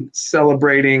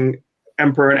celebrating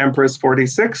Emperor and Empress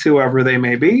 46, whoever they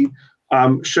may be.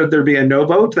 Should there be a no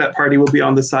vote, that party will be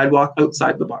on the sidewalk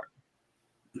outside the bar.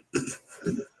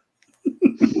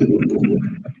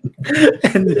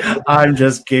 And I'm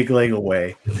just giggling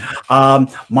away.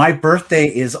 My birthday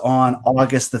is on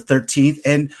August the 13th,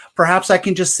 and perhaps I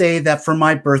can just say that for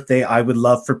my birthday, I would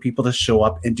love for people to show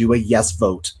up and do a yes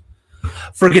vote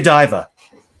for Godiva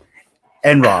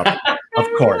and Rob, of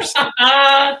course.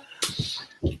 I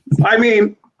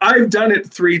mean, I've done it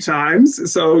 3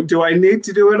 times, so do I need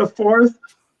to do it a 4th?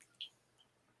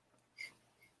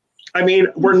 I mean,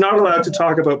 we're not allowed to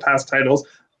talk about past titles.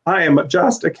 I am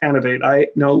just a candidate. I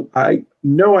no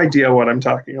idea what I'm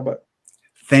talking about.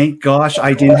 Thank gosh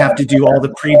I didn't have to do all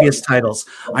the previous titles.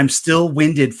 I'm still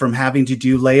winded from having to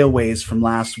do layaways from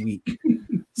last week.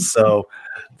 So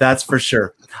that's for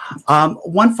sure.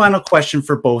 One final question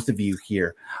for both of you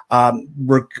here.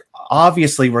 We're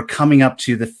coming up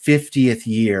to the 50th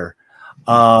year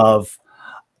of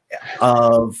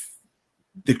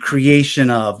the creation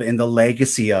of and the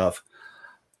legacy of.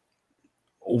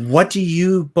 What do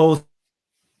you both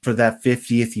for that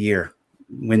 50th year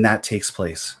when that takes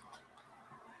place?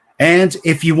 And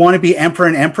if you want to be Emperor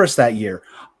and Empress that year,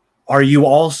 are you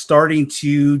all starting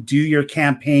to do your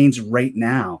campaigns right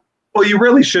now? Well, you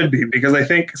really should be, because I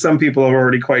think some people are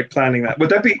already quite planning that. Would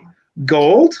that be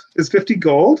gold? Is 50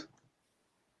 gold?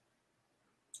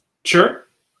 Sure.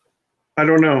 I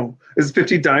don't know. Is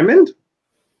 50 diamond?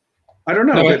 I don't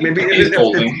know. No, but maybe it is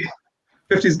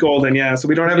 50's golden, yeah. So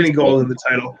we don't have any gold in the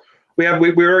title. We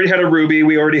already had a ruby.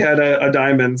 We already had a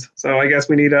diamond. So I guess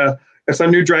we need if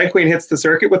some new drag queen hits the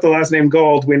circuit with the last name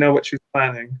Gold, we know what she's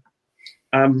planning.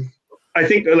 I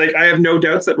think I have no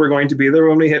doubts that we're going to be there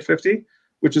when we hit 50,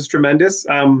 which is tremendous.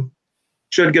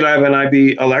 Should Godiva and I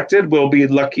be elected, we'll be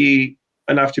lucky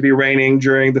enough to be reigning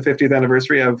during the 50th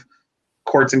anniversary of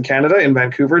Courts in Canada in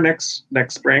Vancouver next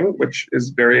spring, which is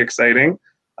very exciting.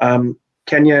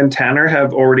 Kenya and Tanner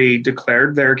have already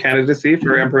declared their candidacy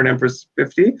for Emperor and Empress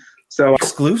 50. So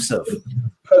exclusive.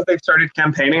 Because they've started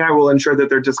campaigning, I will ensure that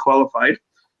they're disqualified.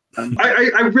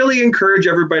 I really encourage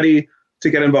everybody to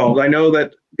get involved. I know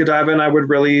that Godiva and I would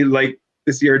really like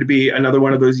this year to be another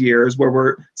one of those years where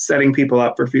we're setting people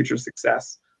up for future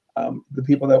success. The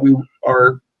people that we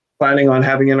are planning on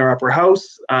having in our upper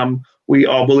house, we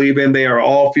all believe in. They are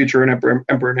all future Emperor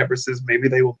and Empresses. Maybe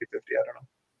they will be 50. I don't know.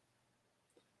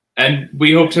 And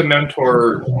we hope to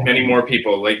mentor many more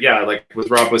people. Like what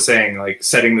Rob was saying, like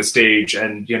setting the stage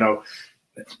and,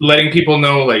 letting people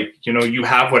know, you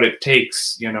have what it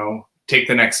takes, take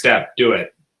the next step, do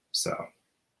it. So,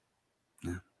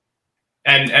 yeah.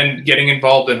 And getting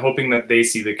involved and hoping that they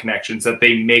see the connections, that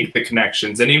they make the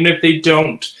connections. And even if they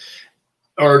don't,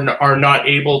 or are not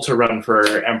able to run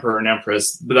for Emperor and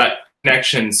Empress, that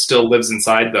connection still lives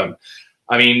inside them.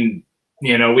 I mean,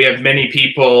 we have many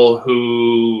people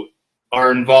who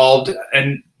are involved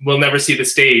and will never see the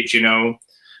stage,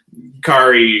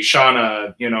 Kari,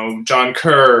 Shauna, John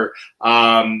Kerr,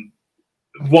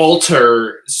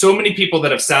 Walter, so many people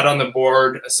that have sat on the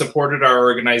board, supported our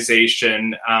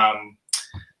organization,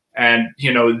 And,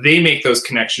 they make those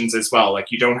connections as well.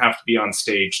 Like, you don't have to be on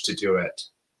stage to do it.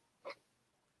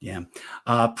 Yeah.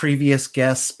 Previous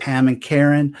guests, Pam and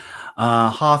Karen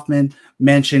Hoffman,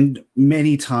 mentioned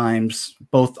many times,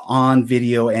 both on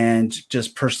video and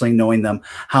just personally knowing them,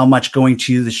 how much going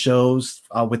to the shows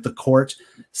with the court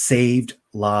saved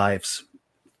lives.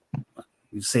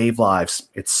 You save lives.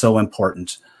 It's so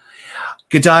important.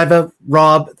 Godiva,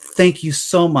 Rob, thank you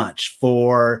so much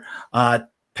for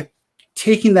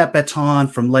taking that baton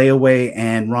from Layaway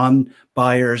and Ron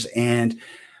Byers and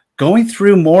going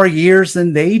through more years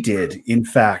than they did, in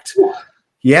fact.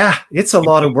 Yeah, it's a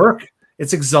lot of work.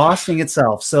 It's exhausting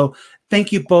itself. So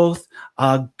thank you both.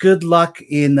 Good luck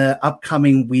in the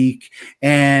upcoming week.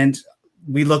 And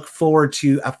we look forward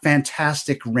to a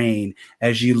fantastic reign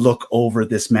as you look over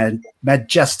this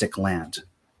majestic land.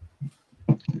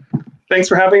 Thanks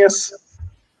for having us.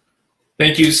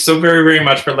 Thank you so very, very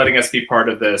much for letting us be part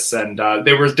of this. And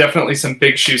there was definitely some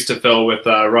big shoes to fill with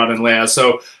Ron and Leia.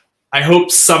 So I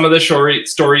hope some of the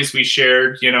stories we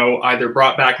shared, either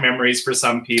brought back memories for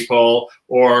some people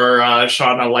or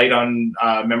shone a light on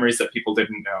memories that people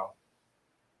didn't know.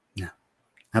 Yeah,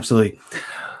 absolutely.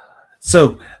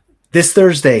 So this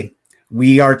Thursday,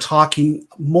 we are talking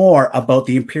more about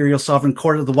the Imperial Sovereign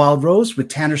Court of the Wild Rose with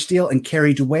Tanner Steele and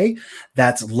Carrie DeWay.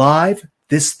 That's live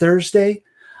this Thursday,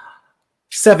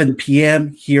 7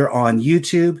 p.m. here on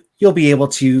YouTube. You'll be able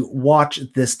to watch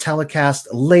this telecast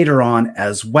later on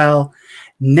as well.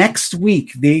 Next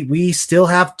week, we still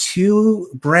have 2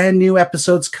 brand new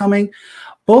episodes coming.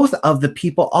 Both of the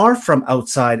people are from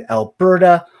outside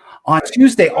Alberta. On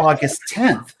Tuesday, August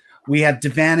 10th, we have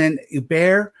Devanan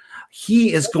Hubert.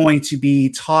 He is going to be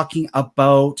talking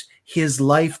about his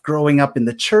life growing up in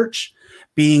the church,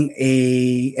 being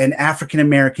an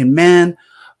African-American man,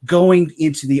 going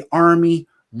into the army,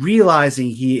 realizing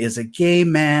he is a gay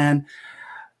man,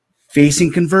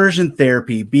 facing conversion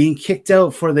therapy, being kicked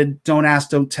out for the Don't Ask,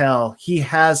 Don't Tell. He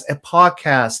has a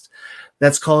podcast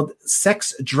that's called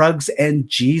Sex, Drugs, and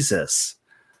Jesus.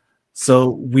 So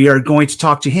we are going to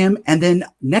talk to him. And then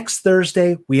next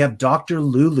Thursday, we have Dr.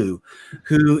 Lulu,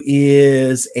 who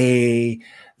is a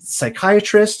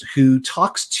psychiatrist who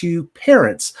talks to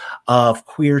parents of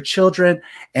queer children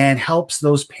and helps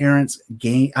those parents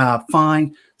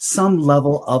find some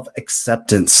level of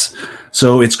acceptance.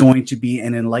 So it's going to be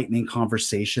an enlightening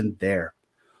conversation there.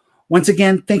 Once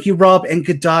again, thank you, Rob and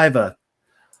Godiva.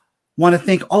 Want to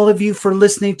thank all of you for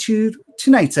listening to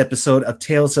tonight's episode of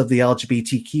Tales of the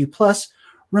LGBTQ+,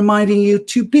 reminding you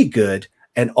to be good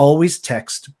and always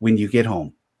text when you get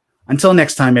home. Until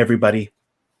next time, everybody.